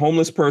prank on a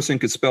homeless person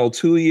could spell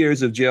 2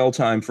 years of jail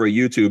time for a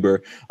YouTuber,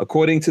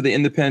 according to the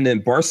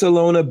independent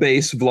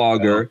Barcelona-based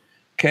vlogger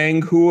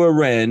Kang Hua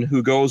Ren,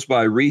 who goes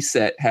by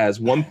Reset, has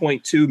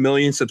 1.2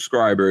 million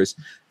subscribers.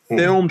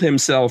 Filmed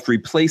himself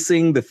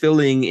replacing the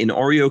filling in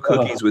Oreo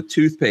cookies with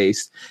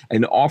toothpaste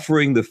and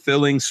offering the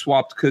filling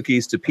swapped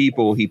cookies to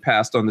people he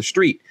passed on the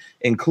street,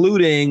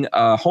 including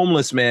a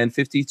homeless man,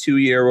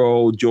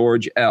 52-year-old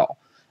George L.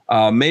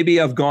 Maybe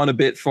I've gone a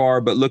bit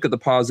far, but look at the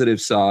positive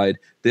side.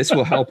 This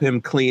will help him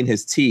clean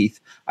his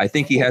teeth. I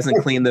think he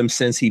hasn't cleaned them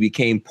since he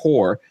became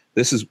poor.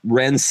 This is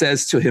Ren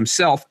says to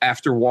himself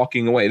after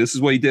walking away. This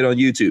is what he did on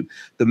YouTube.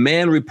 The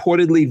man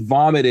reportedly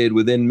vomited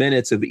within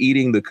minutes of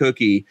eating the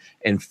cookie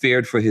and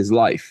feared for his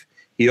life.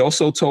 He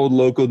also told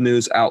local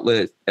news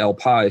outlet El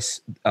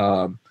Pais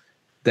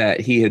that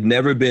he had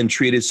never been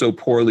treated so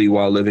poorly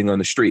while living on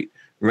the street.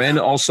 Ren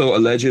also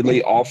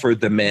allegedly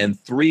offered the man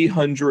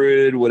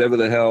 300, whatever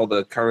the hell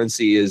the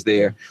currency is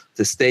there,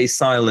 to stay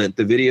silent.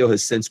 The video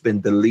has since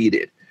been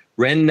deleted.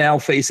 Ren now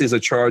faces a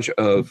charge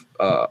of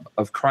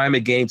crime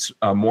against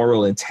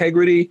moral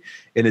integrity.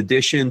 In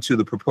addition to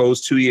the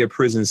proposed 2-year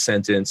prison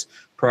sentence,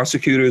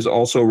 prosecutors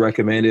also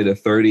recommended a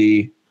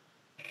 30,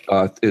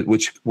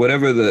 which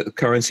whatever the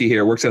currency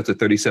here works out to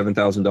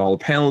 $37,000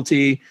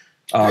 penalty.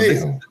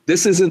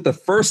 This isn't the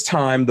first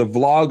time the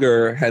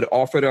vlogger had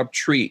offered up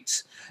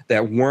treats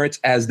that weren't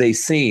as they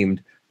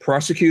seemed.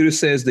 Prosecutor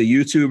says the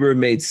YouTuber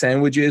made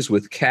sandwiches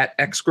with cat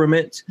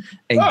excrement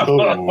and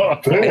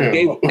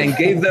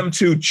gave them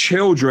to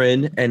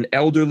children and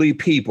elderly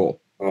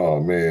people. Oh,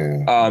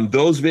 man.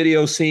 Those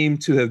videos seem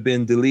to have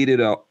been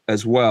deleted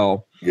as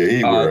well. Yeah,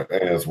 he were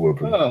ass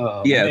whooping.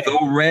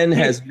 Though Ren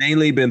has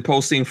mainly been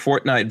posting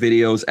Fortnite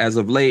videos as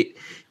of late,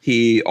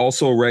 he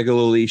also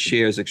regularly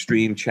shares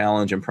extreme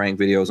challenge and prank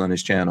videos on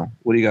his channel.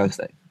 What do you guys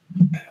think?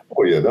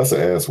 Oh, yeah, that's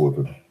an ass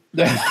whooping.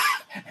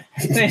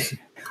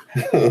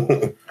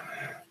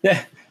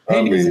 Yeah,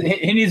 he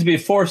needs to be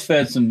force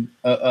fed some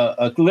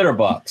a litter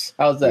box.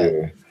 How's that?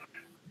 Yeah.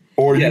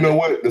 Or you know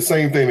what? The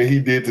same thing that he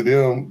did to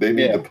them, they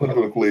need to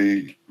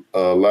publicly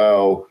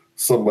allow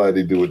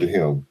somebody to do it to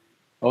him.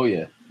 Oh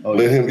yeah.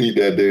 Let him eat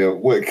that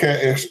damn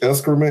cat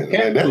excrement.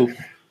 Cat poop.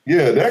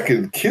 That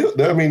could kill.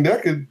 I mean,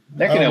 that could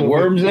have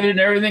worms in it and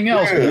everything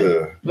else.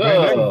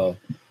 Yeah.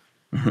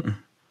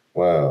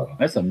 Wow.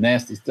 That's some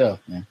nasty stuff,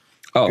 man.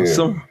 Oh,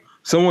 yeah.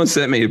 Someone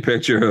sent me a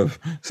picture of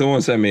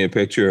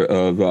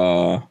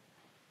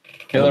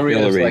Hillary.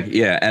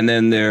 And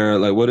then they're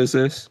like, "What is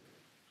this?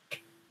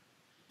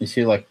 Is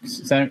she like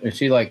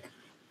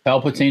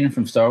Palpatine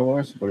from Star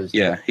Wars? What is?"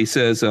 Yeah, he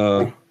says,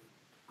 "I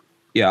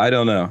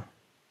don't know."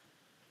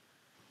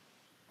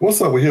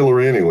 What's up with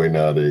Hillary anyway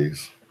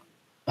nowadays?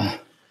 I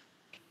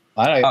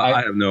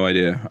have no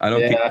idea. I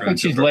don't. I think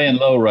she's laying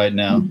low right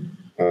now.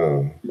 I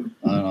don't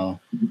know.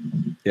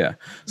 Yeah.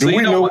 So do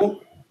we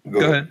know? Go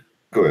ahead.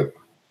 Go ahead.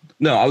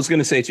 No, I was going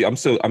to say to you, I'm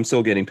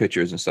still getting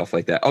pictures and stuff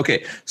like that.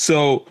 Okay,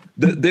 so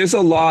there's a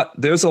lot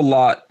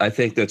I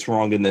think that's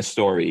wrong in this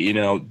story. You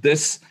know,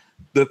 this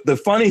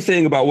the funny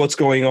thing about what's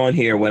going on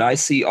here, when I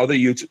see other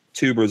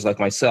YouTubers like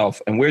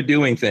myself, and we're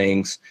doing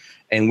things,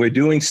 and we're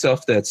doing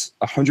stuff that's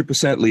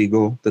 100%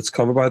 legal, that's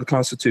covered by the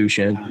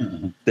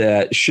Constitution,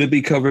 that should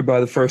be covered by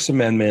the First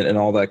Amendment and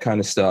all that kind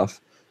of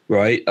stuff,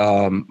 right?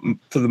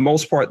 For the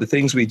most part, the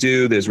things we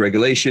do, there's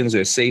regulations,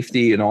 there's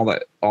safety, and all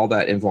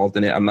that involved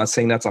in it. I'm not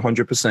saying that's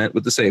 100%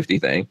 with the safety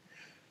thing,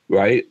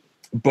 right?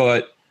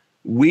 But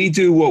we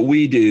do what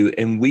we do,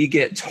 and we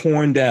get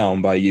torn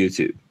down by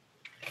YouTube.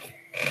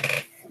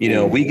 You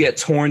know, we get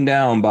torn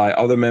down by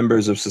other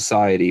members of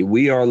society.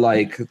 We are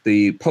like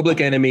the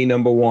public enemy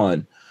number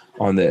one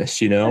on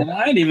this, you know. And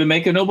I ain't even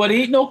making nobody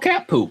eat no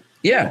cat poop.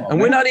 Yeah, and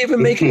we're not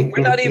even making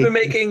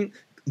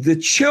the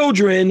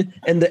children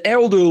and the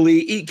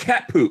elderly eat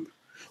cat poop.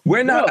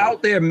 We're not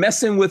out there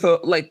messing with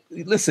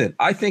listen,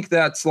 I think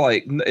that's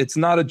like, it's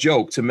not a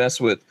joke to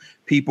mess with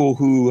people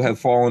who have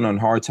fallen on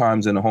hard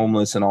times and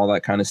homeless and all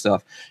that kind of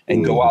stuff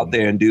and go out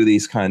there and do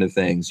these kind of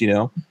things, you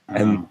know.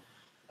 And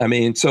I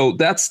mean, so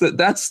that's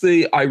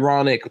the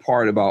ironic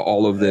part about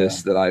all of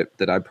this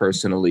that I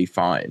personally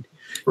find.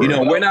 You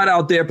know, we're not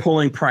out there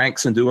pulling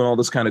pranks and doing all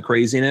this kind of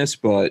craziness,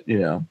 but you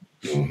know,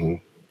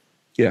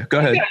 yeah. Go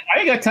ahead. I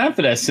ain't got time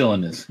for that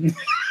silliness.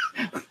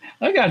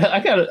 I got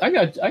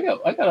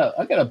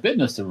a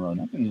business to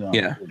run.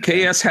 Yeah.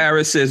 KS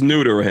Harris says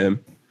neuter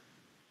him.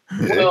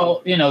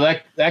 Well, you know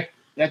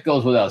that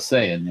goes without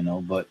saying, you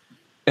know, but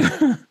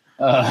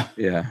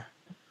yeah,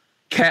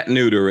 cat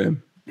neuter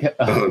him.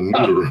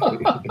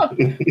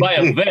 By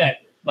a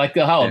vet, like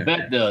how a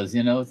vet does,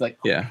 you know. It's like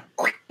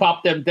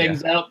pop them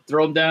things out,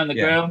 throw them down on the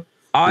ground.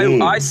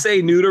 I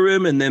say neuter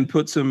him and then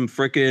put some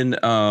freaking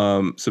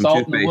some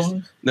Salt toothpaste.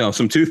 No,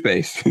 some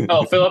toothpaste.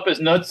 Oh, fill up his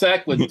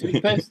nutsack with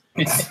toothpaste.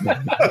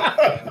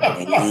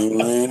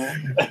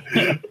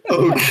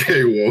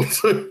 Okay,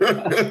 Walter.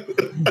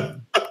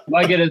 Do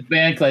I get his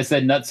band because I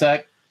said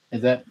nutsack?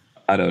 Is that?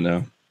 I don't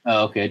know.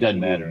 Oh, okay, it doesn't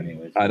matter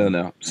anyways. I don't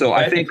know. So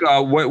I think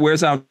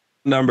where's our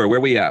number? Where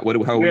we at? How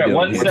are we doing?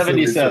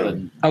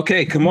 177.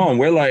 Okay, come on.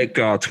 We're like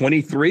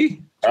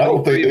 23. I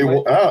don't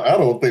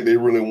think they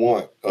really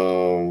want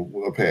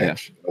a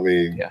patch. I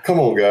mean, come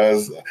on,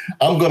 guys.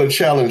 I'm going to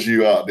challenge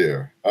you out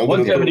there. I'm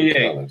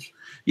 178.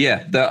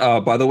 Yeah.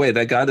 By the way,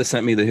 that guy that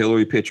sent me the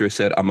Hillary picture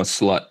said I'm a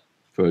slut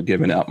for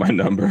giving out my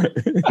number.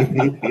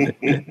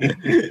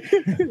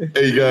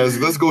 Hey guys,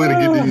 let's go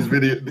ahead and get these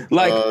videos.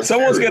 Like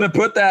someone's gonna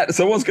put that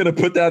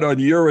on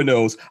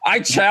Urinals.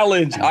 I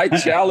challenge you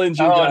guys.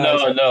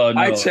 No.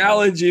 I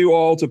challenge you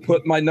all to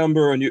put my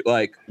number on you,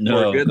 like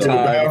for a good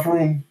time.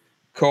 Bathroom.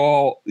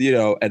 Call, you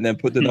know, and then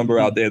put the number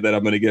out there that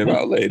I'm going to give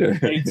out later.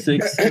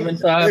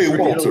 8675. Hey,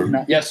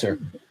 Walter. Yes, sir.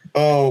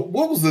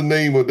 What was the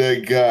name of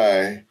that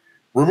guy?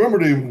 Remember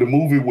the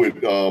movie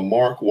with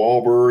Mark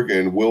Wahlberg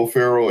and Will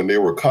Ferrell, and they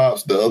were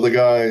cops, the other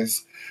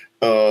guys?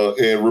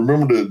 And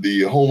remember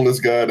the homeless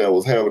guy that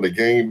was having a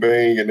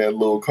gangbang in that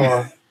little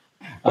car?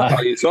 What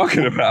are you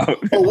talking about?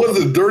 Oh, what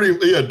is it?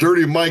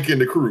 Dirty Mike and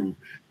the Crew.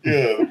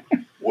 Yeah.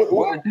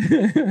 What?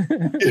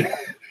 Yeah.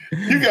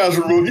 You guys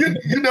remember?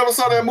 You never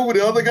saw that movie,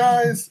 The Other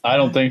Guys? I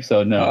don't think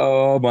so. No.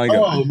 Oh my god.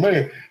 Oh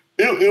man,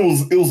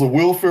 it was a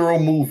Will Ferrell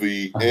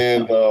movie,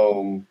 and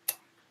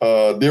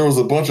there was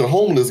a bunch of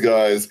homeless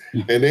guys,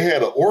 and they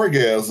had an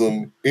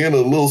orgasm in a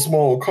little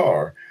small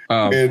car.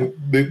 And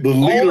the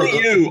leader,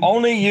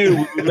 only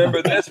you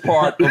remember this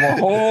part of a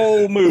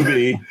whole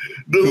movie.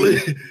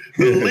 The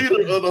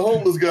leader of the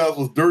homeless guys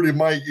was Dirty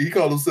Mike. He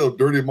called himself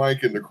Dirty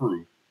Mike and the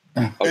Crew.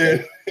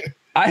 Okay.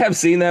 I have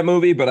seen that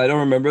movie, but I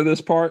don't remember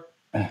this part.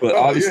 But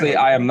obviously,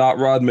 I am not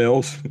Rod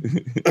Mills.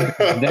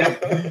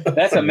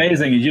 That's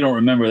amazing. You don't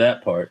remember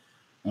that part.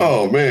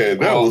 Oh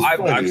man,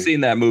 I've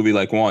seen that movie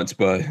like once,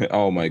 but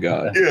oh my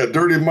god. Yeah,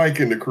 Dirty Mike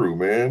and the Crew,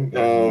 man.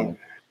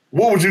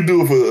 What would you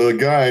do if a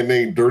guy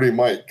named Dirty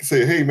Mike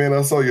say, "Hey man,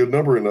 I saw your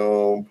number in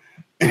the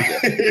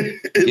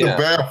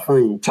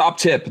bathroom"? Top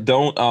tip: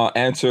 don't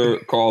answer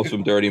calls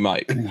from Dirty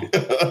Mike.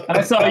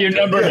 I saw your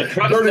number at the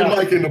truck Dirty stop.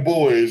 Mike and the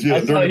boys. Yeah,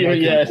 I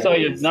saw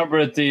your number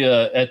at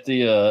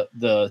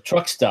the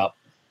truck stop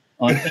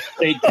on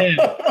State 10.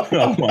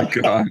 Oh my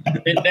god!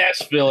 In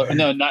Nashville,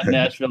 no, not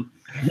Nashville.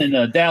 In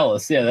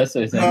Dallas, yeah, that's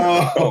what I said.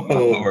 Oh my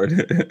lord,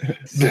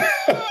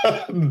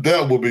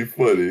 that would be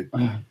funny.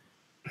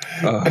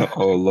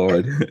 Oh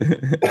lord,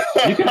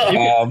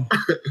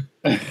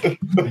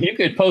 you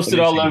could post it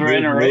all over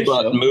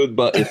Interracial. Mood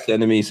button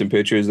sending me some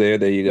pictures there.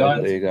 There you go.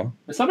 Guns. There you go.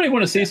 Does somebody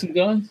want to see some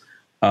guns?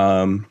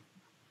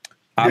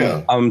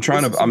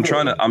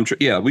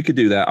 We could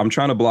do that. I'm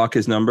trying to block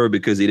his number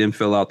because he didn't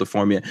fill out the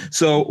form yet.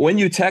 So when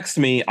you text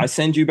me, I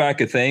send you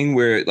back a thing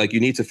where like you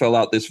need to fill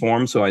out this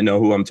form so I know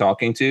who I'm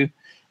talking to.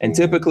 And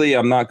typically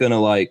I'm not going to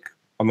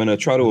I'm going to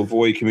try to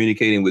avoid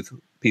communicating with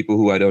people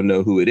who I don't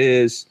know who it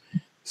is.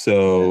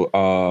 So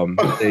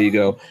there you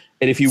go.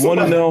 And if you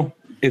want to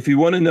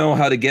know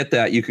how to get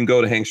that, you can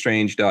go to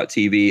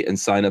hankstrange.tv and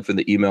sign up for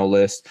the email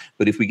list.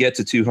 But if we get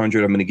to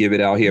 200, I'm going to give it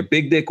out here.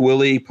 Big Dick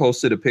Willie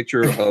posted a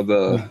picture of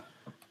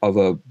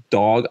a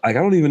dog. I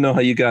don't even know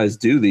how you guys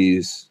do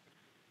these.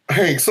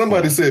 Hank,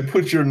 somebody said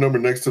put your number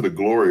next to the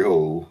glory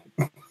hole.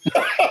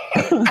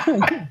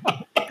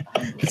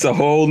 That's a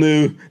whole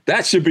new.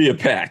 That should be a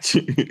patch.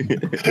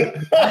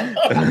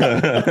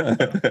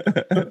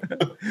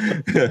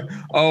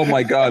 Oh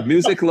my God!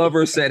 Music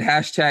lover said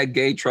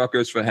 #gay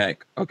truckers for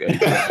Hank. Okay,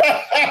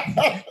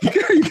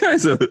 you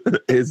guys are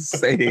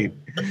insane.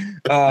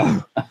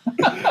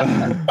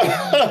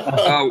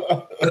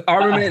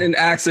 Armament and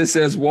Access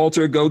says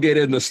Walter, go get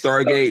in the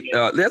Stargate.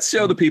 Let's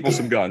show the people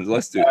some guns.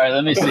 Let's do it. All right,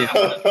 let me see.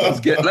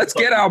 Let's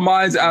get our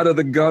minds out of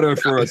the gutter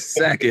for a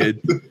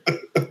second.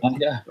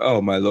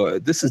 Oh my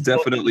Lord, this is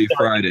definitely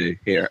Friday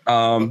here.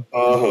 So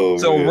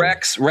man.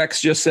 Rex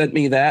just sent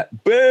me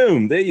that.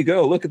 Boom, there you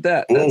go. Look at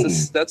that.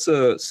 That's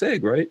a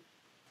SIG, right?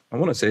 I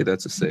want to say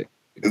that's a SIG.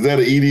 Is that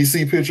an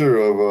EDC picture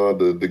of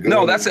the gun?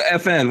 No, that's an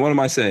FN. What am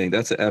I saying?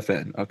 That's an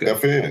FN. Okay.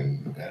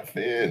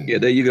 FN. Yeah,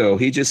 there you go.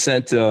 He just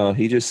sent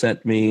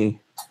me.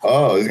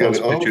 Oh, he's got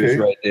pictures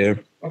right there.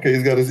 Okay,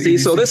 he's got his. See,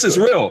 EDC so this is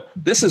real.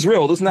 This is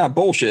real. This is not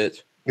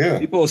bullshit. Yeah.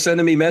 People are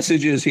sending me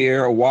messages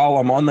here while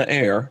I'm on the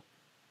air.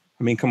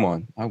 I mean, come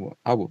on.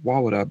 Why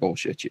would I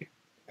bullshit you?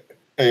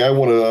 Hey, I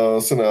want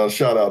to send a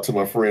shout out to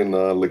my friend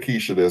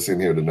Lakeisha that's in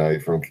here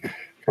tonight from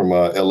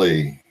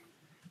LA.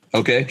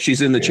 Okay,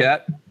 she's in the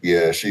chat.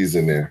 Yeah, she's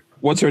in there.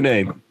 What's her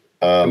name?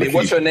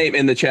 What's her name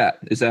in the chat?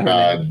 Is that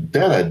her name?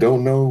 That I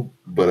don't know,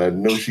 but I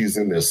know she's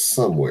in there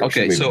somewhere.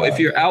 Okay, so if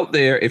you're out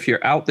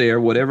there,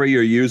 whatever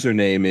your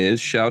username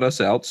is, shout us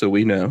out so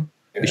we know.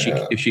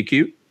 Yeah. Is she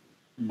cute?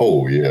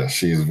 Oh yeah,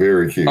 she's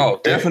very cute. Oh,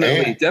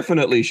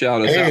 definitely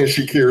shout us out. And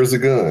she carries a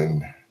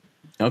gun.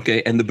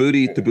 Okay, and the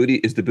booty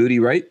is the booty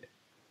right?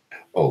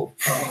 Oh,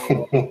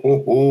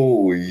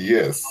 oh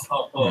yes.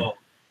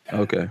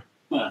 Okay,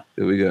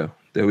 there we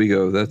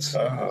go. That's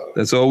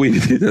all we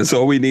need. That's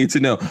all we need to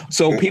know.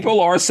 So people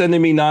are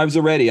sending me knives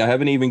already. I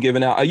haven't even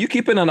given out. Are you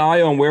keeping an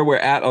eye on where we're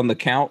at on the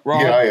count,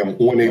 Rob? Yeah, I am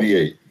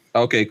 188.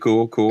 Okay,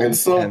 cool. And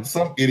some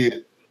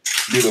idiot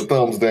did a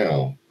thumbs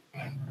down.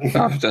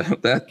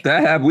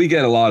 We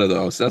get a lot of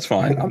those. That's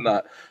fine.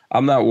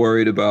 I'm not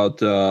worried about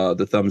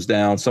the thumbs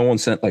down. Someone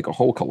sent like a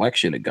whole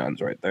collection of guns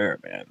right there,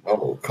 man.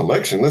 Oh,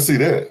 collection. Let's see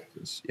that.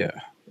 Yeah,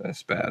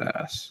 that's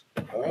badass.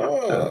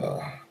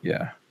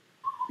 Yeah.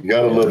 You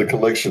gotta love the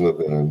collection of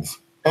guns.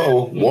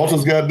 Oh,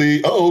 Walter's got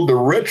the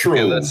retro.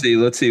 Yeah, let's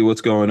see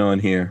what's going on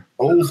here.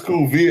 Old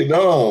school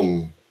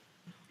Vietnam.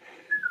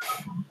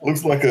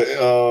 Looks like a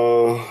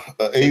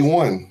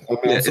A1.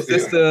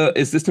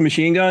 Is this the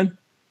machine gun?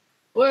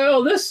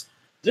 Well, this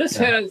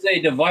has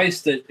a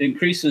device that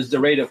increases the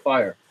rate of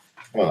fire.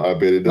 Oh, I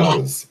bet it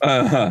does.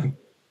 Uh-huh.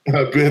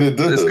 I bet it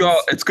does.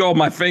 It's called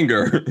my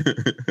finger.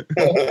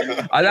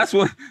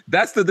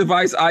 That's the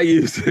device I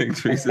use to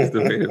increase the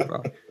rate of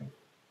fire.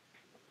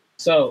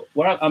 So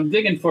I'm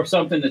digging for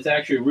something that's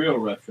actually real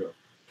retro.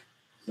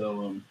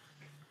 So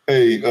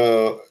hey,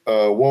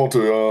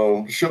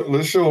 Walter,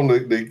 let's show him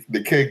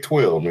the Keg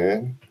 12,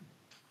 man.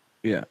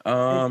 Yeah.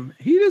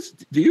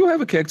 Do you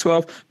have a Keg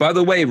 12? By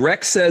the way,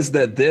 Rex says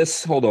that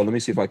this. Hold on, let me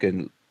see if I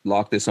can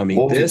lock this on me.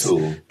 This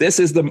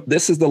is the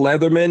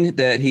Leatherman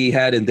that he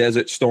had in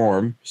Desert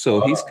Storm.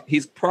 So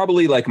he's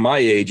probably like my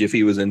age if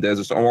he was in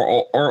Desert Storm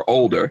or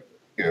older.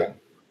 Yeah.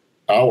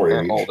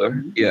 Our age.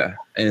 Older. Yeah.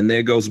 And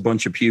there goes a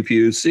bunch of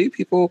pew-pews. See,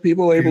 people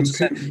are able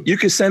to you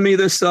can send me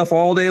this stuff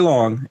all day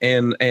long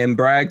and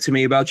brag to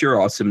me about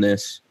your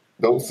awesomeness.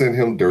 Don't send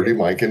him Dirty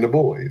Mike and the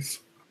boys.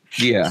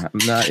 Yeah,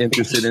 I'm not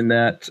interested in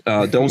that.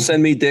 Don't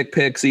send me dick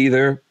pics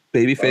either.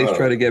 Babyface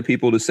try to get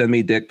people to send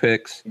me dick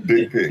pics.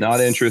 Dick pics. Not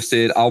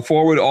interested. I'll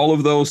forward all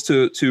of those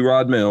to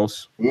Rod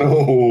Mills.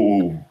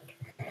 No,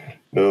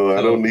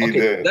 I don't need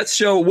that. Let's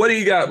show. What do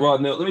you got,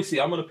 Rod Mills? Let me see.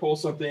 I'm going to pull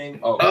something.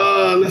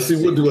 Let's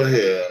see. What do I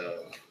have?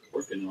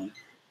 Working on it.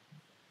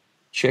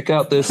 Check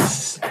out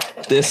this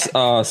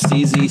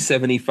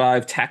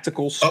CZ75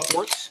 Tactical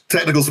Sport.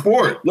 Tactical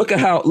Sport. Look at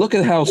how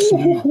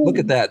smooth. Look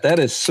at that. That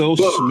is so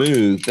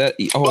smooth.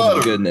 My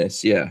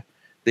goodness. Yeah.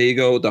 There you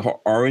go. The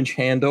orange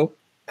handle.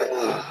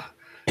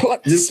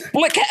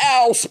 Split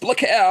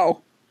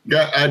cow.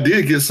 Yeah, I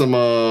did get some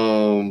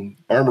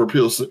armor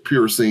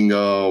piercing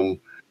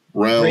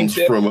rounds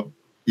from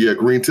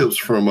green tips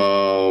from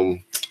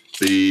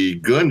the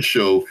gun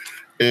show,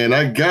 and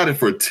I got it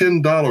for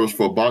 $10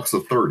 for a box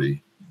of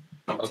 30.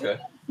 Okay,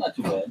 not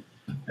too bad.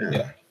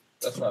 Yeah,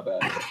 that's not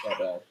bad.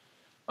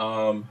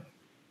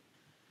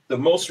 The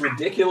most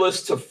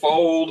ridiculous to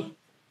fold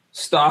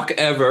stock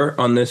ever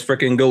on this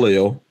freaking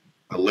Galil.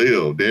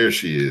 Galil, there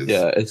she is.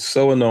 Yeah, it's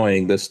so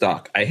annoying, this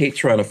stock. I hate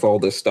trying to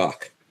fold this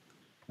stock.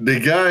 The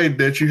guy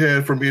that you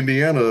had from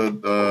Indiana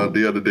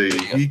the other day,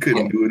 he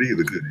couldn't do it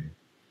either, could he?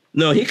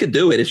 No, he could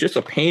do it. It's just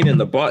a pain in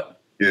the butt.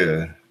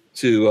 Yeah.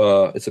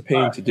 It's a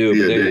pain to do.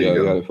 Yeah, but there you go.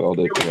 go. You gotta fold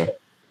it.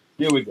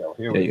 Here we go.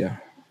 There you go.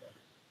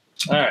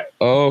 All right.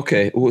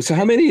 Okay. So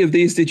how many of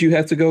these did you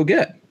have to go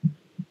get?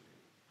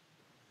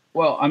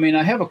 Well, I mean,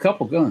 I have a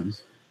couple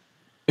guns.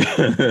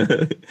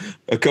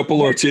 A couple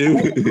or two?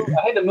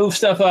 I had to move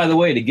stuff out of the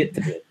way to get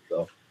to it.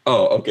 So.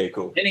 Oh, okay,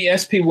 cool. Any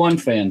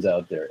SP1 fans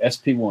out there?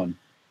 SP1.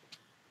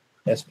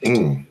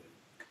 SP1.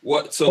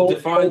 What? So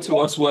define to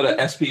us what a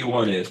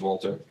SP1 is,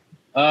 Walter.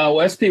 Well,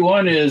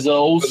 SP1 is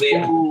old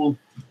school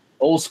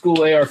old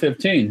school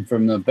AR-15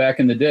 from the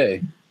back in the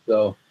day.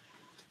 So,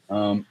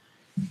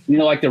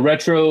 like the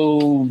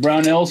retro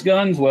Brownells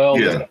guns. Well,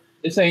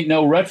 this ain't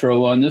no retro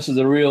one. This is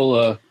a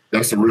real.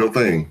 That's the real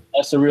thing.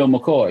 That's the real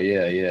McCoy.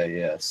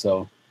 Yeah.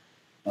 So,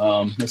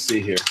 let's see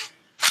here.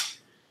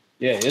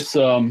 Yeah, it's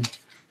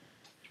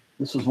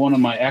This was one of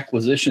my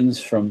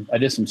acquisitions I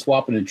did some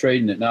swapping and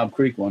trading at Knob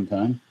Creek one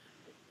time.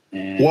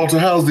 And Walter,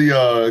 how's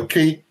the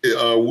Kate?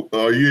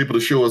 Are you able to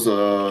show us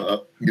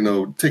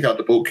take out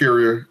the boat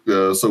carrier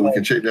so we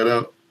can check that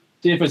out?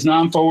 See if it's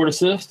non-forward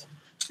assist.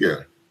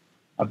 Yeah,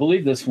 I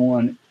believe this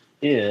one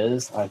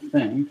is. I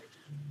think.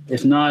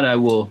 If not, I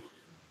will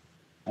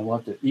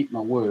have to eat my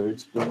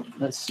words. But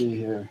let's see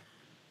here.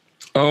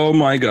 Oh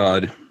my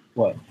God!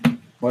 What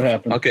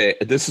happened? Okay,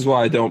 this is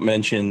why I don't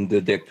mention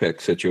the dick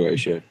pic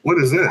situation. What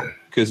is that?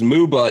 Because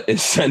Moobutt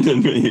is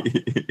sending me.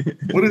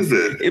 What is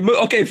that?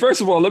 Okay,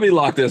 first of all, let me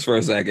lock this for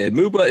a second.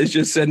 Moobutt is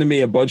just sending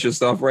me a bunch of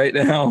stuff right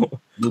now.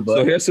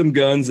 So here's some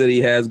guns that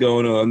he has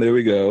going on. There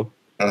we go.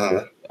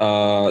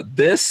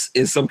 This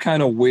is some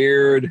kind of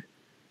weird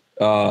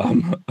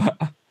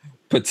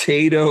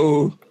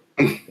potato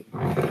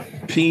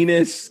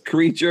penis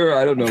creature.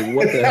 I don't know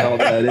what the hell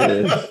that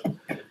is.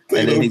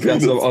 And then he's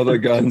got some other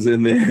guns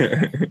in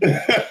there.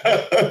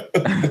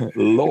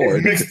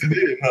 Lord. Mixed it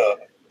in, huh?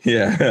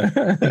 Yeah.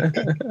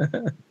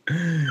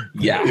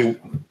 Yeah.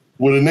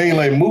 With a name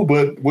like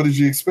Moobutt, what did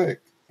you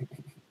expect?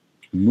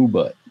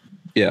 Moobutt.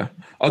 Yeah.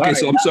 Okay,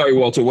 so I'm sorry,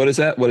 Walter. What is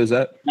that?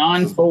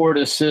 Non-forward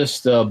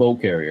assist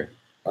boat carrier.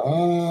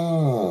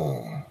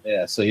 Ah.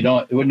 Yeah, so you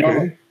don't. It would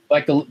normally,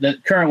 like the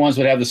current ones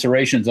would have the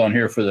serrations on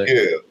here for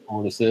the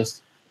forward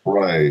assist.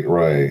 Right.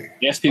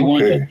 The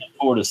SP1 has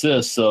forward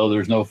assist, so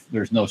there's no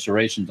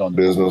serrations on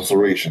there. There's no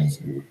serrations.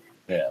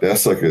 Yeah. That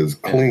sucker is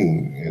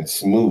clean and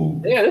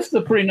smooth. Yeah, this is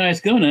a pretty nice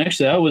gun,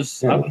 actually. I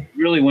was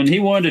really, when he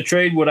wanted to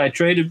trade what I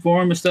traded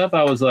for him and stuff,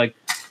 I was like,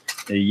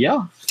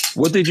 yeah.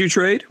 What did you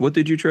trade? I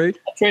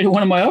traded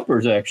one of my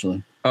uppers,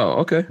 actually. Oh,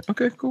 okay.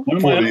 Okay, cool. For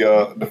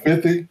the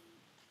 50?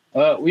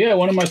 Yeah,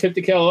 one of my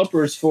 50 cal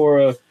uppers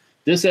for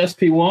this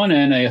SP1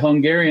 and a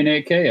Hungarian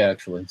AK,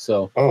 actually.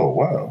 So. Oh,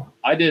 wow.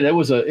 I did. It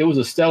was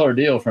a stellar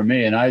deal for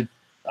me, and I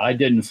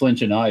didn't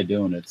flinch an eye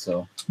doing it.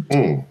 So.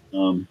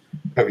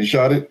 Have you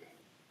shot it?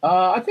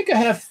 I think I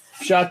have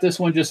shot this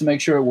one just to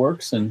make sure it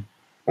works, and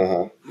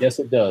yes,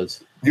 it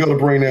does. You got to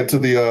bring that to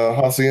the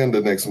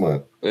Hacienda next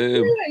month.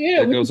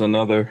 There goes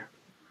another.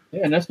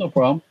 Yeah, that's no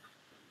problem.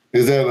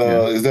 Is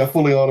that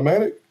fully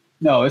automatic?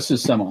 No, it's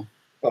just semi.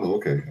 Oh,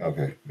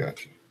 okay,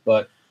 gotcha.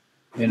 But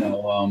I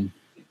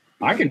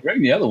can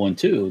bring the other one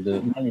too.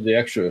 The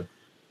extra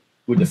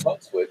with the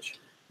front switch.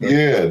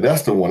 Yeah,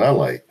 that's the one I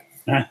like.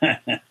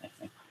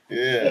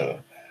 Yeah,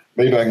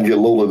 maybe I can get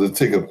Lola to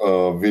take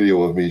a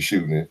video of me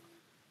shooting it.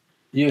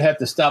 You have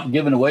to stop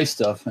giving away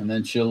stuff, and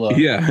then she'll.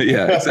 Yeah,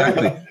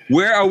 exactly.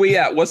 Where are we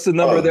at? What's the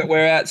number that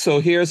we're at?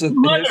 So here's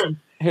some pictures.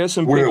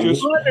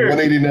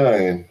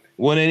 189.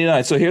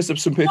 189. So here's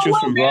some pictures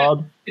from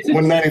Rob.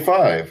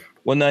 195.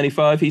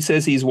 195. He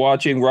says he's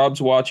watching.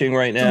 Rob's watching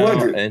right now.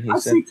 200. And he I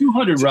see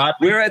 200, Rob.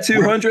 We're at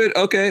 200.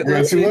 Okay. We're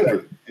at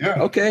 200.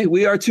 Yeah. Okay,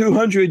 we are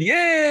 200.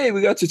 Yay!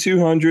 We got to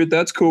 200.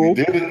 That's cool.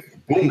 We did it.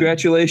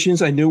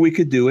 Congratulations. I knew we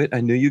could do it.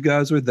 I knew you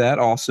guys were that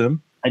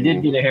awesome. I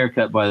did get a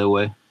haircut, by the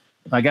way.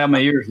 I got my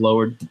ears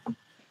lowered.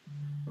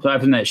 Aside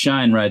from that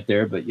shine right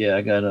there, but yeah,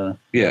 I got a.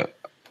 Yeah.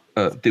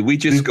 Did we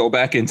just go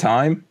back in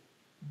time?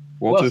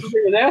 Walter? Well,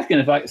 somebody was asking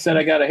if I said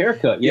I got a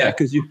haircut. Yeah,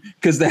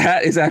 because the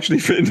hat is actually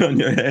fitting on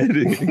your head.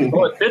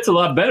 Oh, it fits a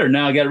lot better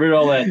now. I got rid of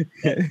all that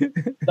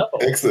stuff.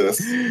 Excess.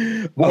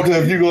 Walter,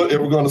 have you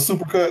ever gone to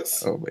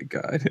Supercuts? Oh my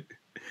God.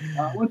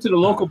 I went to the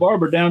local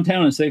barber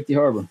downtown in Safety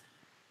Harbor.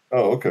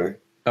 Oh, okay.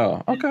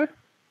 Oh, okay.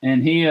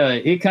 And we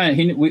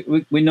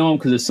know him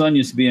because his son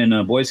used to be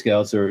in Boy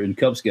Scouts or in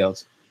Cub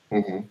Scouts.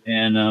 Mm-hmm.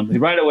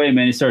 And right away,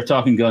 man, he started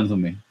talking guns with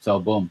me. So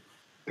boom.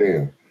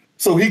 Damn.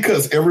 So he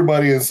cuts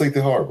everybody in Safety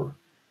Harbor.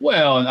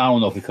 Well, I don't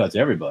know if he cuts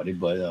everybody,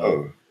 but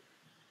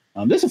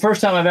this is the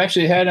first time I've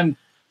actually had him.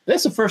 This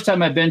is the first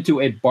time I've been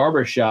to a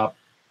barber shop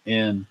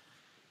in,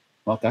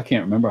 well, I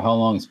can't remember how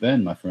long it's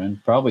been, my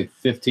friend. Probably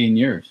 15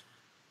 years.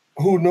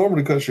 Who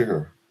normally cuts your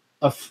hair?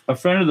 A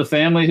friend of the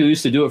family who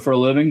used to do it for a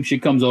living. She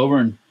comes over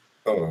and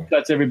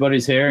cuts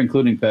everybody's hair,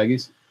 including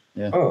Peggy's.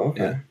 Yeah. Oh,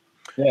 okay.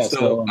 Yeah.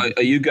 So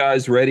are you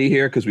guys ready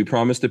here? Because we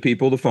promised the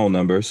people the phone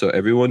number. So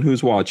everyone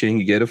who's watching,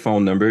 you get a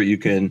phone number. You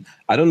can.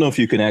 I don't know if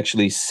you can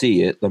actually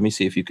see it. Let me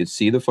see if you could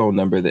see the phone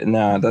number.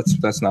 Nah,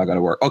 that's not going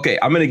to work. Okay,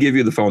 I'm going to give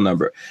you the phone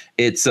number.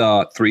 It's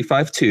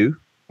 352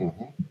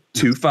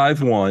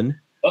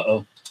 251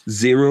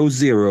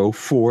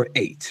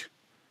 0048.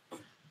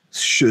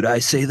 Should I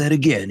say that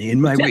again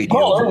in my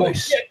radio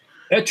voice?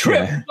 A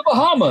trip to the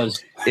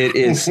Bahamas. It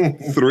is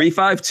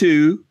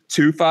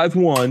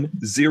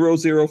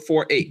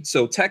 352-251-0048.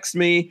 So text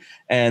me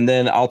and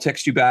then I'll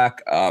text you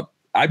back.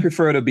 I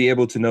prefer to be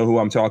able to know who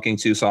I'm talking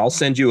to. So I'll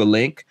send you a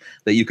link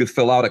that you could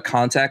fill out a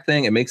contact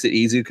thing. It makes it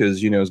easy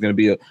because, it's going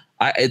to be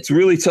it's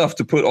really tough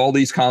to put all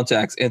these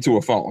contacts into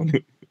a phone.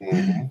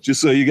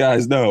 Just so you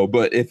guys know.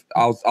 But if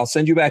I'll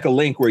send you back a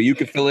link where you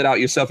can fill it out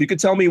yourself. You can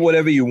tell me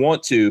whatever you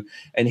want to.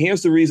 And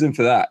here's the reason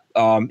for that.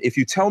 If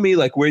you tell me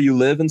like where you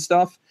live and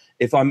stuff,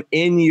 if I'm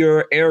in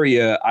your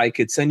area, I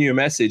could send you a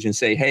message and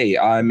say, hey,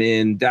 I'm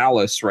in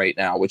Dallas right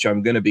now, which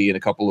I'm going to be in a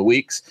couple of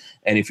weeks.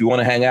 And if you want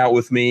to hang out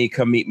with me,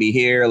 come meet me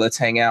here. Let's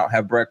hang out,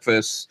 have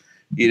breakfast,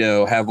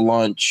 have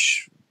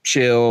lunch,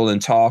 chill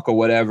and talk or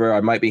whatever. I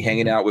might be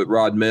hanging out with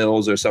Rod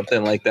Mills or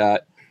something like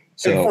that.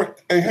 So,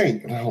 hey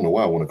Hank, I don't know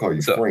why I want to call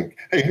you Frank.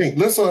 Hey Hank,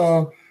 let's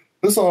all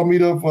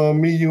meet up,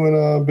 me, you,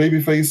 and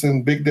Babyface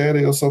and Big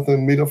Daddy or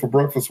something. Meet up for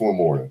breakfast one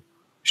morning.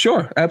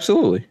 Sure,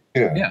 absolutely.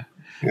 Yeah.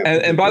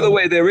 And by the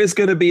way, there is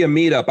going to be a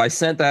meetup. I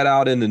sent that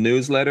out in the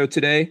newsletter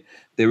today.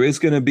 There is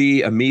going to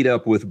be a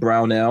meetup with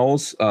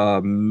Brownells,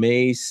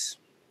 May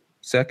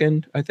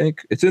 2nd, I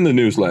think. It's in the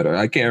newsletter.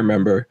 I can't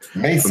remember.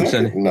 May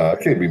 2nd? No,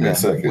 it can't be May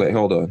 2nd. Wait,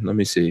 hold on. Let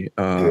me see.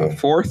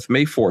 4th?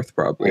 May 4th,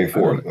 probably. May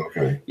 4th,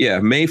 okay. Yeah,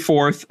 May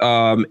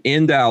 4th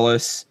in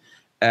Dallas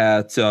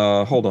at,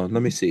 hold on,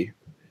 let me see.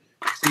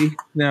 See,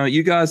 now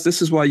you guys,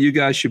 this is why you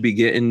guys should be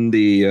getting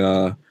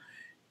your,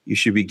 you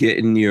should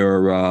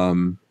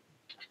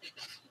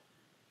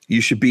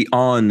be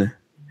on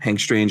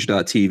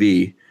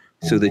hankstrange.tv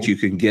so that you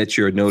can get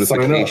your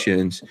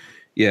notifications.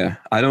 Yeah.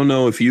 I don't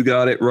know if you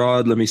got it,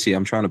 Rod. Let me see.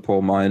 I'm trying to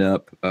pull mine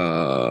up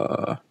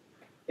so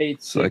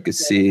I could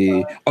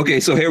see. Okay.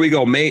 So here we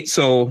go. May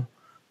 4th.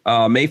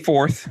 May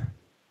 4th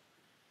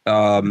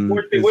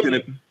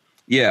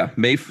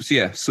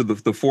So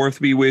the 4th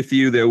be with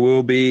you. There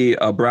will be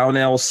a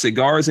Brownell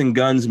Cigars and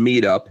Guns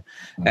meetup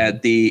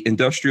at the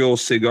Industrial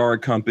Cigar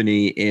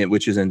Company,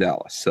 which is in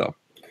Dallas. So.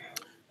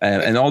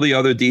 And all the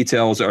other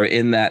details are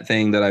in that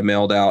thing that I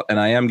mailed out. And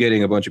I am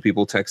getting a bunch of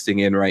people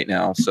texting in right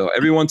now. So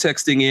everyone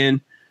texting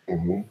in,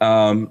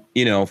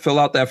 fill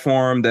out that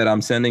form that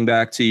I'm sending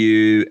back to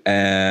you.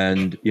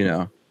 And,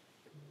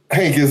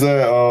 Hank, is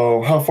that,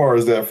 how far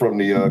is that from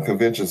the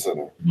convention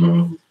center?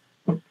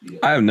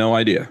 I have no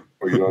idea.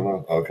 Oh, you don't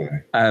know? Okay.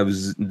 I have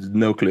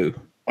no clue.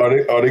 Are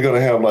they going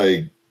to have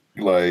like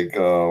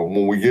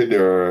when we get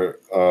there,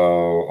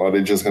 are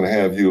they just going to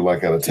have you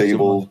like at a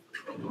table?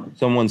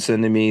 Someone's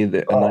sending me a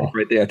knife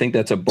right there. I think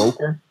that's a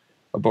Boker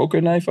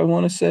knife, I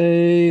want to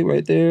say,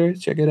 right there.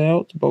 Check it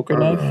out, the Boker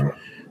knife.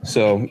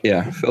 So,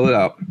 yeah, fill it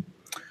out.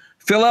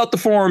 Fill out the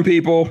form,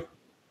 people.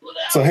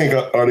 So, Hank,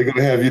 are they going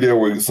to have you there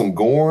with some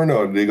Gorn,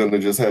 or are they going to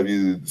just have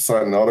you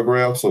sign an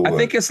autograph? I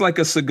think it's like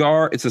a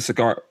cigar. It's a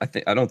cigar.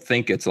 I don't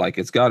think it's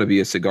got to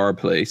be a cigar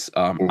place.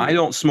 I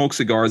don't smoke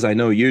cigars. I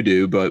know you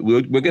do, but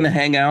we're going to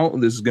hang out.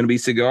 There's going to be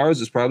cigars.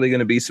 There's probably going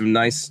to be some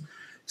nice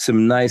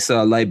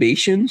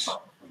libations.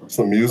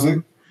 Some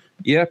music?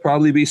 Yeah,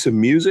 probably be some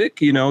music.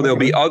 There'll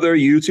be other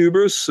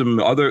YouTubers,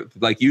 some other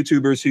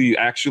YouTubers who you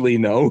actually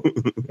know.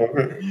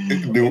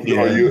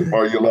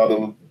 Are you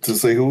allowed to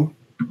say who?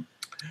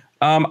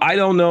 I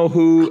don't know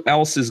who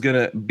else is going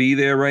to be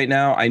there right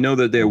now. I know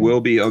that there will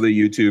be other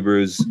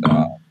YouTubers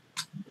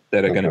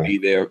that are going to be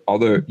there.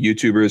 Other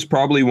YouTubers,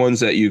 probably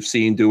ones that you've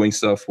seen doing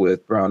stuff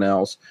with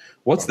Brownells.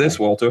 What's this,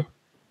 Walter?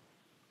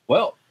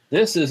 Well,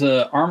 this is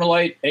a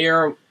Armalite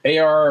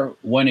AR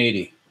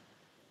 180.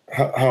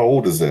 How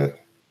old is that?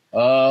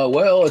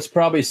 Well, it's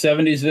probably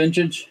 70s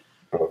vintage.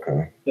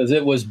 Okay. Because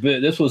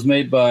this was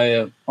made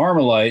by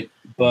Armalite,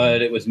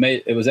 but it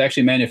was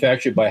actually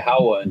manufactured by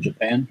Howa in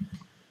Japan.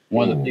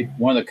 One of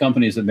the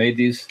companies that made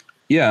these.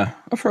 Yeah,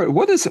 I've heard.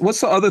 What's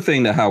the other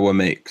thing that Howa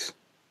makes?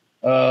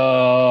 They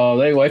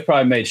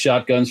probably made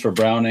shotguns for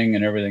Browning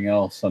and everything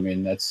else. I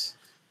mean, that's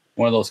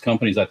one of those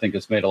companies I think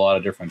that's made a lot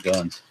of different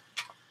guns.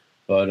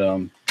 But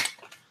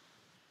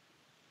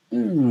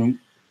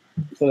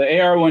so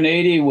the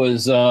AR-180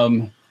 was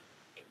an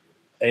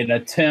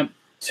attempt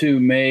to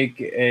make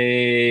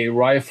a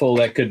rifle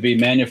that could be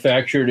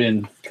manufactured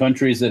in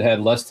countries that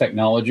had less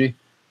technology.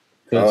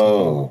 It's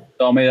all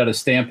made out of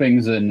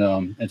stampings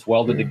and it's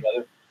welded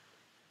together.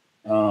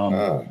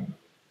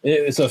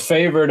 It's a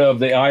favorite of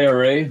the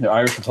IRA, the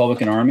Irish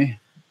Republican Army.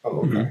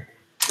 Oh, okay.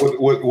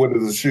 What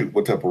does it shoot?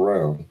 What type of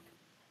round?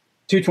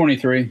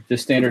 223,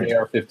 just standard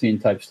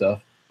AR-15 type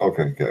stuff.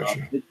 Okay,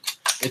 gotcha.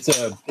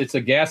 It's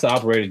a gas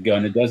operated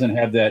gun. It doesn't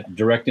have that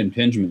direct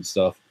impingement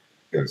stuff.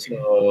 Gotcha.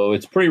 So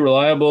it's pretty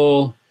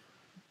reliable.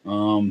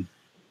 I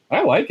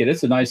like it.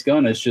 It's a nice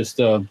gun. It's just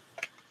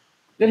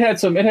it had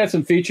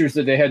some features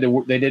that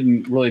they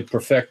didn't really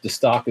perfect. The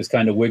stock is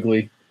kind of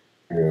wiggly.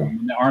 Yeah.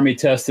 The Army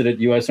tested it,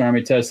 U.S.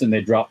 Army tested, and they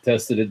drop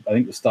tested it. I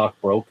think the stock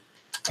broke.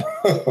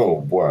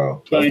 Oh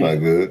wow, that's not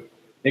good.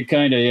 It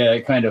kind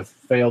of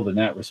failed in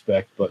that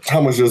respect. But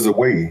how much does it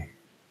weigh?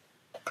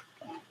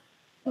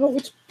 Oh,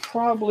 it's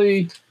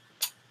probably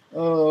 6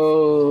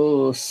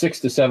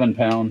 to 7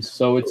 pounds.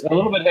 So it's a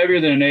little bit heavier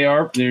than an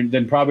AR,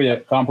 than probably a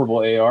comparable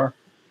AR.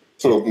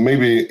 So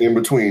maybe in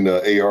between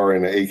the AR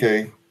and the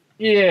AK.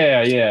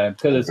 Yeah,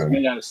 because it's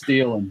made out of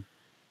steel and.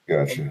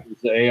 Gotcha.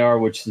 It's the AR,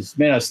 which is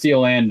made out of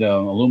steel and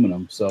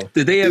aluminum. So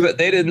they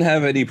didn't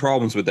have any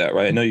problems with that,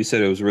 right? I know you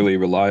said it was really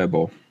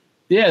reliable.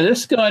 Yeah,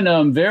 this gun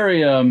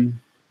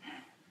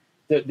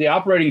the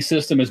operating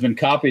system has been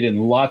copied in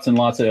lots and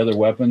lots of other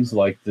weapons,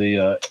 like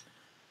the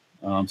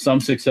some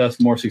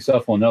more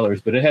successful than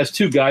others. But it has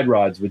 2 guide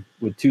rods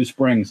with 2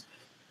 springs,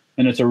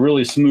 and it's a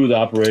really smooth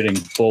operating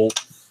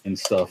bolt and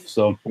stuff.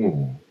 So,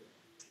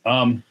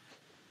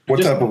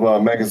 what type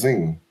of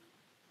magazine?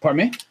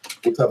 Pardon me?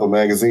 What type of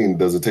magazine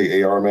does it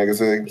take? AR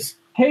magazines?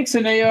 Takes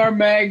an AR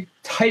mag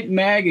type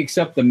mag,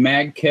 except the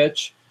mag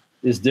catch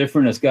is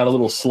different. It's got a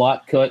little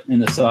slot cut in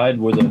the side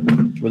where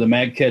the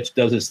mag catch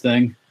does its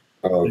thing.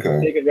 Okay.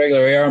 If you take a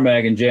regular AR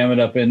mag and jam it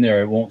up in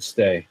there, it won't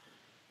stay.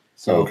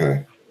 So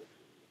okay.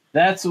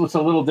 That's what's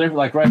a little different.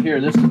 Like right here,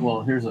 here's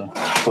a.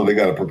 So they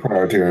got a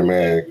proprietary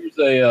mag. Here's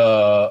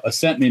a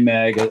SentMe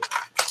mag,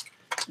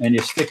 and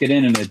you stick it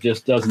in, and it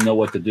just doesn't know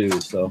what to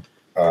do. So.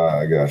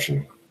 I got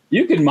you.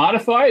 You can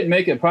modify it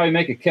and probably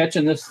make a catch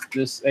in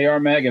this AR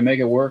mag and make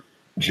it work.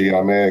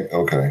 GI mag,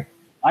 okay.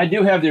 I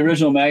do have the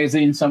original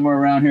magazine somewhere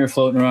around here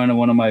floating around in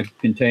one of my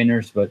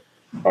containers, but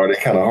are they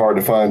kind of hard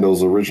to find,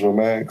 those original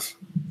mags?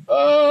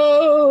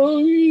 Oh,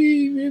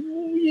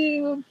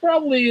 yeah,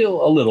 probably a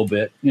little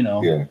bit.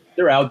 Yeah.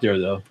 They're out there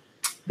though,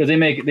 because they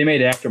made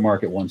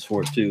aftermarket ones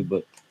for it too.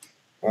 But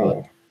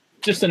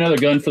just another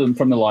gun from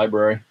the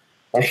library.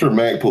 I'm sure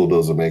Magpul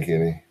doesn't make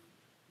any.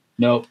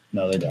 No,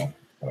 they don't.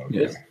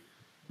 Okay.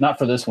 Not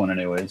for this one,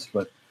 anyways.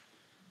 But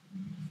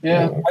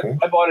yeah, okay.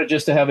 I bought it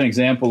just to have an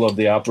example of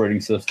the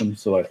operating system.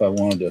 So if I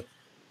wanted to,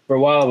 for a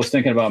while, I was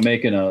thinking about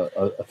making a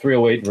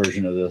 308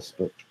 version of this,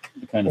 but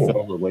it kind of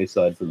fell to the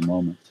wayside for the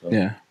moment. So.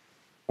 Yeah.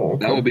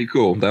 Okay. That would be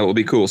cool. That would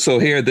be cool. So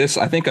here,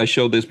 I think I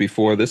showed this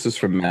before. This is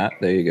from Matt.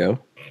 There you go.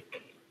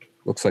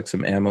 Looks like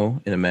some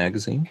ammo in a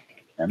magazine.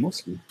 Ammo?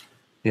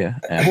 Yeah.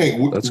 Ammo.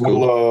 Hey, that's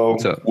cool.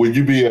 Will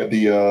you be at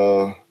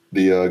the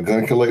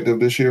Gun Collective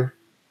this year?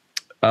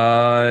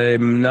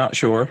 I'm not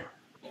sure.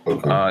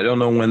 Okay. I don't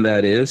know when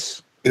that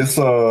is. It's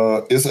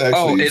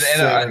actually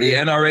the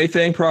NRA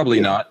thing. Probably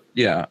not.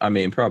 Yeah, I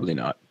mean, probably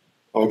not.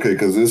 Okay,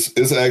 because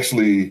it's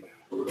actually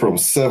from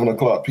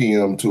 7:00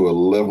 p.m. to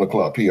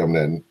 11:00 p.m.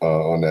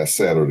 on that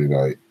Saturday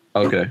night.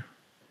 Okay,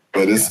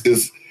 but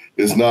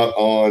it's not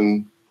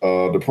on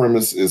the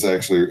premise. It's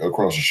actually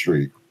across the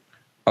street.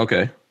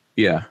 Okay.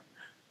 Yeah.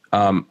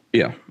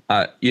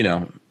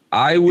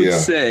 I would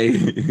say,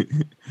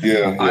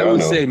 I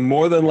would say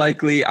more than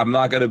likely I'm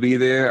not going to be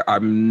there.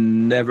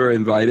 I'm never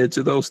invited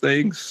to those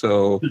things.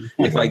 So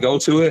if I go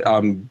to it,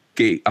 I'm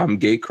gate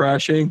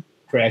crashing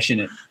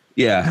it.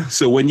 Yeah.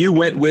 So when you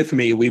went with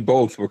me, we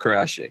both were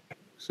crashing.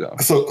 So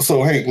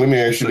Hank, let me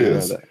ask you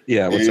this.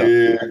 Yeah. What's up?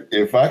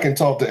 If I can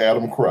talk to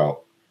Adam Kraut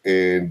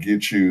and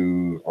get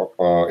you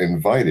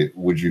invited,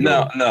 would you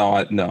go?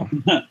 No.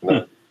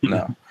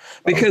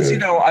 Because,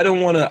 I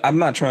don't want to, I'm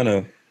not trying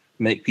to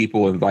make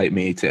people invite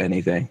me to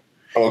anything.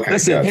 Okay.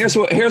 Listen, here's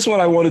what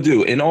I want to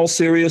do. In all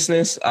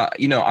seriousness,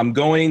 I'm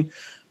going.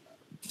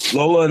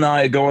 Lola and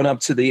I are going up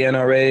to the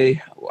NRA.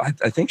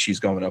 I think she's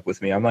going up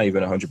with me. I'm not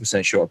even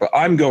 100% sure, but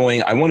I'm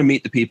going. I want to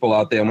meet the people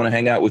out there. I want to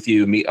hang out with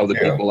you, meet other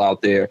people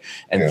out there,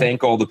 and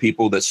thank all the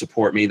people that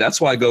support me.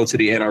 That's why I go to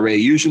the NRA.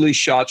 Usually,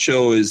 SHOT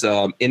Show is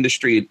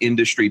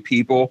industry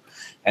people,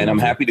 and I'm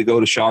happy to go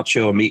to SHOT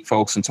Show and meet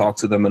folks and talk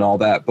to them and all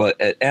that. But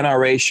at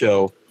NRA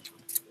Show,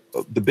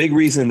 the big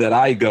reason that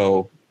I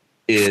go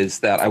is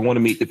that I want to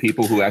meet the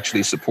people who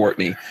actually support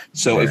me.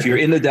 So if you're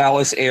in the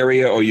Dallas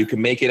area or you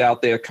can make it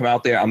out there, come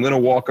out there. I'm going to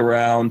walk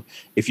around.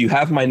 If you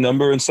have my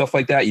number and stuff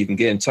like that, you can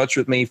get in touch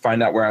with me,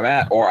 find out where I'm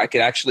at, or I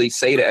could actually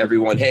say to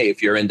everyone, hey,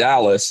 if you're in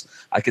Dallas,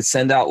 I could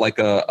send out like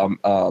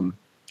a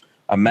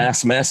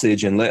mass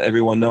message and let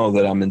everyone know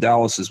that I'm in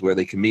Dallas is where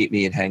they can meet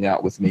me and hang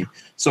out with me.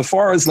 So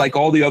far as like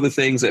all the other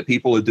things that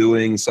people are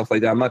doing, stuff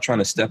like that, I'm not trying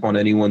to step on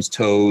anyone's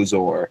toes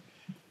or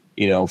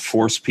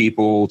force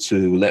people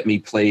to let me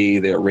play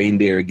their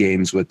reindeer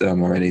games with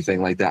them or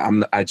anything like that.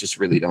 I just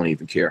really don't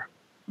even care.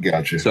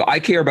 Gotcha. So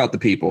I care about the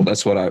people.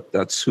 That's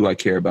who I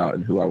care about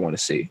and who I want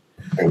to see.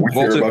 And we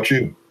care about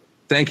you.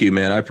 Thank you,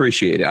 man. I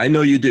appreciate it. I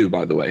know you do,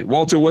 by the way.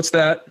 Walter, what's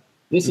that?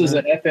 This is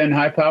an FN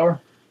high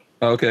power.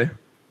 Okay.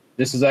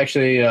 This is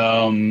actually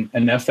an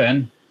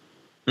FN.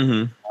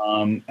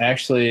 Mm-hmm.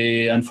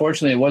 Actually,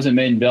 unfortunately, it wasn't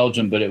made in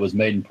Belgium, but it was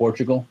made in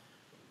Portugal.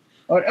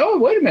 Oh,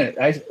 wait a minute.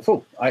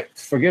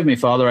 Forgive me,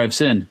 Father, I've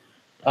sinned.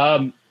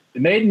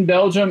 Made in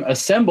Belgium,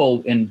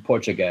 assembled in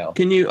Portugal.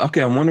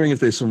 I'm wondering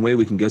if there's some way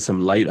we can get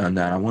some light on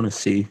that. I want to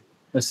see.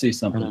 Let's see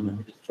something.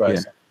 Let's try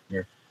something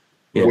here.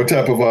 Yeah. What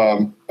type of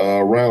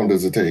round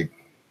does it take?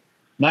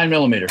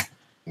 9mm.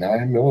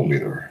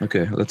 9mm.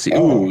 Okay, let's see.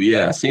 Oh,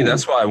 yeah. See,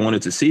 that's why I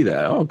wanted to see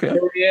that. Okay.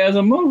 He has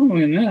a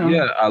movement now.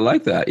 Yeah, I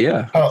like that.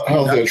 Yeah.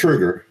 How's that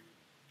trigger?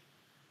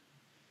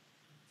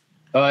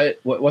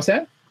 What's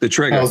that? The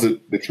trigger. How's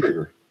it the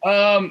trigger?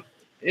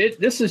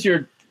 This is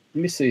your.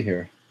 Let me see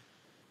here.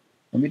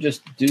 Let me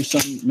just do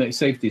some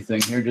safety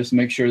thing here. Just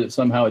make sure that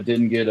somehow it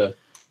didn't get a.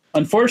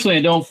 Unfortunately,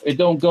 it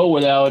don't go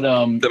without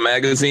the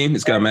magazine.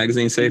 It's got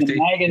magazine safety. The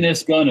mag in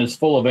this gun is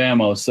full of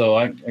ammo, so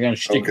I gotta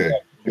stick. Okay,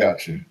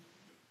 gotcha.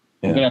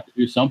 I'm gonna have to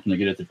do something to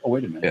get it to. Oh,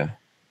 wait a minute. Yeah.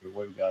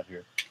 What we got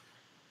here?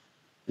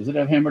 Does it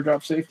have hammer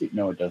drop safety?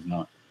 No, it does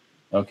not.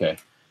 Okay.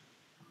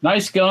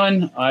 Nice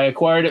gun. I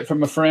acquired it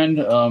from a friend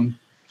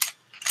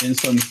in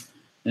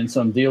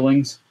some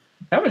dealings.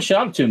 I haven't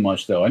shot it too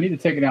much though. I need to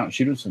take it out and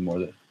shoot it some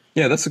more.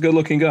 Yeah, that's a good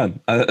looking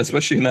gun,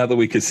 especially now that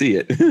we can see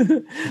it.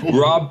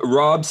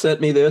 Rob sent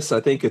me this.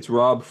 I think it's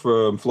Rob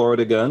from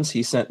Florida Guns.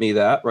 He sent me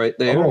that right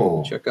there.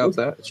 Oh, check that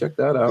out. Is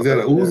that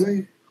an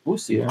Uzi?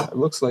 Uzi. Yeah, it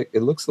looks like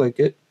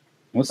it.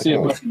 Let's see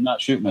if I can not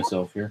shoot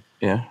myself here.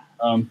 Yeah.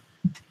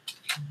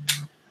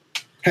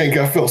 Hank,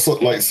 I felt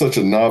like such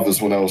a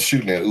novice when I was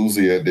shooting that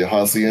Uzi at the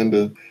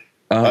Hacienda.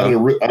 I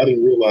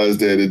didn't realize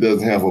that it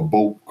doesn't have a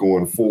bolt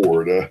going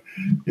forward.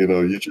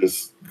 You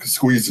just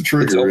squeeze the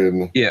trigger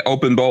and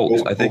open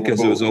bolt. I think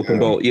because it was open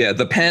bolt. Yeah,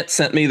 the Pant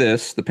sent me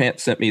this.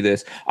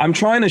 I'm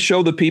trying to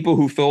show the people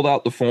who filled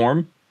out the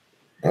form.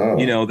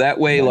 Oh, that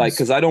way, nice. Like,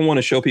 because I don't want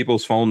to show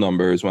people's phone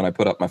numbers when I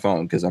put up my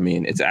phone. Because I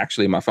mean, it's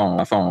actually my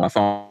phone.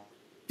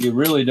 You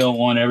really don't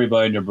want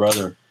everybody and their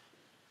brother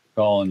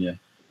calling you.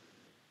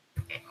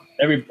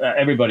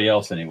 Everybody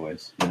else,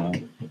 anyways.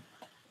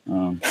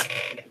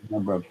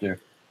 Number up there.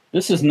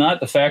 This is not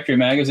the factory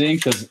magazine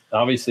because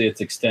obviously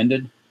it's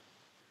extended.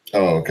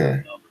 Oh,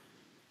 okay.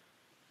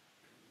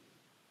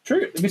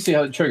 Trigger. Let me see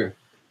how the trigger.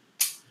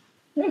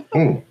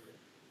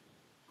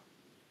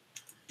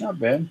 Not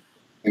bad.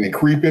 Any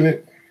creep in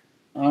it?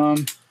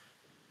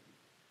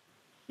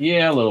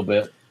 Yeah, a little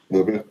bit. A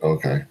little bit?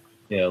 Okay.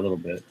 Yeah, a little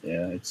bit.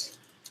 Yeah, it's.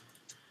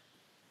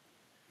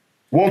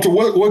 Walter,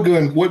 what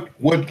gun? What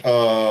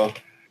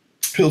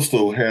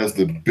pistol has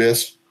the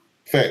best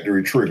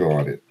factory trigger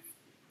on it?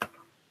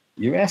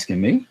 You're asking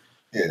me?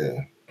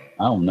 Yeah.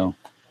 I don't know.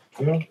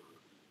 Yeah.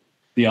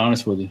 Be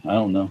honest with you, I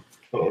don't know.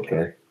 Oh,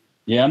 okay.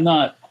 Yeah, I'm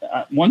not.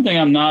 One thing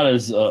I'm not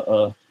is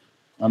I'm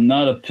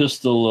not a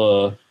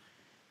pistol.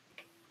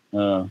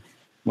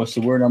 What's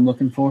the word I'm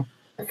looking for?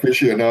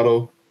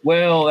 Aficionado.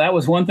 Well, that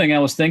was one thing I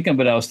was thinking,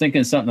 but I was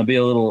thinking something to be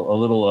a little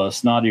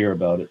snottier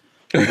about it.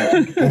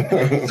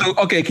 So,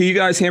 okay, can you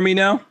guys hear me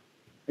now?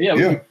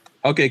 Yeah.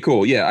 Okay,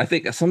 cool. Yeah, I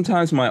think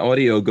sometimes my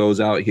audio goes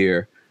out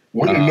here.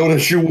 We didn't know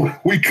that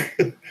we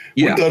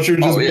thought you were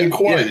just being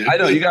quiet. Yeah, I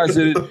know you guys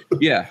did it.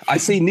 Yeah, I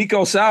see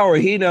Nico Sauer.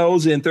 He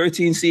knows in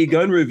 13C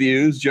gun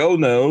reviews. Joe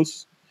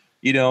knows.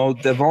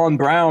 Devon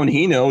Brown.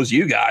 He knows.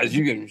 You guys,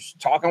 you can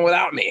talking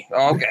without me.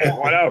 Okay,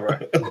 whatever.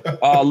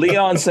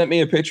 Leon sent me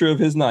a picture of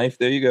his knife.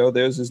 There you go.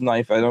 There's his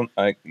knife. What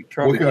kind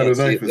of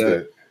knife is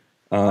that?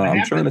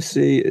 I'm trying to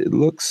see. It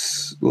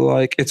looks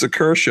like it's a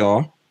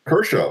Kershaw.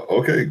 Kershaw.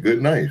 Okay,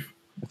 good knife.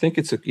 I think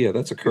that's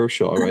a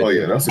Kershaw, right? Oh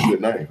yeah, that's a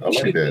good knife. I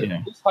like that.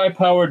 Yeah. This high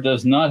power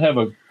does not have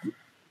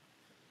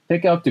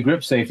pick out the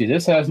grip safety.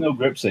 This has no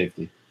grip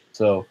safety,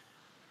 so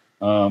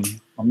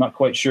I'm not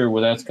quite sure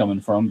where that's coming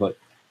from. But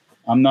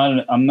I'm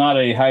not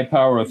a high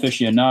power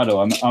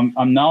aficionado.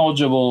 I'm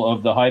knowledgeable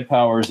of the high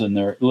powers and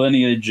their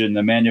lineage and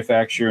the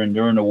manufacture and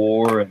during the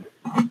war and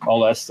all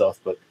that stuff.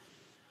 But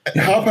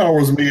high power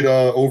was made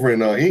over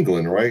in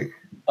England, right?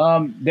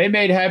 They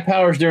made high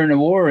powers during the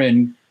war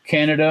in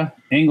Canada.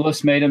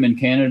 Inglis made them in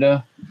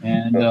Canada,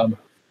 and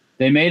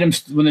they made them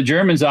when the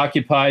Germans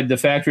occupied the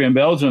factory in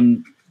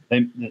Belgium.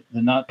 The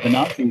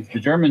Nazis, the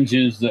Germans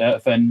used the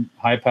FN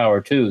high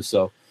power too.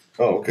 So,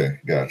 okay,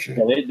 gotcha.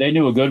 Yeah, they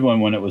knew a good one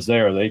when it was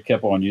there. They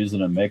kept on using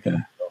them, making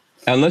them.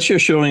 Unless you're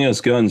showing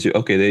us guns,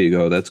 okay, there you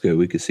go. That's good.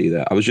 We could see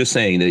that. I was just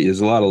saying that there's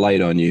a lot of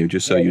light on you,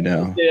 just so you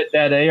know.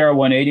 That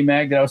AR-180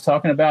 mag that I was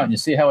talking about, and you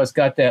see how it's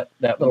got that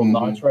little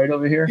notch right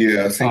over here.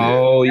 Yeah, I see that.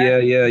 Oh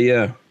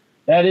yeah.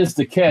 That is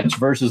the catch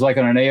versus like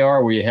on an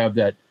AR where you have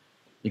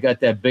you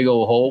got that big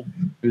old hole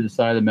through the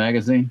side of the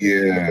magazine.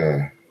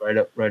 Yeah. Right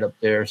up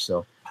there.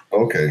 So.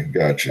 Okay,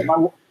 gotcha.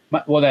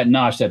 That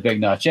notch, that big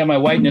notch. Yeah, my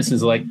whiteness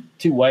is like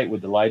too white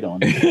with the light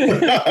on.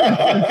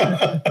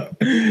 That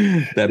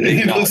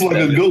big notch, looks like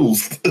a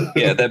ghost.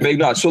 Yeah, that big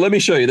notch. So let me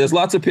show you. There's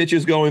lots of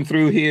pictures going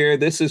through here.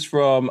 This is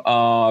from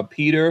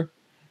Peter.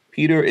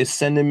 Peter is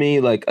sending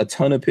me like a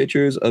ton of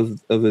pictures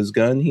of his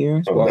gun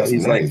here. So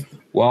he's nice.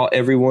 While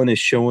everyone is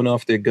showing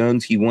off their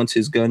guns, he wants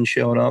his gun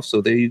shown off. So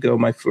there you go,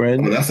 my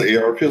friend. Oh, that's an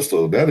AR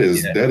pistol. That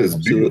is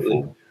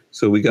beautiful.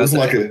 So we got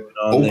like an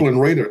Oakland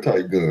Raider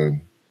type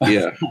gun.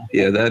 Yeah,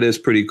 that is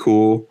pretty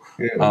cool.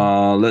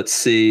 Yeah. Let's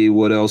see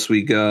what else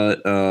we got.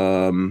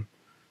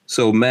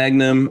 So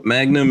Magnum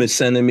is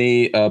sending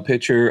me a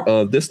picture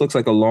of this. Looks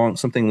like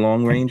something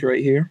long range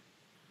right here.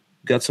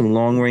 Got some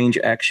long range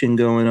action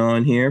going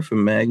on here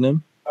from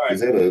Magnum.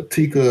 Is that a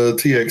Tikka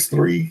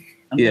TX3?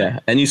 Yeah,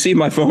 and you see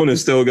my phone is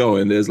still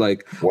going. There's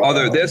like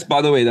this.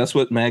 By the way, that's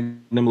what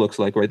Magnum looks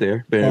like right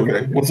there. Bam.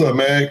 Okay, what's up,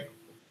 Mag?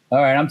 All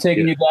right, I'm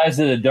taking you guys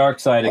to the dark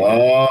side again.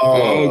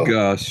 Oh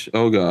gosh.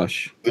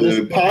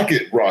 The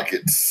pocket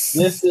rockets.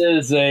 This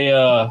is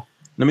a.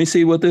 Let me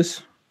see what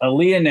this. A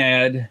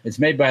Leonad. It's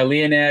made by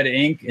Leonad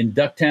Inc. in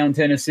Ducktown,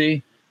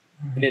 Tennessee.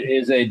 It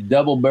is a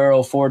double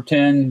barrel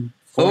 410.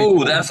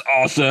 Oh, that's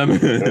awesome.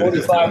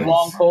 45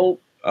 long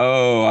Colt.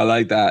 Oh, I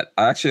like that.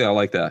 Actually, I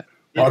like that.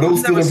 Are those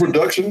still in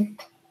production?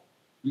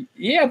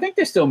 Yeah, I think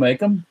they still make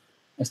them.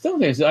 I still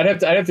think so.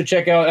 I'd have to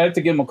check out. I'd have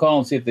to give them a call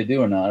and see if they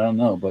do or not. I don't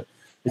know, but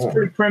it's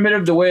pretty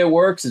primitive the way it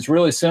works. It's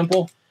really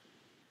simple.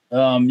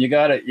 You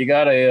got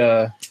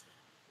a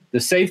the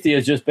safety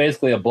is just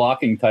basically a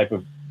blocking type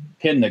of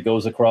pin that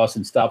goes across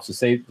and stops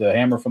the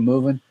hammer from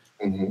moving.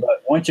 Mm-hmm.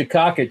 But once you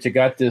cock it, you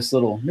got this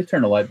little. Let me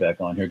turn the light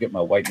back on here. Get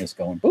my whiteness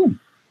going. Boom.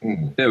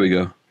 Mm-hmm. There we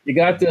go. You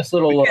got this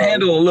little. We can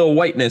handle a little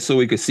whiteness so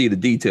we can see the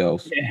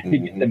details. Yeah, you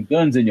get them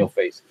guns in your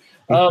face.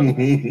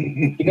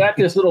 You got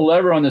this little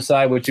lever on the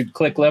side, which you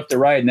click left or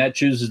right, and that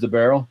chooses the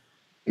barrel.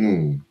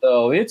 Mm.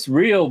 So it's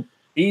real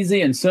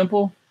easy and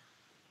simple,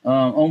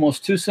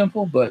 almost too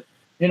simple. But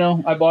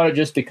I bought it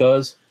just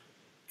because,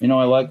 I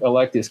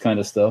like this kind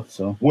of stuff.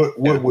 So what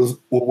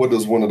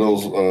does one of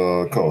those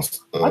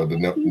cost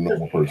the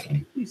normal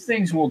person? These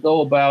things will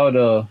go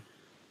about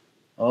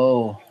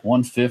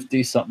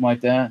 $150, something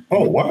like that.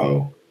 Oh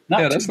wow!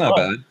 That's not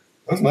bad.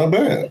 That's not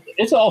bad.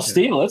 It's all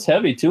steel. It's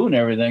heavy too, and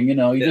everything. You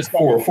just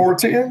for a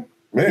 410.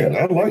 Man,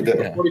 I like that.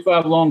 Yeah.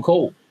 45 long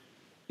Colt.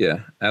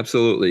 Yeah,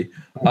 absolutely.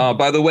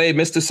 By the way,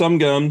 Mr. Some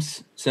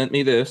Gums sent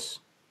me this.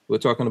 We're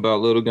talking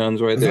about little guns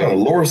right there. Is that a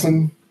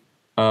Lorson?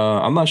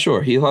 I'm not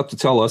sure. He'll have to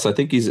tell us. I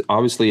think he's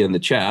obviously in the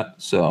chat,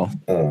 so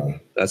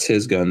that's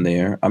his gun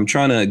there. I'm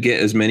trying to get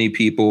as many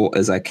people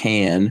as I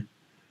can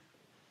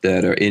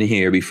that are in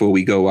here before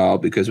we go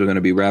out, because we're going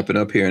to be wrapping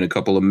up here in a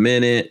couple of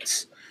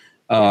minutes.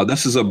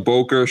 This is a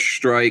Boker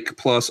Strike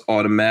Plus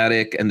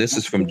automatic, and this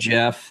is from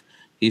Jeff.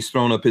 He's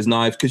thrown up his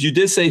knives because you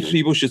did say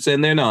people should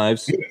send their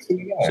knives.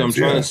 So I'm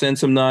trying to send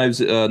some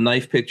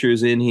knife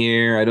pictures in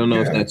here. I don't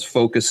know if that's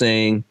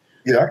focusing.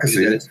 Yeah, I can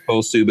see it. It's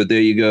supposed to, but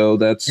there you go.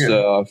 That's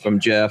from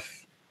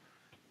Jeff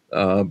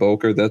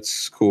Boker.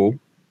 That's cool.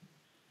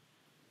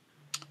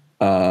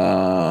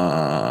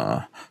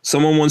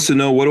 Someone wants to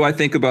know, what do I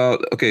think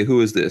about, okay,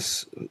 who is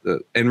this?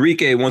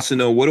 Enrique wants to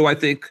know, what do I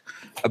think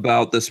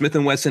about the Smith &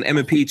 Wesson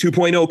M&P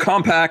 2.0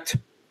 Compact?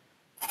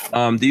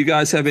 Do you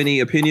guys have any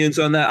opinions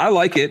on that? I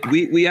like it.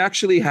 We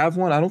actually have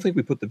one. I don't think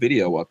we put the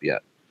video up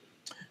yet,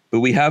 but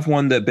we have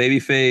one that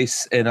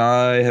Babyface and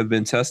I have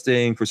been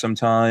testing for some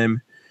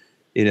time.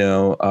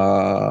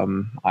 I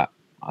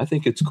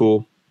think it's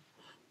cool.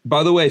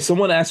 By the way,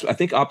 someone asked, I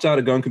think Opt Out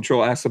of Gun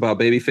Control asked about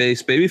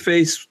Babyface.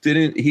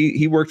 Babyface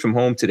he worked from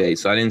home today,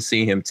 so I didn't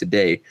see him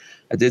today.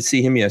 I did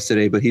see him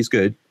yesterday, but he's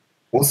good.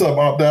 What's up,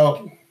 Opt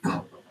Out?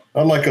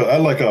 I like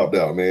Opt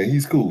Out, man.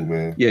 He's cool,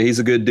 man. Yeah, he's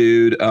a good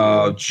dude.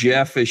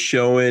 Jeff is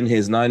showing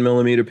his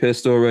 9mm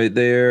pistol right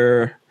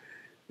there.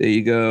 There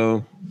you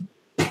go.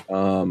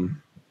 I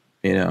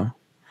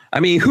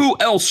mean, who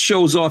else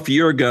shows off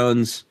your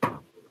guns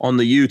on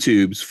the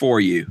YouTubes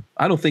for you?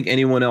 I don't think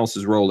anyone else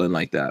is rolling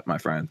like that, my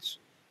friends.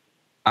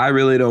 I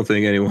really don't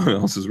think anyone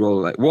else is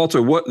rolling like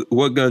Walter.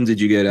 What gun did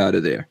you get out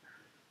of there?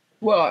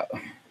 Well,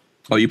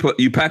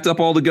 you packed up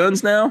all the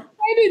guns now?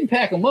 I didn't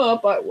pack them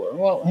up.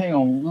 Well, hang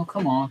on. Well,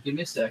 come on. Give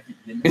me a second.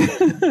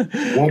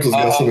 Walter's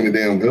got so many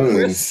damn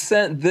guns.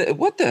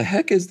 What the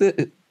heck is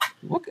that?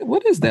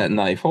 What is that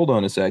knife? Hold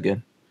on a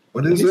second.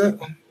 What is that?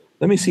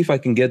 Let me see if I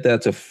can get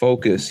that to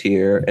focus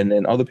here, and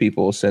then other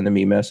people sending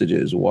me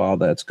messages while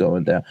that's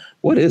going down.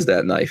 What is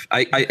that knife?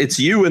 It's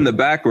you in the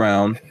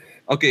background.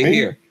 Okay, Me?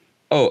 here.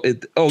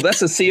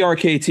 That's a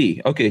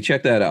CRKT. Okay,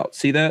 check that out.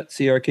 See that?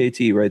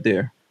 CRKT right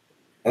there.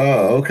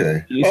 Oh,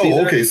 okay.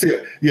 Okay.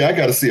 Yeah, I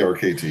got a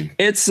CRKT.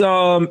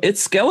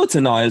 It's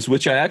skeletonized,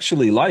 which I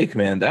actually like,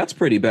 man. That's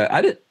pretty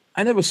bad.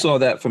 I never saw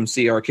that from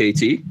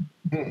CRKT.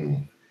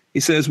 Mm-mm.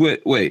 He says,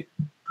 wait.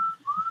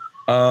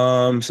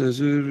 Says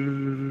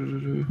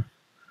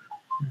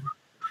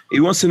he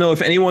wants to know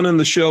if anyone on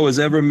the show has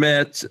ever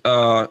met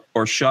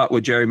or shot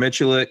with Jerry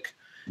Miculek.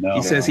 No.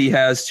 He says he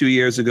has 2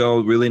 years ago.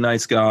 Really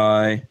nice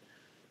guy.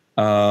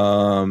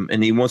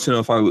 And he wants to know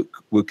if I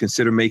would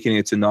consider making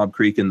it to Knob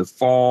Creek in the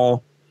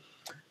fall.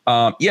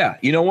 Yeah,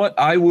 you know what?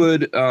 I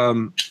would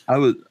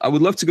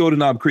love to go to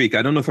Knob Creek.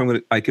 I don't know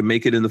if I can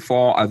make it in the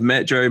fall. I've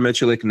met Jerry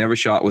Miculek, never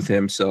shot with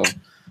him, so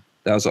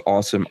that was an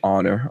awesome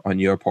honor on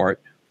your part.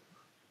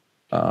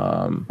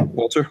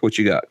 Walter, what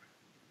you got?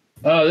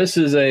 This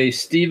is a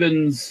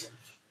Stevens.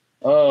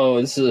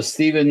 This is a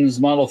Stevens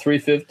Model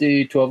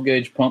 350 12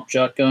 gauge pump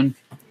shotgun.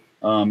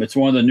 It's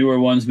one of the newer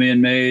ones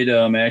being made.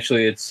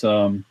 Actually, it's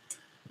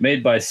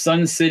made by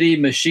Sun City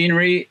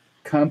Machinery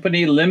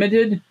Company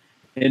Limited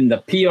in the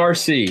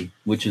PRC,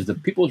 which is the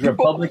People's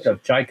Republic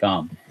of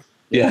Chicom.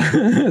 Yeah,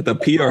 the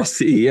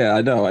PRC. Yeah,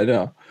 I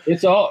know.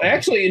 It's all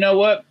actually. You know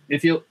what?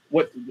 This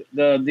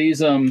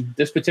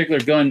particular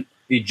gun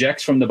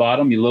ejects from the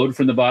bottom. You load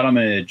from the bottom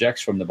and it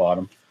ejects from the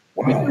bottom.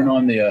 Wow. Let me turn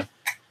on the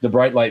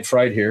bright light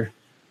fright here.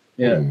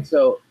 Yeah.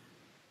 So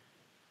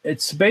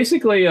it's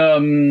basically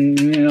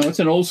it's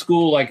an old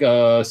school like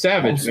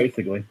Savage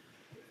basically.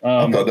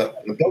 I thought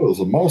it was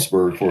a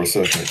Mossberg for a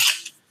second.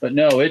 But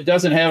no, it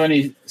doesn't have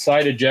any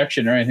side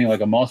ejection or anything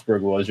like a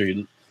Mossberg was, or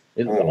it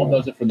all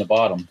does it from the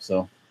bottom.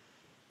 So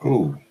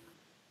cool.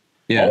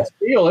 Yeah,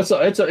 steel. It's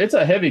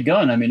a heavy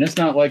gun. I mean, it's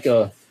not like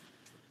a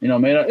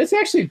made. It's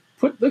actually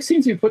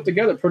seems to be put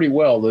together pretty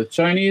well. The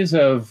Chinese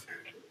have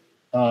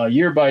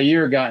year by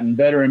year gotten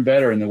better and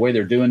better in the way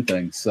they're doing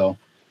things. So,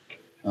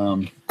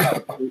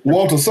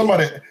 Walter,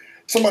 somebody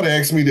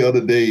asked me the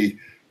other day,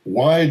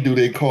 why do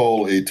they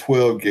call a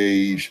 12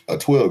 gauge a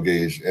 12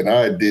 gauge? And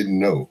I didn't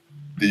know.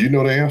 Do you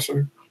know the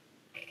answer?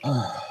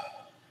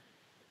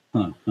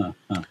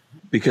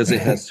 Because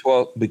it has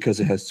 12. Because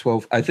it has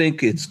 12. I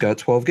think it's got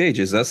 12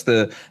 gauges. That's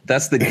the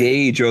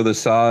gauge or the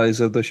size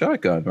of the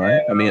shotgun,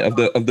 right? I mean, of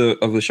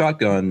the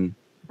shotgun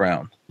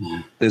round.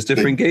 There's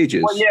different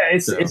gauges. Well, yeah,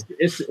 it's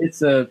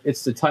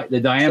the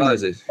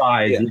diameter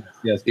size.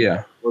 Yes.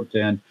 Yeah.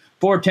 410.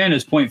 410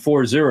 is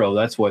 0.40.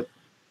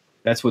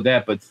 That's what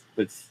that.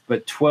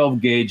 But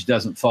 12 gauge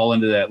doesn't fall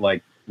into that,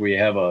 like where you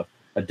have a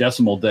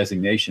decimal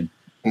designation.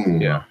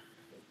 Yeah.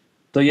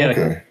 So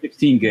yeah,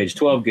 16 gauge,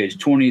 12 gauge,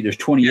 20. There's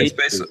 28.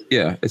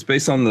 It's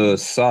based on the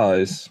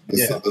size.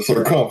 The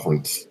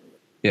circumference.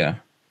 Yeah.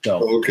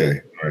 So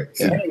okay. All right.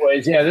 So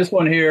anyways, yeah, this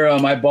one here,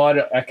 I bought.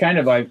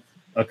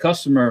 A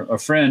customer, a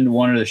friend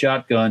wanted a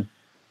shotgun,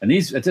 and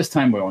these at this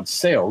time were on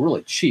sale,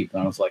 really cheap.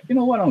 And I was like, you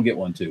know what? I'll get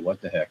one too.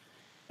 What the heck?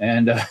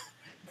 And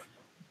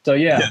so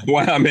yeah.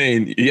 Well, I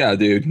mean, yeah,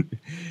 dude.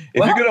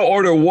 If you're gonna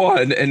order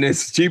one and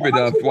it's cheap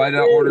enough, why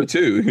not order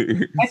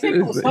two? I think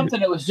it was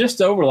something that was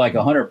just over like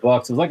 $100. It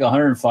was like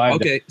 $105.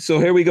 Okay, so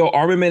here we go.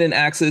 Armament and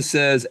Axis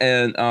says,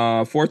 and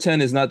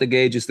 410 is not the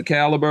gauge, it's the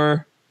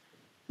caliber.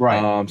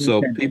 Right.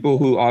 So people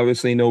who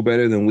obviously know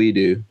better than we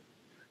do,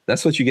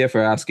 that's what you get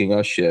for asking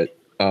us shit.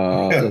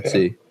 Let's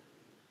see.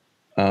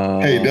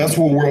 Hey, that's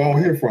what we're all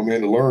here for,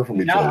 man, to learn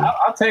from each other.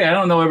 I'll tell you, I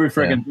don't know every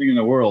freaking thing in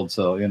the world,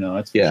 so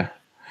that's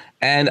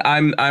And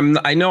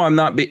I know I'm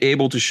not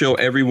able to show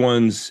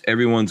everyone's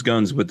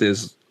guns, but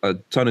there's a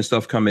ton of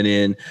stuff coming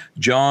in.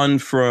 John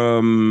here,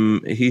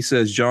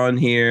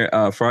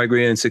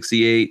 Frygrian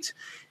 68.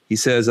 He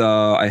says,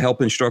 I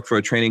help instruct for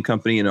a training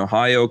company in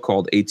Ohio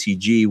called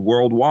ATG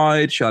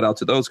Worldwide. Shout out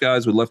to those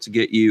guys. Would love to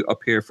get you up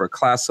here for a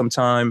class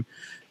sometime.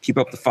 Keep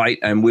up the fight.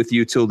 I'm with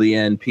you till the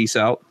end. Peace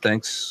out.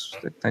 Thanks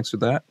for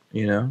that.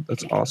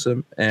 That's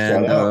awesome.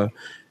 And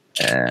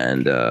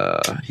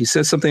he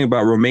says something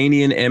about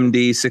Romanian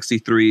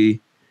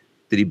MD63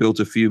 that he built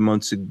a few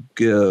months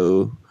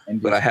ago,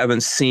 but I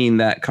haven't seen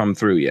that come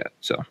through yet.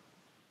 So,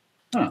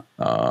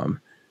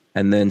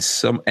 and then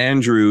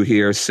Andrew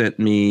here sent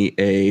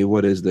me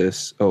what is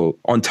this? Oh,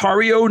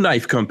 Ontario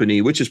Knife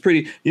Company, which is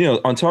pretty,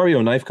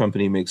 Ontario Knife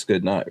Company makes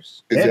good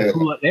knives. They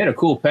had a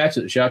cool patch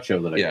at the SHOT Show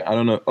that I got. I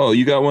don't know. Oh,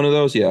 you got one of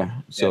those? Yeah.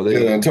 So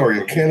they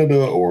Ontario,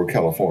 Canada or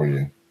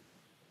California?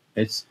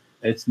 It's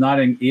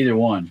not in either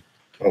one.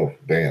 Oh,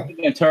 damn.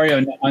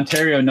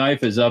 Ontario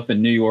Knife is up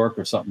in New York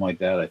or something like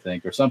that, I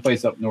think, or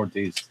someplace up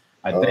northeast.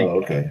 I think.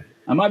 Okay.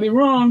 I might be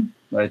wrong,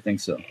 but I think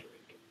so.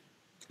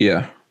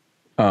 Yeah.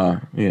 I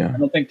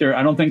don't think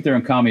they're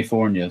in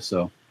California.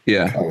 So.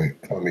 Yeah.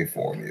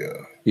 California.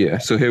 Yeah.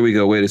 So here we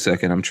go. Wait a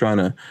second. I'm trying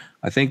to.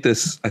 I think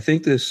this.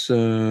 This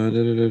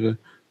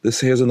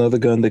here's another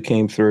gun that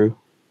came through.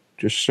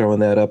 Just showing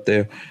that up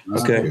there.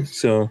 Okay.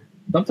 So.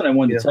 Something I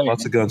wanted to tell you.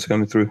 Lots of guns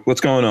coming through.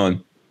 What's going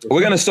on?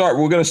 We're gonna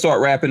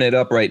start wrapping it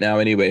up right now.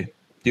 Anyway, do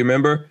you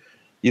remember?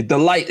 The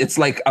light. It's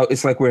like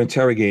we're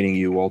interrogating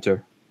you,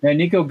 Walter. Hey,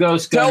 Nico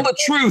Ghost. Tell the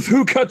truth.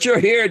 Who cut your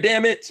hair?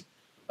 Damn it!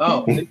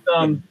 Oh, you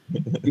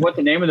want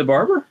the name of the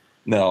barber?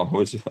 No,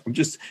 I'm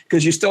just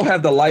because you still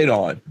have the light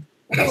on.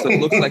 So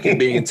it looks like you're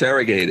being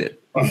interrogated.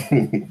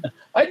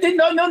 I did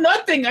not know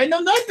nothing. I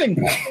know nothing.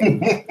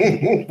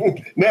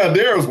 Now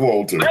there's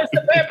Walter. Has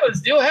the peppers.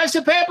 Still has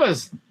the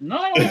peppers.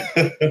 No.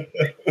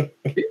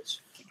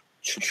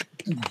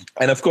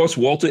 And of course,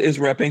 Walter is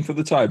repping for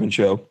the Tybin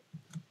Show.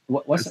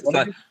 That's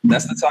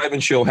the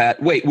Tybin Show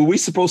hat. Wait, were we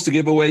supposed to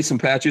give away some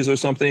patches or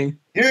something?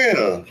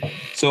 Yeah.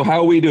 So how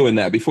are we doing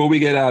that? Before we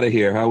get out of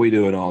here, how are we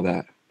doing all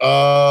that?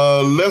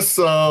 Let's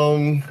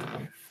the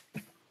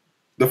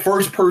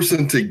first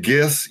person to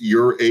guess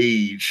your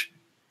age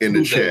in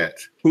the chat.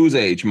 Whose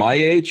age? My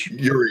age?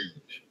 Your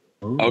age.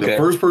 Okay. The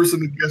first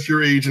person to guess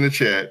your age in the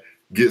chat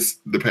gets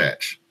the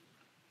patch.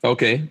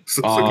 Okay.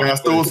 So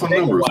guys, throw some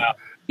numbers.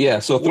 Yeah,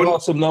 so throw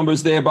out some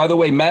numbers there. By the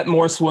way, Matt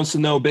Morse wants to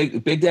know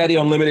Big Daddy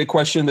Unlimited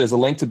question. There's a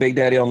link to Big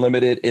Daddy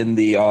Unlimited in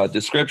the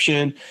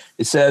description.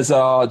 It says,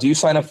 do you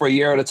sign up for a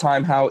year at a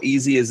time? How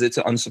easy is it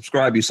to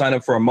unsubscribe? You sign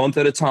up for a month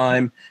at a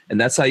time,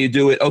 and that's how you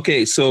do it.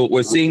 Okay, so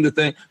we're seeing the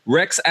thing.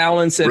 Rex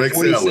Allen said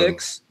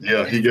 46.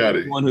 Yeah, he got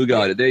it. One who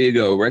got it. There you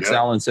go. Rex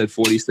Allen said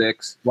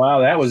 46. Wow,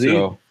 that was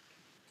easy.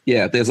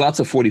 Yeah, there's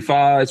lots of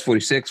 45s,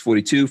 46,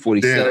 42,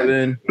 47.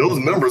 Damn, those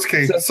numbers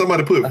came.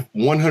 Somebody put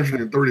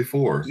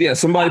 134. Yeah,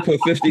 somebody put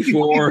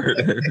 54,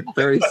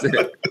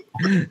 36.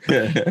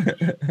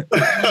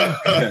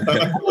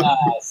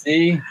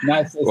 See?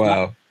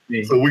 Wow.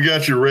 So we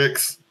got you,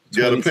 Rex.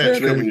 Got a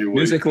patch coming your way.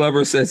 Music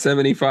Lover said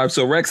 75.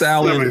 So Rex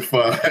Allen.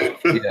 75.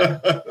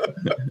 Yeah.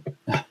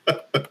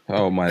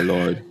 Oh, my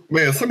Lord.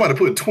 Man, somebody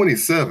put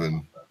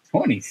 27.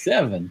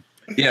 27?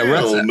 Yeah,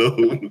 Rex.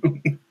 No.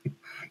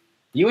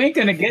 You ain't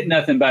going to get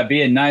nothing by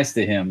being nice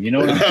to him. You know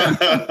what I'm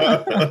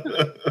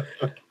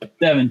saying?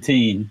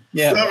 17.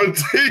 Yeah.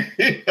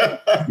 17.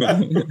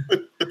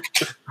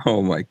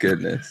 Oh, my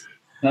goodness.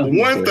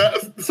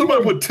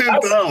 Somebody put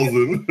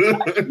 10,000.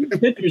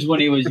 Pictures when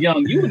he was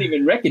young. You wouldn't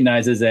even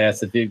recognize his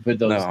ass if you put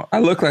those. No, I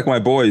look like my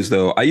boys,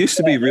 though. I used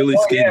to be really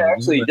skinny. Yeah,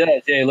 actually, he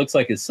does. Yeah, he looks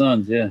like his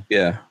sons. Yeah.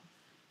 Yeah.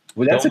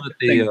 Well, that's a good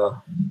thing.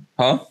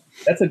 Huh?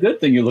 That's a good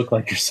thing. You look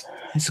like your son.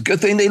 It's a good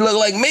thing they look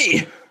like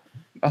me.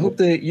 I hope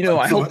they,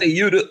 I hope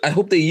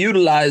they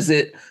utilize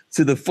it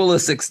to the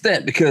fullest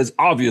extent, because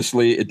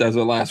obviously it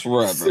doesn't last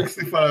forever.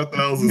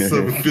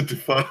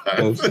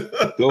 65,755.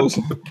 Those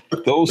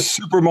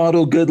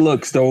supermodel good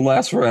looks don't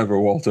last forever,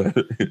 Walter.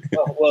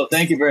 Well,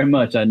 thank you very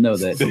much. I know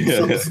that.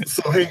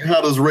 So Hank,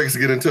 how does Rex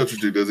get in touch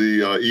with you? Does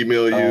he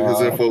email you his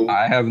info?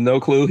 I have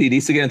no clue. He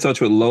needs to get in touch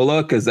with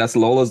Lola, because that's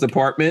Lola's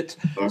department.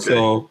 Okay.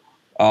 So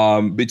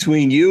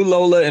between you,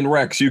 Lola, and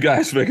Rex, you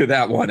guys figure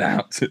that one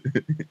out.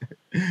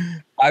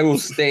 I will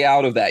stay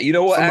out of that. You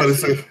know what?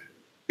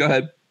 Go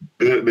ahead.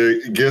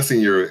 They're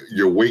guessing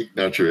your weight,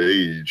 not your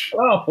age.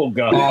 Oh,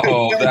 God.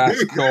 Oh,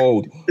 that's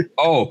cold.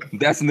 Oh,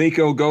 that's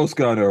Nico Ghost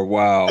Gunner.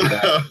 Wow.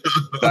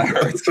 That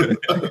hurts. This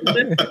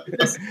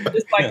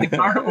like the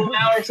carnival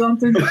now or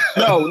something?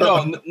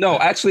 No.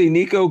 Actually,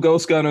 Nico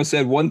Ghost Gunner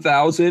said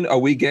 1,000. Are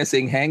we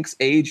guessing Hank's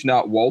age,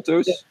 not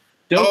Walter's? Yeah.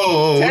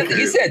 Okay.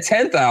 He said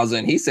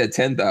 10,000. He said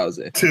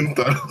 10,000.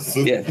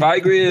 10,000. Yeah,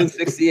 Figrian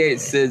 68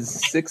 says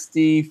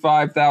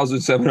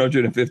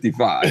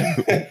 65,755.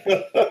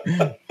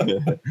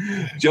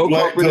 Joe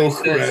Carpenter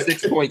says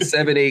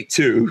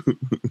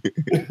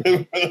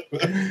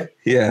 6.782.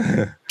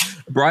 Yeah.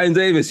 Brian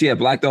Davis, yeah,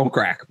 black don't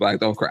crack. Black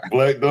don't crack.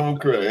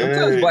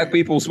 Sometimes black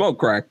people smoke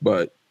crack,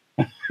 but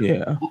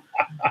yeah.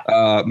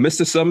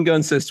 Mr.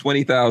 Sumgun says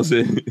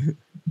 20,000.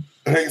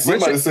 Hey,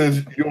 somebody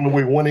says you only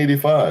weigh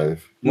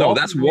 185. No,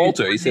 that's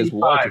Walter. He says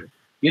Walter.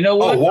 You know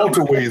what? Oh,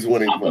 Walter weighs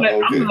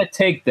 185. I'm gonna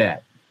take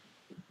that.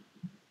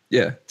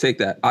 Yeah, take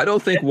that. I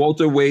don't think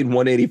Walter weighed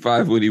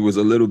 185 when he was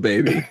a little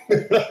baby.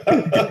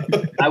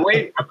 I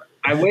weighed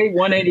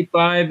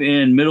 185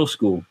 in middle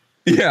school.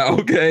 Yeah,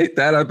 okay,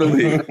 that I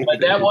believe.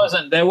 But there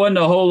wasn't a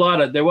whole lot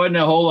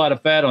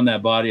of fat on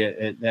that body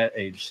at that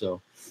age.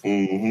 So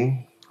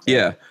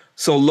yeah.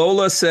 So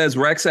Lola says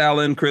Rex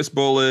Allen, Chris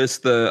Bullis,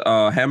 the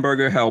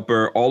Hamburger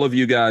Helper, all of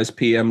you guys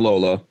PM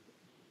Lola.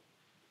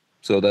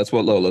 So that's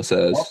what Lola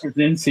says. Walker's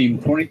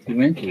inseam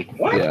 22 inches.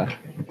 What?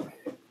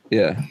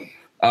 Yeah.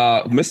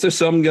 Mr.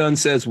 Sumgun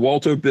says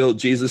Walter built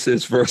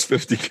Jesus's first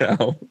 50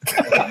 cal.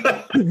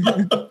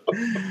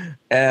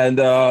 And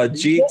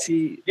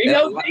GT.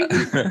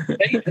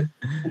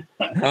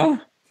 Huh?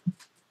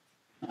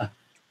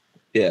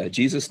 Yeah,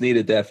 Jesus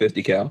needed that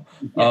 50 cal.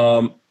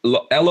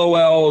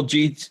 LOL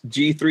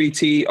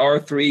G3T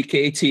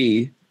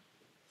R3KT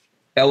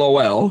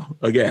LOL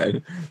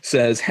again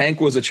says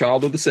Hank was a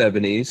child of the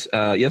 70s.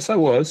 Yes, I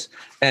was.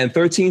 And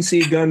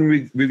 13C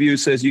Gun Review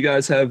says you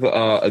guys have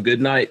a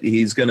good night.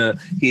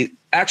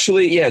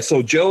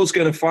 So Joe's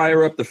gonna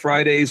fire up the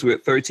Fridays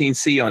with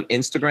 13C on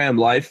Instagram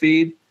live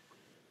feed.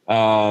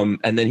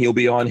 And then he'll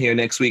be on here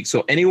next week.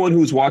 So anyone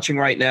who's watching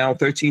right now,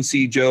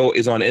 13C Joe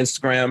is on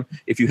Instagram.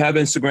 If you have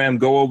Instagram,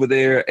 go over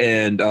there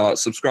and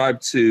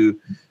subscribe to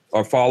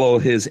or follow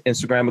his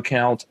Instagram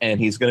account. And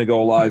he's going to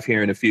go live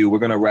here in a few. We're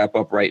going to wrap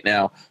up right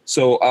now.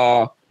 So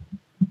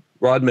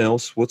Rod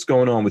Mills, what's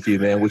going on with you,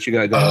 man? What you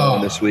got going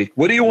on this week?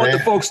 What do you want the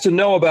folks to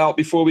know about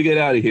before we get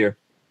out of here?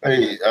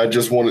 Hey, I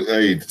just want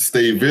to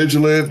stay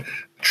vigilant,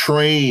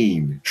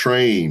 train.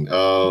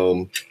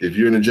 If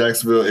you're in the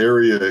Jacksonville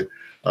area,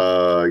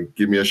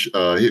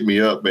 hit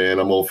me up, man.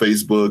 I'm on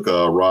Facebook,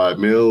 Rod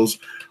Mills,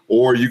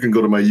 or you can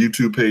go to my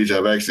YouTube page.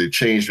 I've actually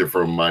changed it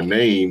from my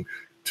name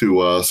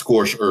to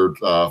Scorched Earth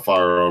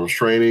Firearms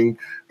Training.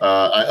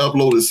 I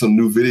uploaded some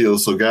new videos,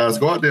 so guys,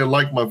 go out there and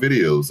like my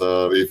videos.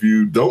 If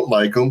you don't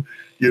like them,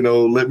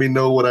 let me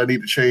know what I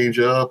need to change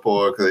up,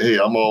 or hey,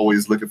 I'm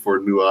always looking for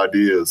new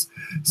ideas.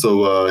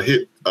 So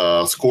hit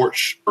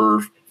Scorched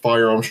Earth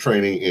Firearms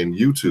Training in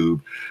YouTube.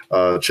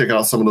 Check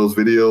out some of those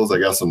videos. I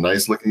got some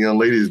nice looking young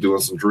ladies doing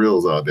some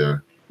drills out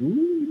there.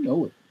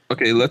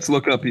 Okay, let's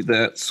look up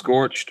that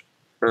Scorched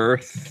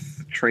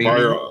Earth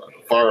Training.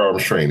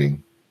 Firearms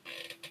Training.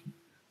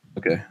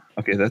 Okay,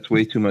 that's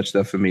way too much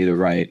stuff for me to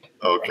write.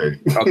 Okay,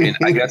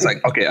 I guess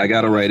I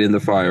got to write in the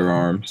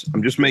firearms.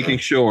 I'm just making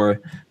sure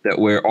that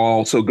we're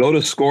all. So go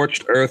to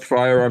Scorched Earth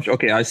Firearms.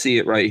 Okay, I see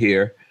it right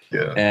here.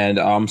 Yeah. And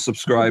I'm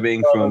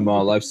subscribing from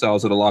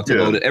Lifestyles of the Locked and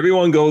Loaded.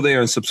 Everyone go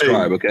there and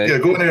subscribe, okay? Yeah,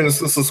 go in there and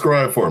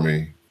subscribe for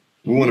me.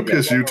 We want to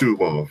piss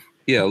YouTube off.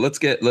 Yeah, let's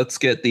get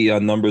the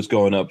numbers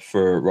going up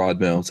for Rod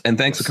Mills. And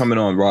thanks for coming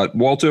on, Rod.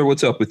 Walter,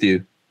 what's up with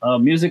you?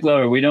 Music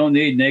lover, we don't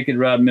need naked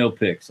Rod Mill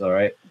pics, all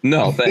right?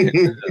 No, thank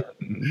you.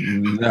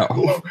 No.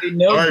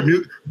 All right,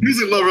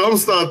 music lover, I'm gonna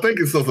start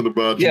thinking something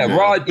about you. Yeah, man.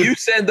 Rod, you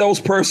send those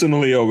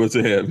personally over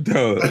to him.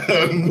 No.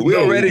 We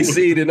already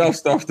seen enough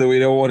stuff that we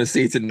don't want to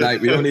see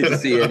tonight. We don't need to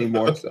see any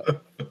more stuff.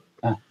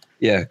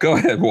 Yeah, go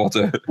ahead,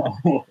 Walter.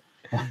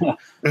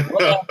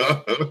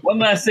 One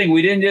last thing,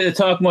 we didn't get to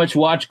talk much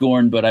watch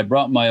Gorn, but I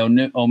brought my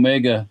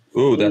Omega.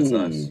 Ooh, that's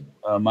nice.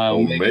 My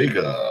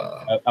Omega.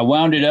 I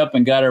wound it up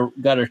and got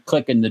her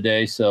clicking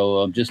today.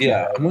 So just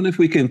I wonder if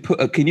we can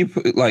put. Can you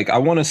put I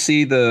want to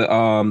see the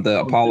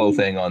Apollo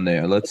thing on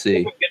there. Let's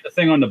see. Get the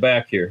thing on the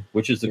back here,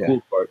 which is the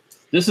cool part.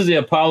 This is the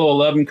Apollo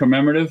 11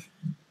 commemorative.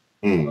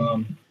 I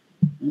don't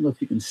know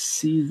if you can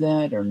see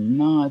that or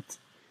not.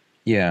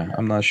 Yeah,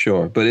 I'm not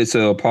sure, but it's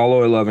a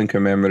Apollo 11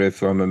 commemorative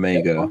from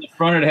Omega. On the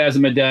front, it has a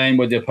medallion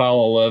with the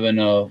Apollo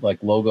 11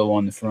 like logo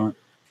on the front.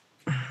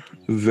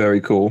 Very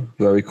cool.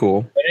 Very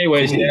cool. But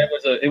anyways, yeah,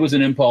 it was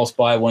an impulse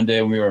buy one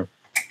day when we were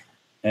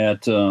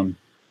at the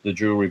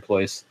jewelry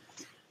place.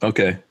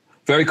 Okay.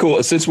 Very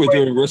cool. Since we're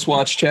doing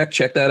wristwatch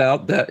check that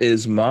out. That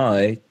is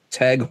my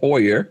Tag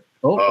Heuer.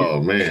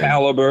 Oh man.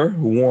 Caliber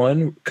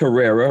 1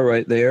 Carrera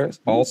right there.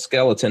 All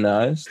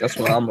skeletonized. That's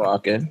what I'm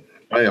rocking.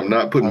 I am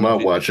not putting my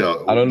watch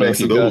out. I don't know if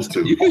you those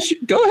two. You can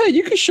go ahead.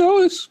 You can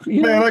show us.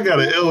 Man, I got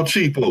an El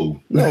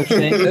Cheapo. No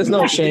shame. There's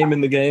no shame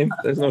in the game.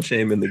 There's no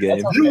shame in the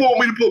game. You want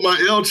me to put my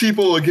El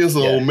Cheapo against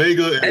an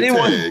Omega and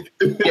Tag?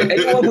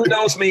 Anyone who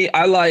knows me,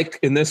 I like,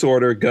 in this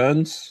order,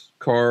 guns,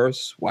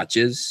 cars,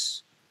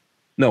 watches.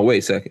 No, wait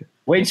a second.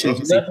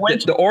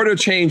 The order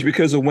changed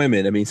because of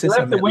women. I mean, since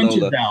I met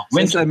Lola,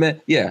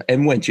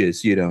 and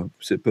winches,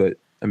 but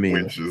I mean,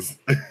 winches.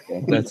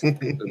 That's.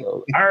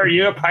 Are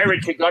you a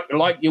pirate? You got to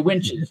like your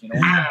winches,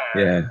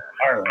 Yeah.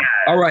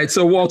 All right.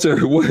 So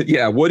Walter, what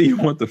do you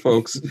want the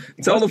folks?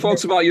 Tell the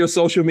folks about your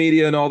social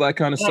media and all that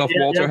kind of stuff,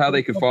 Walter. How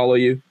they can follow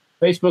you.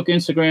 Facebook,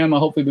 Instagram. I'll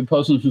hopefully be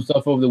posting some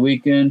stuff over the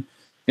weekend.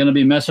 Going to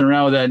be messing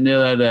around with that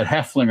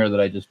Haflinger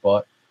that I just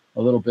bought.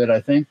 A little bit, I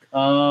think.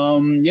 I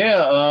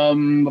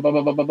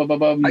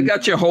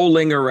got your whole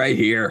linger right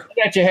here. I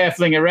got your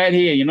Haflinger right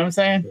here. You know what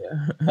I'm saying?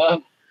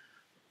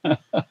 Yeah.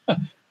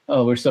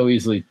 Oh, we're so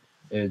easily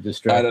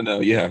distracted. I don't know.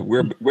 Yeah,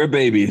 we're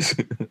babies,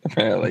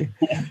 apparently.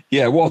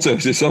 Yeah, Walter,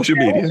 social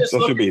media.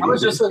 I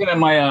was just looking at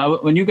my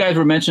when you guys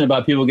were mentioning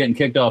about people getting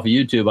kicked off of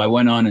YouTube. I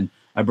went on and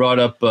I brought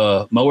up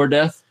Mower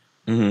Death.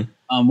 Mm-hmm.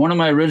 One of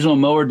my original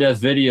Mower Death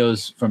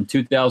videos from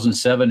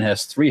 2007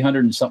 has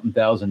 300 and something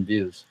thousand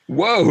views.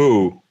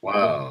 Whoa!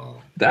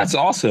 Wow, that's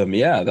awesome.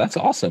 Yeah, that's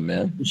awesome,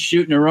 man.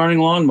 Shooting a running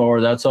lawnmower.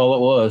 That's all it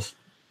was.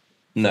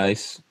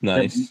 Nice.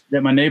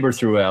 That my neighbor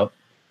threw out.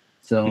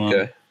 So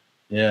okay.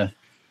 Yeah.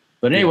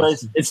 But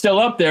anyways, It's still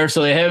up there,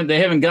 so they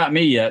haven't got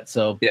me yet.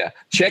 So yeah,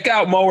 check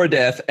out Mower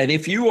Death, and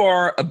if you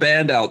are a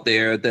band out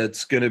there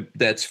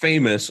that's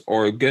famous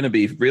or gonna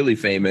be really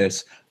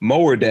famous,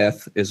 Mower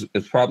Death is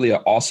probably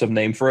an awesome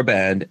name for a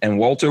band, and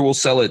Walter will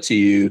sell it to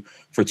you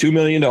for $2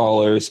 million,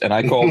 and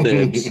I call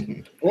dibs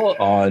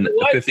on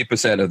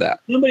 50% of that.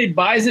 If somebody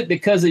buys it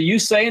because of you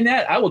saying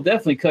that, I will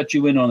definitely cut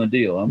you in on the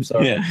deal. I'm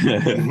sorry.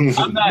 Yeah.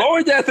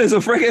 Mower Death is a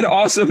freaking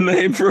awesome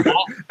name for a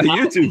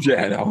YouTube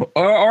channel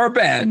or a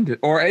band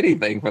or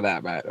anything for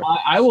that matter.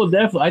 I will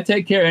definitely. I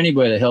take care of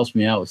anybody that helps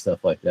me out with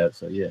stuff like that.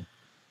 So yeah.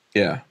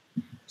 Yeah.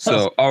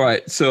 So, all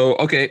right. So,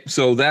 okay.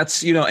 So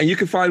that's, and you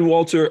can find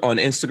Walter on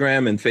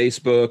Instagram and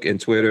Facebook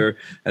and Twitter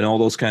and all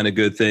those kind of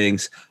good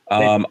things.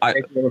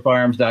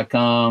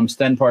 SafetyHarborFirearms.com,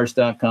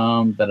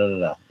 StenParts.com,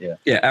 Yeah.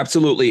 Yeah,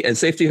 absolutely. And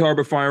Safety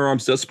Harbor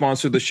Firearms does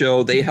sponsor the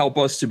show. They help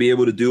us to be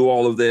able to do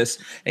all of this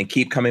and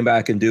keep coming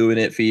back and doing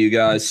it for you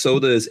guys. So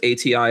does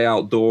ATI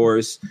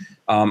Outdoors.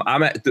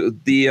 I'm at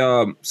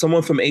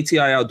someone from ATI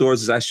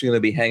Outdoors is actually going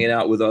to be hanging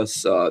out with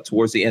us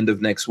towards the end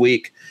of next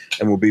week,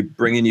 and we'll be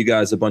bringing you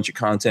guys a bunch of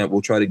content.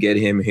 We'll try to get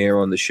him here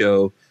on the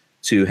show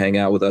to hang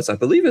out with us. I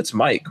believe it's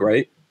Mike,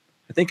 right?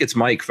 I think it's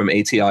Mike from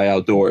ATI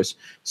Outdoors.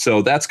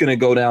 So that's going to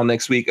go down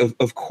next week.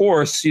 Of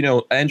course,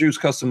 Andrew's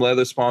Custom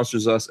Leather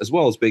sponsors us as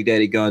well as Big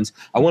Daddy Guns.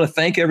 I want to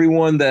thank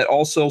everyone that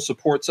also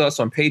supports us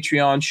on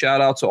Patreon.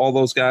 Shout out to all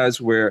those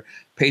guys. We're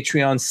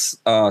Patreon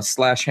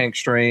 /Hank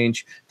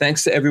Strange.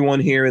 Thanks to everyone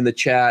here in the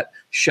chat.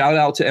 Shout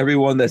out to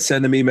everyone that's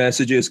sending me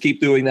messages.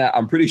 Keep doing that.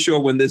 I'm pretty sure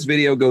when this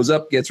video goes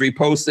up, gets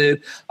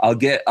reposted,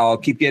 I'll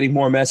keep getting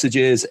more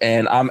messages,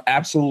 and I'm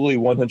absolutely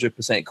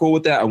 100% cool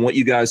with that. I want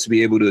you guys to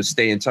be able to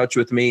stay in touch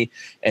with me.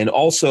 And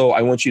also,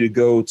 I want you to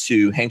go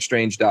to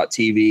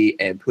hankstrange.tv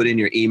and put in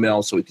your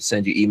email so we can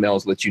send you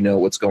emails, let you know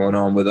what's going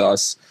on with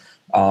us.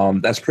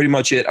 That's pretty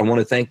much it. I want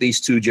to thank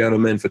these two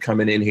gentlemen for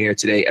coming in here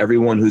today.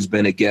 Everyone who's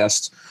been a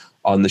guest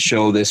on the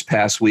show this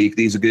past week.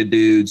 These are good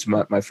dudes,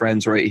 my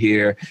friends right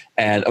here.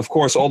 And of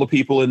course, all the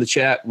people in the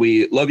chat,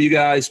 we love you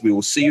guys. We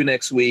will see you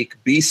next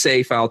week. Be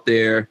safe out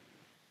there.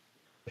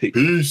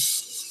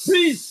 Peace.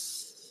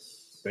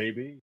 Peace. Baby.